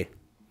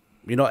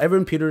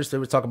 Evan Peters, they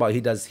would talk about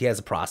he has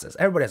a process.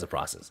 Everybody has a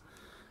process.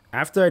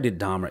 After I did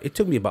Dahmer, it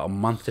took me about a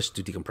month just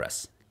to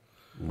decompress.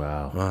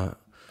 Wow.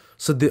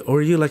 So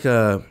were you like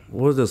what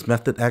were those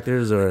method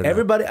actors or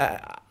everybody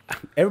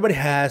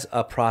has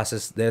a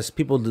process. There's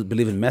people that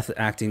believe in method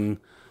acting.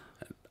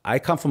 I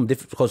come from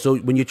different. So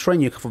when you train,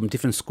 you come from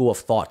different school of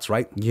thoughts,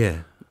 right?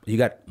 Yeah. You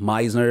got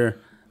Meisner,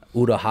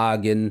 Udo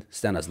Hagen,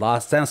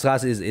 Stanislavski.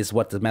 Stanislavski is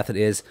what the method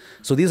is.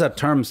 So these are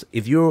terms.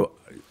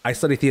 I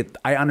study theater.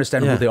 I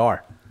understand who they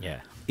are. Yeah.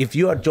 If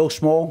you are Joe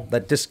Schmo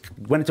that just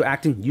went into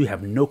acting, you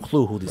have no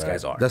clue who these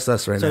guys are. That's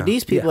us right now. So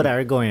these people that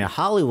are going to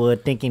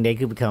Hollywood thinking they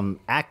could become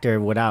actor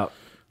without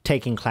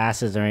taking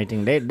classes or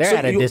anything, they're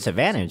at a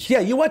disadvantage. Yeah,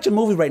 you watch a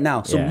movie right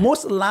now. So a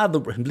lot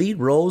of the lead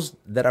roles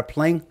that are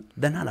playing,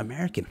 they're not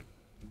American.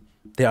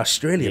 They're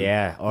Australian.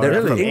 Yeah, or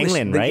they're from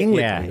England, right?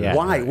 Yeah.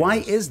 Why? Why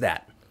is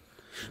that?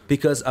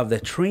 Because of their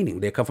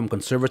training. They come from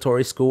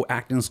conservatory school,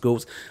 acting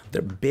schools.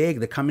 They're big.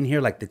 They come in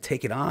here like they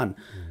take it on.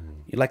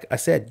 Like I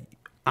said,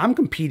 I'm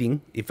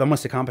competing, if I'm going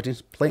to say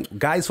competition, playing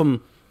guys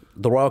from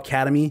the Royal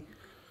Academy,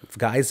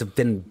 guys have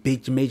been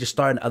big major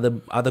star in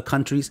other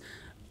countries,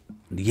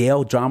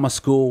 Yale Drama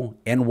School,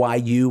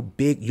 NYU,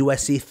 big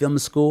USC Film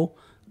School.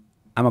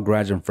 I'm a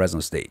graduate from Fresno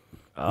State.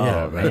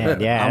 Oh, man.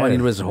 Yeah. I'm at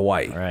University of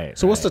Hawaii. Right.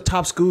 So what's the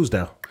top schools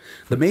now?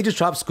 The major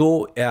top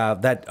school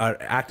that are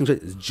acting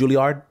is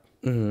Juilliard.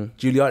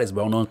 Juilliard is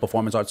well-known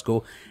performance art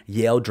school.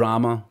 Yale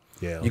Drama.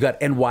 You got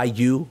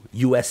NYU,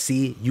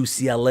 USC,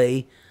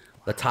 UCLA.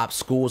 The top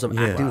schools of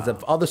acting, the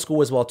other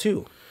school as well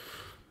too.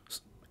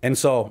 And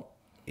so,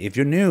 if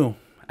you're new,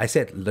 I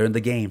said learn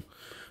the game.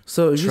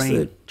 So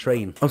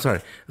Train. I'm sorry.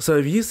 So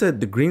if you said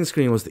the green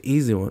screen was the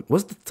easy one,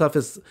 what's the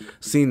toughest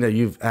scene that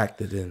you've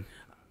acted in?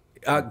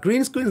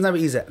 Green screen is never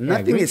easy.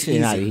 Nothing is easy.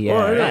 Not easy.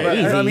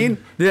 I mean,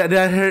 Did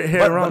I hear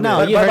it wrong?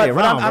 no, you heard it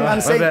wrong.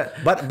 I'm saying,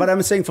 but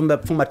I'm saying from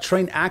a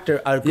trained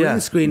actor, a green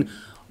screen.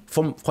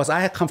 Because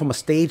I come from a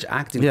stage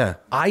acting. Yeah.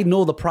 I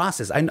know the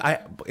process.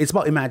 It's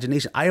about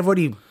imagination. I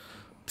already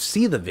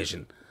see the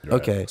vision.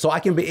 Okay. So I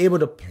can be able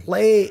to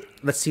play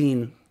the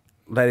scene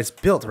that is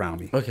built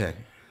around me. Okay.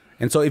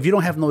 And so if you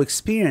don't have no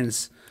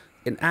experience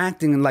in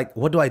acting, and like,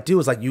 what do I do?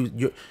 It's like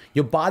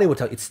your body will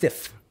tell you it's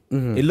stiff.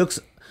 It looks.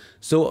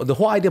 So the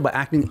whole idea about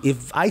acting,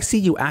 if I see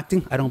you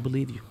acting, I don't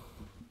believe you.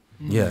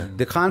 Yeah.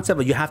 The concept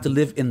of you have to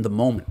live in the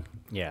moment.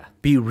 Yeah.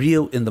 Be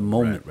real in the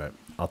moment. Right.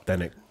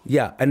 Authentic.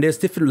 Yeah, and there's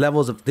different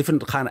levels of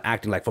different kind of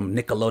acting, like from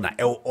Nickelodeon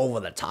over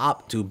the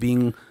top to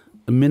being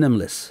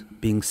minimalist,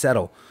 being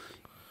settled.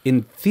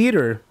 In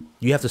theater,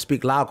 you have to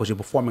speak loud because you're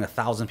performing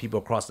 1,000 people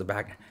across the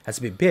back. It has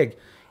to be big.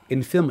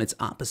 In film, it's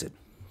opposite.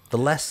 The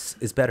less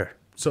is better.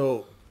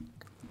 So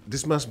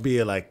this must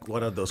be like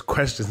one of those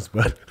questions,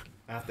 but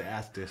I have to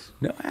ask this.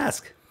 No,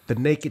 ask. The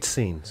naked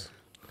scenes,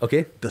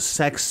 Okay. the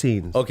sex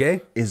scenes.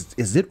 Okay. Is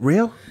it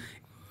real?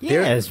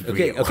 Yeah, it's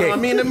Okay. real. Okay. I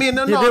mean,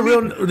 no,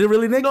 They're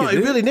really naked. No,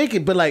 dude. really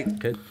naked, but like,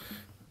 Okay.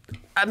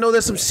 I know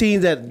there's some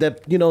scenes that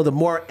the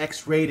more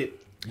X-rated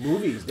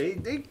movies,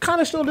 they kind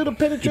of show a little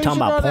penetration. You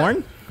talking about on porn?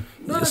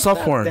 That. No,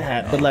 Soft not porn.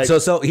 that, but like,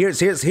 So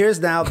here's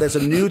now. There's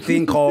a new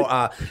thing called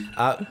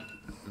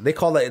they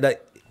call it the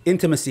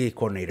intimacy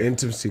coordinator.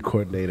 intimacy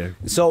coordinator.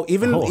 So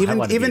even I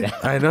wanna be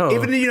that. I know.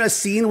 Even a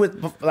scene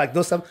with like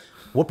those stuff,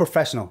 we're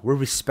professional. We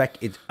respect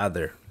each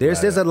other.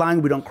 There's a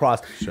line we don't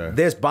cross. Sure.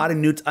 There's body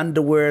nudes,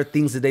 underwear,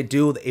 things that they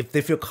do. If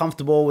they feel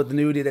comfortable with the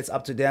nudity, that's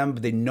up to them.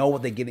 But they know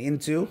what they get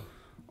into.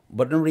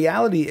 But the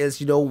reality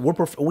is, we're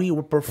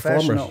professional.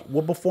 Performers.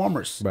 We're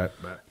performers. Right.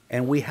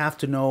 And we have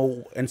to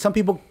know. And some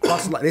people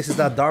cross the line. This is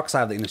the dark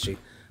side of the industry.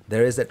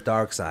 There is that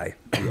dark side.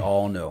 We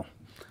all know.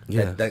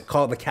 Yeah. That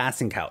called the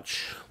casting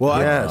couch. Well,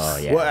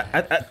 Yes. well,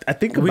 I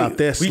think about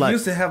this. We like,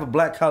 used to have a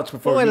black couch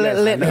before. Well, we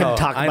let guys- him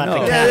talk I about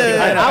know. the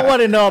casting. I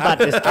want to know about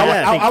this casting.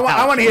 I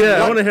want to hear.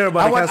 Yeah, I wanna hear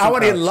about the casting I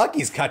want to hear couch.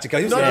 Lucky's couch because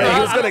he was No,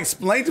 going no, to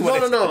explain to no,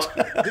 us.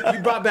 no. You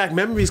brought back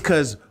memories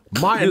because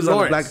Martin was on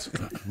the Lawrence.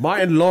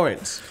 Martin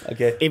Lawrence.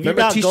 Okay. If you're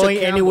Remember not Tisha going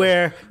Campbell?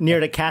 anywhere near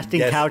the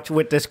casting Yes. couch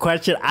with this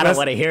question, I don't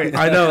want to hear it.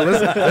 I know. Let's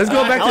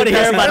go back I to want the to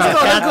hear casting about couch.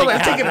 the Let's casting go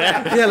back. couch. Take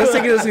it back. Yeah, let's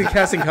take it to the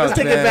casting couch. Let's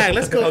take it back.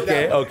 Let's go.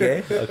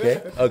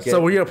 Okay. So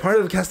were you a part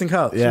of the casting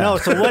couch? Yeah. No,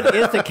 so what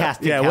is the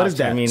casting couch? what is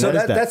that? I mean, So What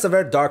is that? that's a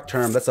very dark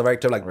term. That's a very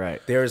term. Like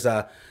Right. there's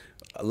a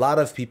lot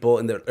of people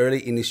in the early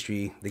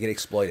industry they get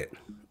exploited.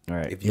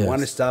 Right. If you Yes.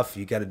 want this stuff,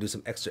 you got to do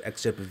some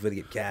extra before you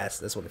get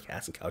cast. That's what the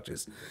casting couch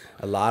is.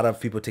 A lot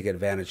of people take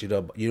advantage.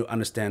 You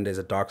understand there's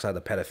a dark side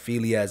of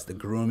pedophilia, it's the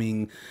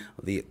grooming,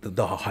 the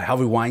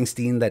Harvey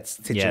Weinstein, that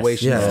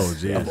situation Yes. Oh,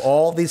 geez. of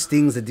all these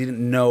things they didn't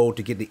know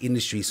to get the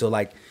industry. So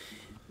like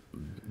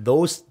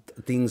those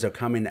things are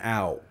coming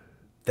out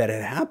that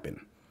had happened,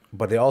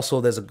 but there's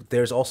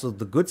also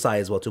the good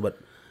side as well too. But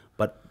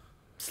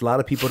a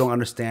lot of people don't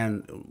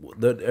understand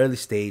the early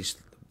stage.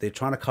 They're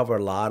trying to cover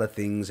a lot of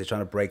things. They're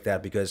trying to break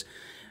that because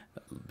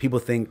people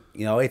think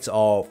it's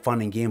all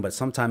fun and game. But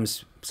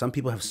sometimes some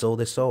people have sold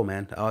their soul,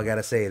 man. All I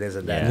gotta say,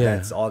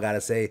 that's all I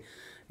gotta say.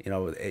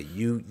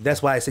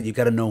 That's why I said you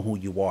gotta know who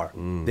you are.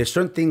 There's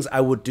certain things I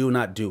would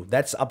not do.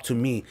 That's up to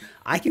me.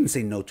 I can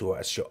say no to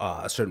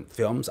certain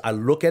films. I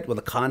look at what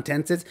the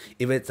content is.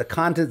 If the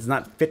content is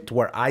not fit to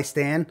where I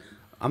stand,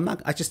 I'm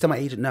not. I just tell my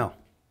agent no.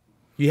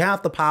 You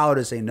have the power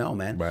to say no,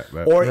 man. Right.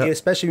 Or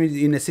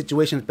especially in a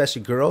situation,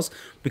 especially girls,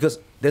 because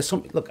there's so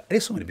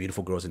many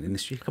beautiful girls in the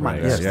industry. Come on,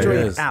 Right, yeah,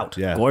 straight yeah. out.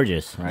 Yeah.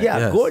 gorgeous, right? Yeah,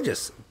 Yes.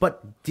 gorgeous.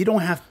 But they don't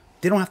have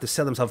to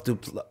sell themselves to.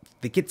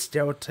 They get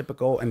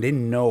stereotypical, and they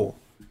know.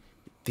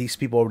 These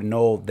people already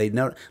know. They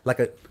know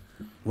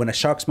when a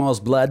shark smells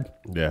blood.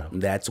 Yeah.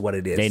 That's what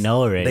it is. They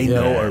know already. They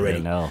know Yeah, already.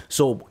 they know.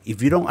 So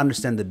if you don't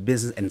understand the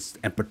business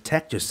and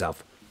protect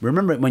yourself.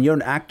 Remember, when you're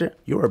an actor,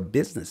 you're a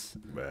business.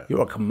 Right.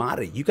 You're a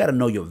commodity. You got to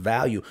know your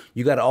value.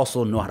 You got to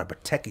also know how to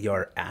protect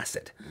your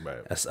asset.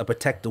 Right.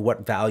 Protect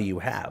what value you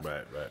have.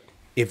 Right.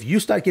 If you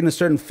start getting a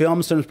certain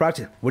film, certain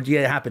project, what do you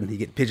get happen? You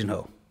get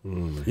pigeonholed.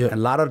 Yeah. And a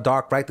lot of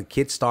dark, right? The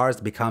kid stars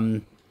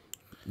become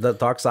the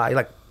dark side,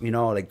 like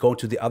go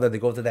to the other. They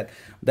go to that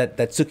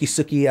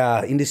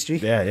suki industry.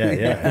 Yeah.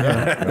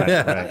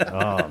 Right.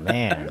 Oh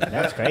man,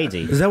 that's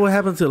crazy. Is that what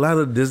happened to a lot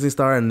of the Disney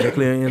star and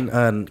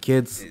Nickelodeon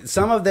kids?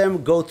 Some of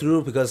them go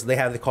through because they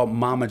call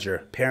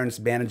momager, parents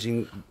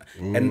managing,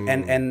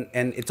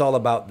 and it's all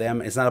about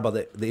them. It's not about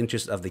the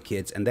interest of the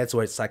kids, and that's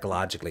where it's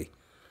psychologically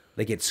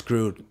they get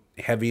screwed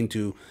heavy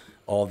into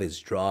all these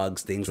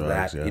drugs, things like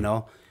that.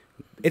 Yeah.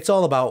 It's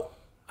all about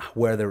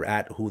where they're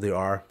at, who they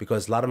are,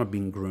 because a lot of them are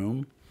being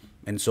groomed.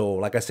 And so,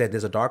 like I said,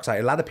 there's a dark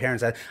side. A lot of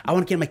parents, I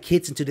want to get my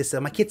kids into this.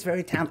 My kid's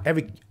very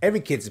talented. Every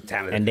kid's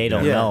talented. And they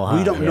don't know, huh?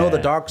 We don't know the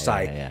dark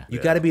side. You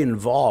got to be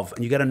involved,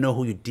 and you got to know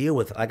who you deal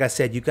with. Like I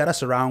said, you got to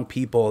surround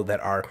people that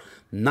are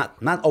not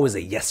always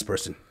a yes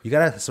person. You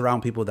got to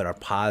surround people that are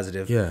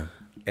positive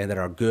and that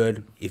are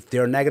good. If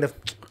they're negative,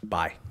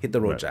 bye. Hit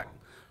the road, Jack.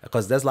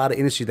 Because there's a lot of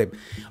industry that,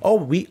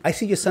 I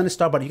see your son is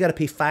star, but you got to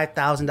pay $5,000,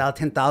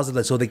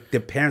 $10,000, so the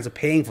parents are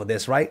paying for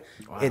this, right?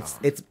 Wow.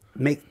 It's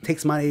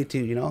takes money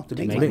to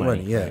make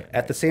money. Yeah.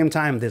 At the same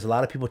time, there's a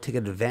lot of people take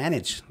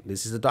advantage.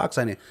 This is the dark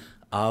side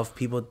of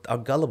people are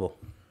gullible.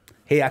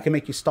 Hey, I can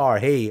make you star.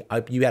 Hey,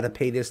 you got to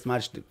pay this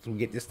much to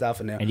get this stuff,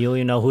 and you don't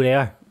even know who they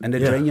are, and they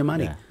drain your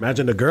money. Yeah.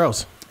 Imagine the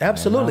girls.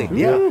 Absolutely,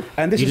 yeah.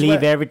 And you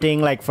leave everything,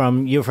 like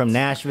you're from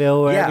Nashville,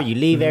 or wherever. You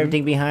leave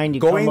everything behind.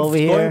 You come over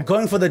here,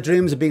 going for the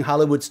dreams of being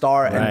Hollywood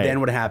star, and then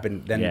what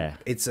happened? Then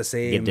it's the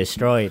same. Get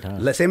destroyed.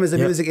 Huh? Same as the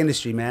music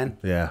industry, man.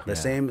 Yeah,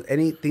 same.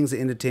 Anything's the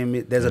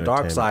entertainment. There's a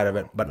dark side of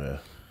it,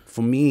 but.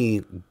 For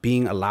me,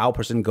 being a loud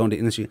person going to the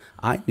industry,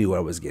 I knew what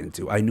I was getting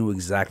to. I knew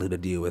exactly who to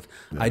deal with.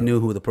 I knew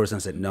who the person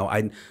said no.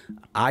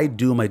 I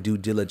do my due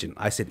diligence.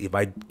 I said, if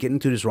I get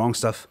into this wrong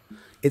stuff,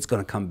 it's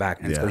going to come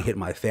back and it's going to hit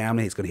my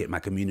family. It's going to hit my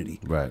community.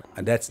 Right.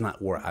 And that's not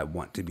where I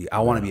want to be. I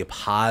want to be a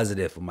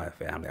positive for my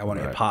family. I want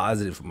to be a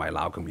positive for my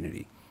loud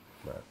community.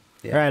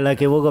 Yeah. All right,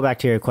 Lucky, we'll go back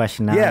to your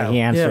question now. Yeah. He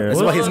answered. It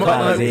wasn't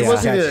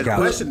even a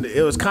question.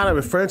 It was kind of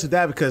referring to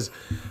that because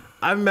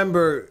I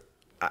remember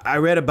I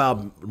read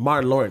about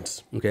Martin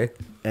Lawrence,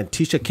 and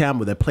Tisha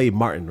Campbell that played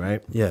Martin,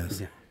 right?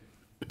 Yes. Yeah.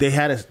 They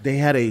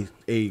had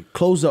a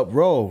close up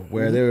role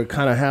where they were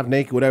kind of half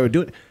naked, whatever,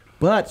 doing.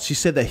 But she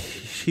said that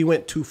he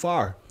went too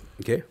far.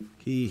 Okay.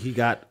 He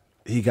got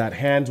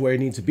hands where he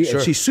needs to be, and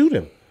she sued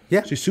him.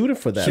 Yeah, she sued him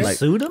for that. She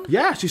sued him?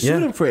 Yeah, she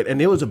sued him for it,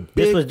 and it was a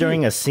big. This was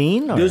during a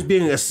scene. Or? There was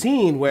being a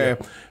scene where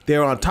they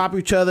were on top of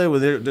each other,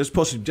 where they're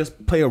supposed to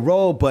just play a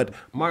role, but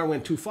Martin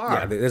went too far.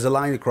 Yeah, there's a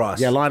line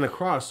across. Yeah, line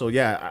across. So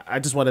I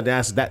just wanted to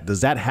ask that: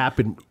 does that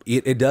happen?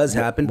 It does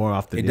happen more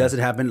often. It doesn't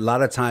happen a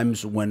lot of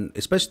times when,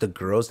 especially the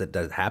girls that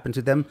does happen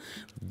to them,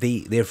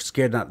 they're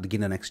scared not to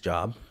get the next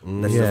job.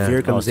 That's the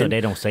fear comes in. So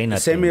they don't say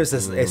nothing.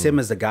 Same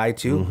as the guy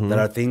too. That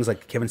are things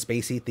like Kevin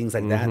Spacey, things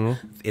like that.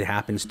 It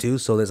happens too.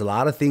 So there's a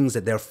lot of things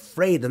that they're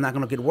afraid they're not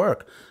going to get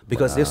work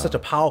because there's such a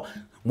power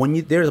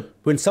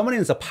when someone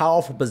is a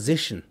powerful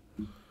position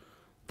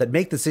that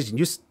make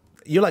decision.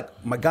 You're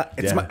like, my God,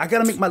 I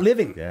gotta make my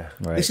living. Yeah,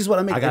 right. This is what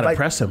I make. I gotta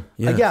press him.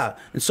 Yeah,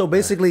 and so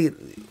basically,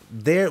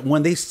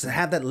 when they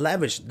have that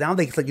leverage, now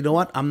they like, you know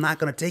what? I'm not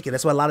gonna take it.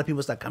 That's why a lot of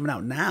people start coming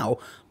out now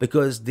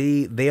because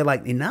they're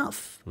like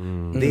enough.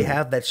 They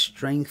have that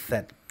strength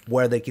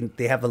where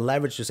they have the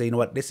leverage to say, you know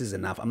what, this is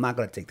enough. I'm not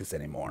gonna take this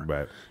anymore.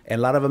 Right. And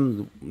a lot of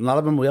them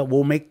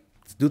will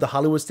do the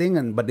Hollywood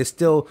thing, but there's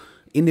still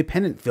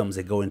independent films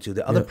they go into,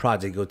 the other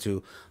projects they go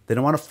to. They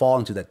don't want to fall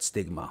into that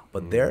stigma,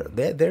 but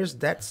there's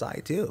that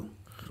side too.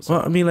 So.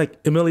 Well, I mean, like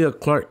Emilia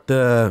Clarke,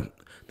 the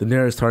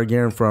Daenerys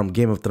Targaryen from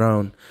Game of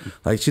Thrones,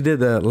 like she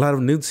did a lot of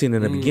nude scene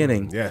in the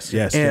beginning. Yes.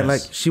 And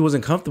like she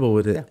wasn't comfortable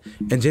with it.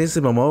 Yeah. And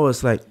Jason Momoa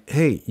was like,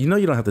 hey, you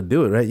don't have to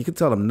do it, right? You can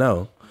tell them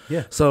no.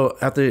 Yeah. So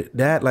after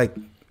that, like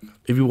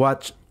if you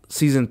watch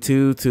season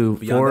 2 to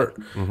beyond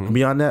 4,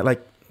 beyond that,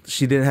 like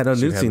she didn't have no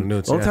nude scene.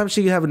 The only time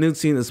she have a nude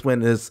scene is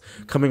when it's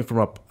coming from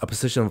a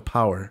position of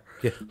power.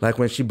 Yeah. Like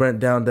when she burnt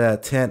down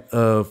that tent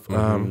of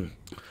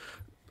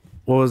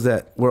what was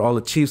that? Where all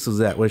the chiefs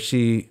was at? Where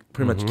she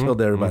pretty much killed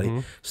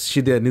everybody.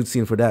 She did a nude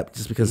scene for that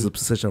just because of the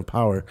position of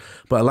power.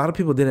 But a lot of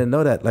people didn't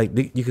know that. Like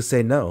you could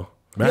say no.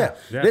 Right.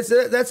 Yeah.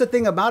 That's the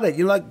thing about it.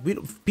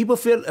 People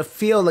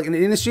feel like in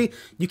the industry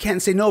you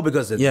can't say no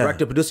because the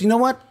director, producer. You know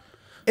what?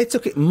 It's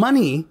okay.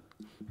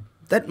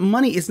 That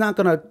money is not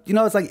gonna.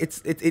 It's like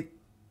it.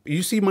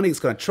 You see money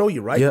is going to control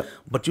you, right? Yep.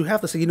 But you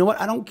have to say, you know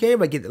what? I don't care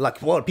if I get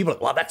like. Well, people are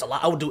like, well, that's a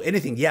lot. I would do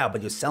anything. Yeah, but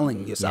you're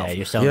selling yourself. Yeah,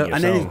 you're selling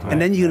yourself.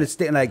 And then you're going to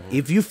stay like,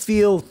 if you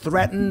feel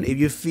threatened, if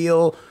you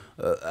feel,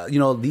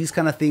 these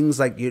kind of things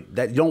like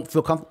that you don't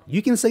feel comfortable,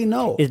 you can say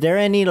no. Is there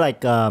any like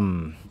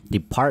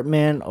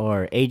department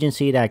or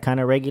agency that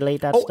kind of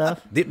regulate that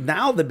stuff?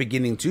 Now they're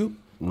beginning to.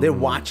 They're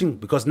watching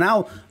because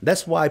now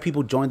that's why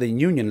people join the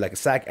union, like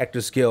SAG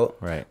Actors Guild.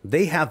 Right.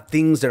 They have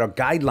things that are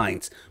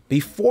guidelines.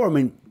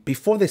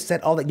 Before they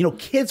set all that,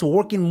 kids were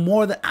working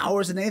more than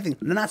hours than anything.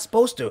 They're not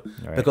supposed to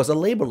because of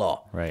labor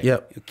law. Right.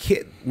 Yep.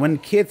 When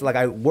kids, like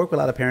I work with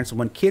a lot of parents,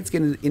 when kids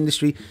get in the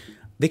industry,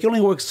 they can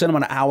only work a certain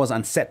amount of hours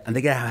on set, and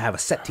they gotta have a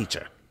set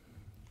teacher.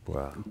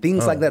 Wow.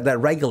 Things like that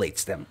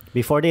regulates them.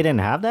 Before they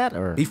didn't have that,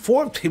 or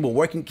before people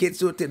working kids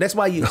do it. That's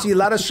why you see a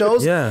lot of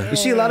shows. You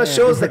see a lot of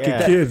shows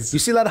kids. You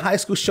see a lot of high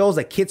school shows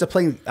that kids are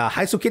playing.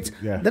 High school kids,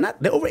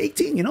 they're over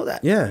 18. You know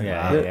that?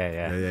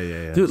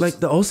 Yeah. Dude, like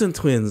the Olsen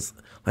twins,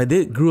 like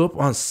they grew up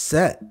on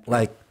set.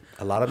 Like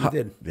a lot of them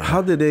did. Yeah.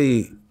 How did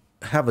they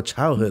have a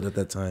childhood at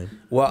that time?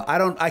 Well,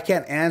 I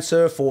can't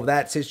answer for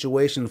that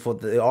situation for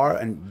they are,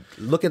 and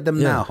look at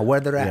them now, where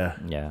they're at.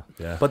 Yeah.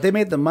 But they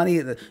made the money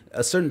at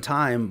a certain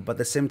time, but at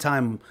the same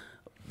time,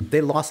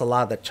 they lost a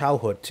lot of that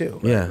childhood too.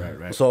 Yeah.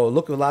 Right. So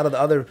look at a lot of the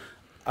other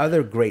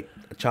other great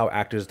child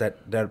actors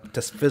that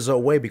just fizzle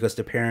away because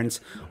their parents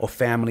or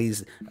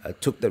families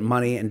took their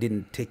money and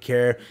didn't take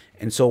care.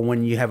 And so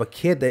when you have a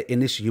kid that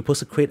initially you're supposed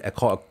to create a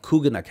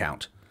Coogan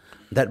account,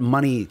 that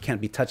money can't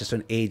be touched at a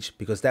certain age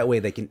because that way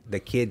the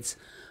kids,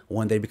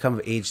 when they become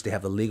of age, they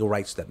have the legal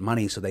rights to that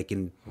money so they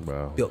can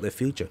build their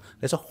future.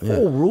 There's a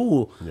whole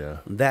rule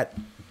that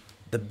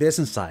the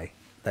business side.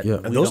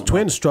 And those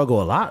twins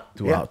struggle a lot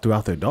throughout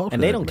their adulthood.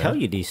 And they don't tell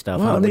you these stuff.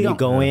 When you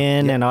go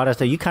in and all that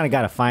stuff, you kind of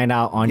got to find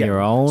out on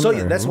your own. So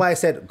that's why I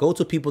said go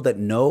to people that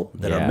know,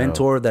 that are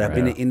mentor, that have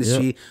been in the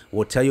industry,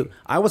 will tell you.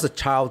 I was a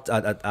child,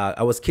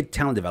 I was kid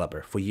talent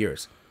developer for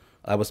years.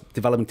 I was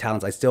developing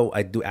talents.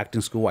 I do acting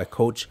school. I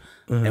coach.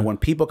 And when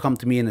people come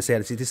to me and they say,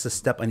 "This is a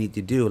step I need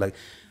to do," like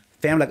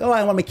family, like, "Oh,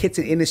 I want my kids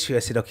in the industry." I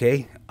said,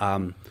 "Okay,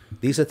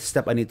 these are the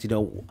steps I need to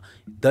know."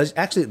 Does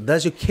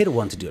your kid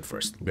want to do it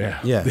first?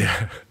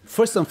 Yeah.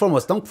 First and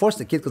foremost, don't force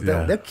the kids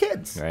because they're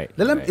kids. Right.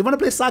 Let them, you want to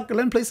play soccer,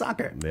 let them play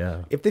soccer.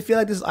 Yeah. If they feel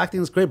like this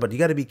acting is great, but you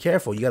got to be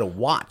careful. You got to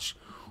watch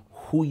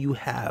who you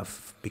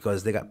have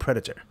because they got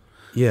predator.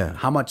 Yeah.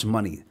 How much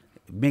money?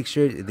 Make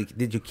sure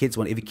did your kids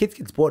want. If your kid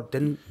gets bored,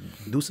 then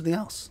do something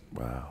else.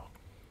 Wow.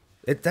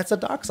 That's a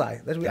dark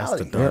side. That's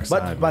reality. That's the dark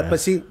side, but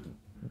see,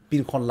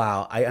 being Kon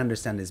Lao, I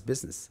understand this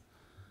business.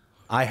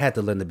 I had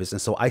to learn the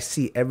business, so I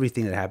see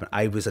everything that happened.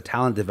 I was a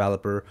talent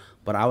developer,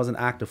 but I was an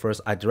actor first.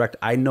 I direct.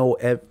 I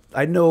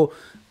know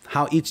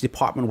how each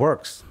department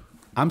works.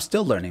 I'm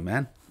still learning,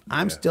 man.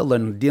 I'm still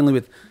learning, dealing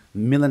with $1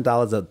 million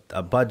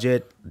a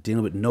budget,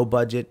 dealing with no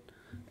budget,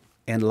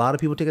 and a lot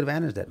of people take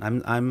advantage of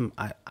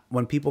that.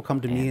 When people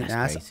come to me and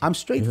ask, crazy. I'm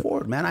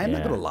straightforward, man. I'm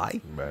not gonna lie,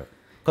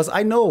 because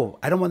I know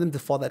I don't want them to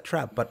fall that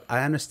trap. But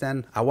I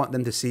understand. I want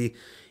them to see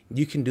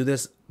you can do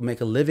this, make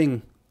a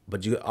living.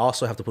 But you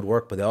also have to put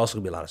work, but there also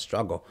going to be a lot of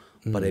struggle.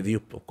 But if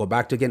you go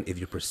back to again, if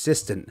you're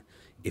persistent,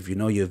 if you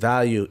know your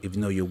value, if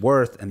you know your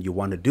worth, and you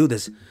want to do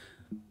this,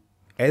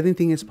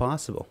 anything is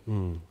possible.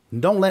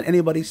 Don't let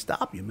anybody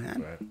stop you,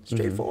 man.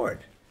 Straightforward.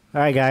 All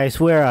right, guys,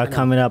 we're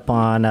coming up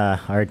on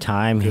our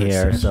time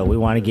here, so we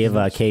want to give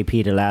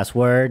KP the last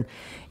word.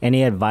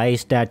 Any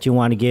advice that you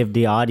want to give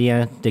the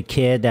audience, the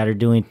kid that are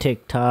doing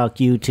TikTok,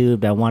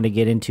 YouTube, that want to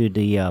get into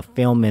the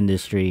film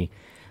industry?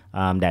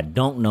 That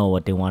don't know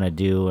what they want to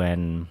do,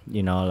 and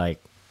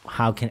like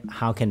how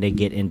can they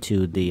get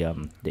into the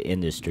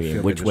industry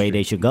and which way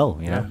they should go?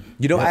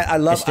 I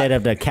love instead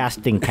of the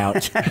casting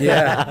couch.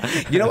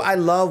 I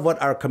love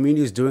what our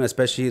community is doing,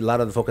 especially a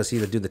lot of the folks I see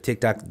that do the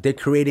TikTok. They're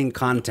creating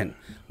content.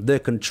 They're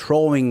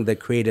controlling the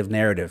creative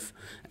narrative.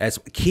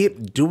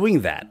 Keep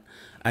doing that.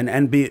 And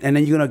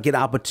then you're gonna get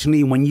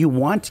opportunity when you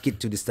want to get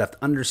to this stuff.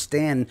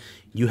 Understand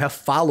you have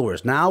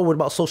followers. Now what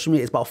about social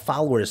media? It's about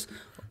followers.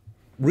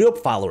 Real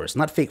followers,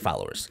 not fake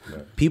followers.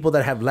 People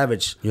that have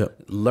leverage.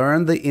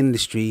 Learn the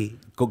industry.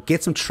 Go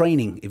get some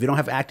training. If you don't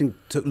have acting,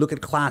 look at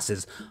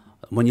classes.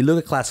 When you look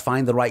at class,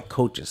 find the right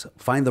coaches.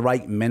 Find the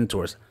right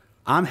mentors.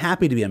 I'm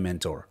happy to be a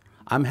mentor.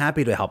 I'm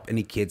happy to help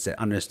any kids that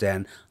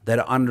understand, that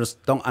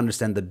don't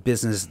understand the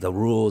business, the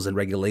rules and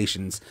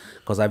regulations,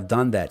 because I've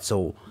done that.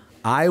 So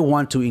I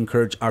want to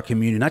encourage our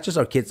community, not just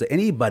our kids, but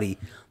anybody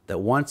that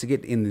wants to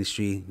get in the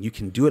industry. You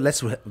can do it.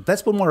 Let's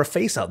put more of a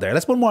face out there.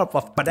 Let's put more of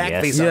a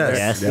badak face out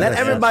there. Let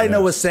everybody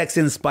know we're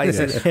sexy and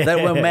spicy.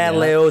 That we're Mad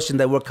Laotian.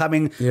 That we're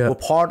coming. We're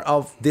part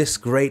of this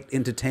great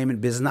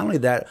entertainment business. Not only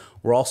that,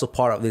 we're also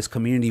part of this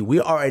community.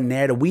 We are a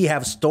narrative. We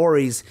have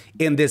stories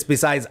in this.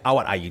 Besides,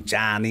 what are you,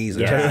 Johnny's?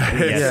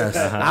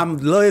 I'm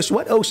Laotian.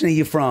 What ocean are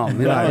you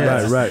from?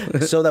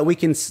 Right. So that we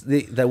can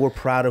that we're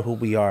proud of who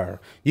we are.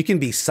 You can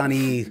be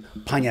Sunny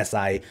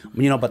Panyasai,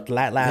 but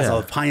last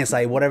or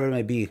Panyasai, whatever it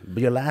may be.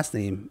 But your last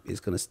name is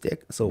gonna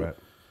stick. So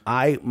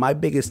my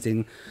biggest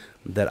thing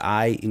that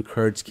I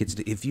encourage kids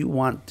to do, if you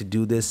want to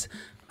do this,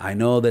 I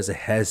know there's a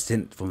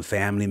hesitant from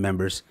family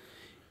members.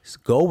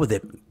 Just go with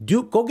it.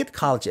 Go get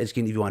college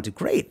education if you want to.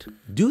 Great.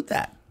 Do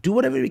that. Do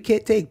whatever you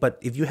can take. But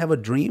if you have a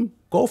dream,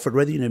 go for it.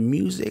 Whether you're in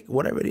music,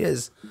 whatever it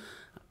is.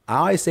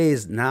 All I say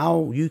is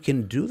now you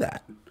can do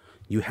that.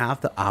 You have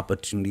the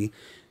opportunity.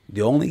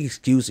 The only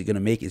excuse you're going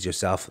to make is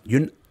yourself.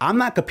 I'm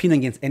not competing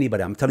against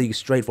anybody. I'm telling you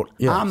straightforward.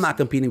 I'm not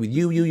competing with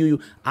you.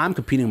 I'm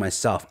competing with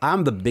myself.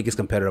 I'm the biggest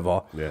competitor of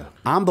all.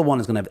 I'm the one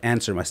that's going to have to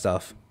answer my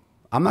stuff.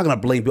 I'm not going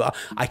to blame people.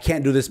 I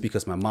can't do this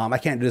because my mom. I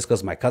can't do this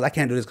because my cousin. I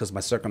can't do this because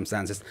my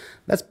circumstances.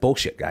 That's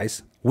bullshit,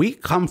 guys. We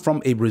come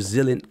from a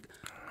resilient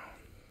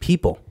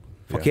people,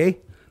 okay?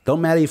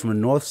 Don't matter if you're from the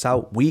north,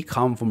 south. We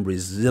come from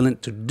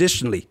resilient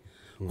traditionally.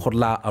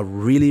 Kodla are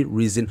really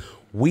resilient.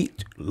 We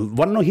want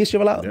to know history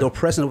of Lao? The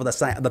oppression over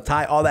the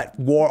Thai, all that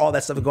war, all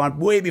that stuff going on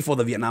way before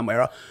the Vietnam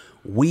era.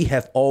 We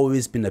have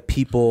always been the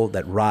people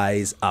that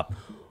rise up.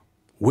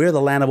 We're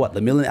the land of what?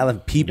 The million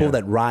elephant people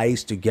that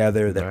rise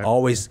together, that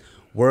always...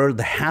 We're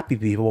the happy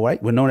people, right?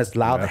 We're known as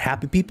Lao, the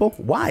happy people.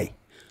 Why?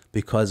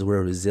 Because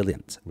we're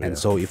resilient. And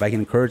so if I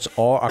can encourage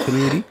all our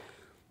community,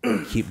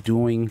 keep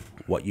doing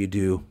what you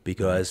do,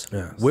 because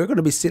we're going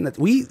to be sitting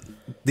we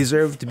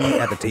deserve to be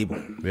at the table.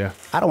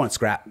 I don't want to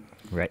scrap.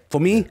 Right. For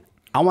me,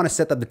 I want to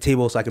set up the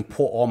table so I can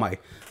pour all my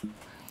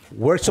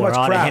Work so much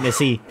all the crap.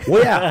 Hennessy.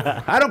 Well,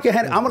 yeah, I don't care.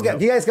 I'm gonna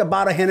get. You guys got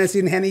bottle of Hennessy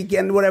and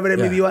Henneken, whatever it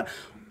may be. What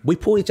we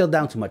pull each other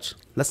down too much.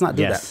 Let's not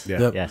do that.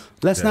 Yes.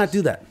 Let's not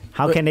do that.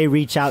 How can they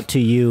reach out to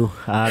you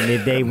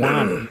if they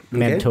want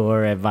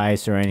mentor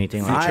advice or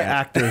anything like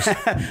that? Actors.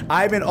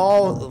 I'm in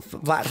all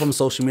platforms,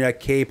 social media,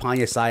 K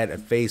Panyasai at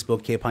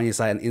Facebook, K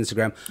Panyasai on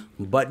Instagram.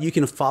 But you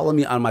can follow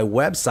me on my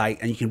website,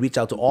 and you can reach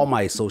out to all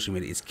my social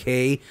media. It's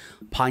K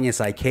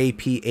Panyasai,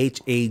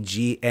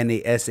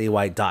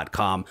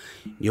 KPHAGNASAY.com.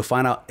 You'll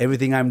find out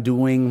everything I'm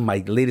doing,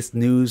 my latest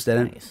news,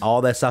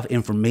 all that stuff,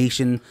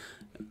 information.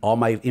 All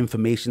my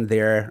information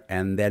there,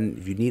 and then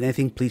if you need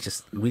anything, please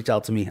just reach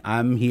out to me.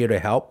 I'm here to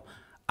help.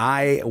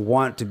 I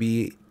want to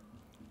be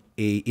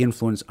a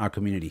influence in our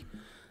community.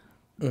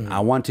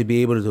 I want to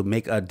be able to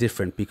make a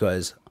difference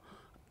because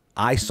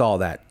I saw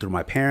that through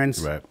my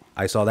parents. Right.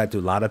 I saw that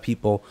through a lot of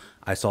people.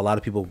 I saw a lot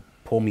of people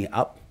pull me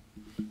up.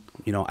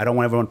 You know, I don't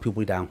want everyone to pull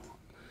me down.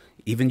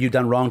 Even you've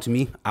done wrong to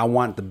me, I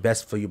want the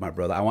best for you, my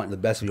brother. I want the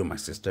best for you, my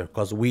sister,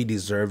 because we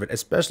deserve it,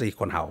 especially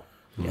Konhao.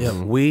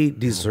 We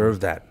deserve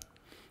that.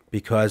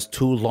 Because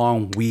too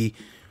long we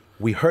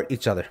hurt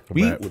each other.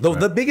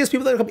 The biggest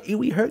people that come,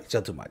 we hurt each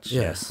other too much.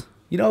 Yes.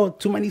 You know,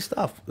 too many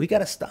stuff. We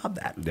gotta stop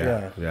that.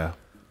 Yeah.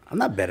 I'm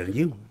not better than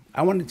you.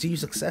 I want to see you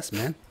success,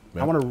 man.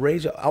 I want to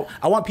raise you.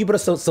 I want people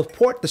to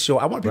support the show.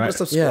 I want people to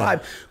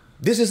subscribe. Yeah.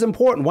 This is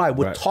important. Why?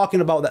 We're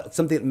talking about that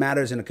something that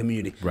matters in the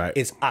community. Right.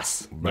 It's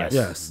us. Right.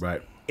 Yes.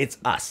 Right. It's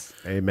us.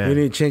 Amen. We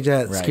need to change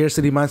that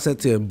scarcity mindset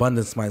to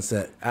abundance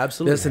mindset.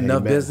 Absolutely. There's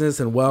enough business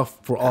and wealth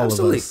for all of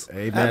us.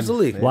 Amen.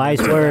 Absolutely.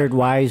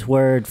 Wise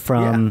word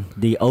from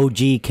the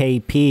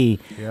OGKP.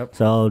 Yep.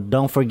 So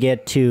don't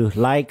forget to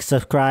like,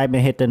 subscribe,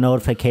 and hit the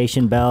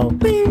notification bell.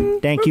 Bing.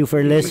 Thank you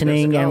for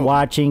listening and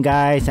watching,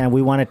 guys. And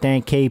we want to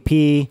thank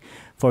KP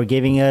for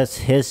giving us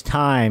his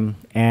time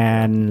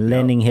and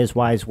lending his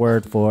wise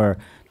word for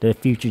the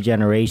future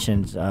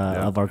generations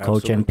of our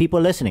culture and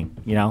people listening,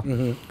 you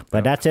know.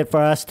 But that's it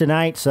for us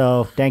tonight.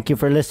 So thank you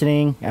for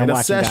listening and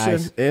watching,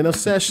 guys. In a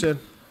session.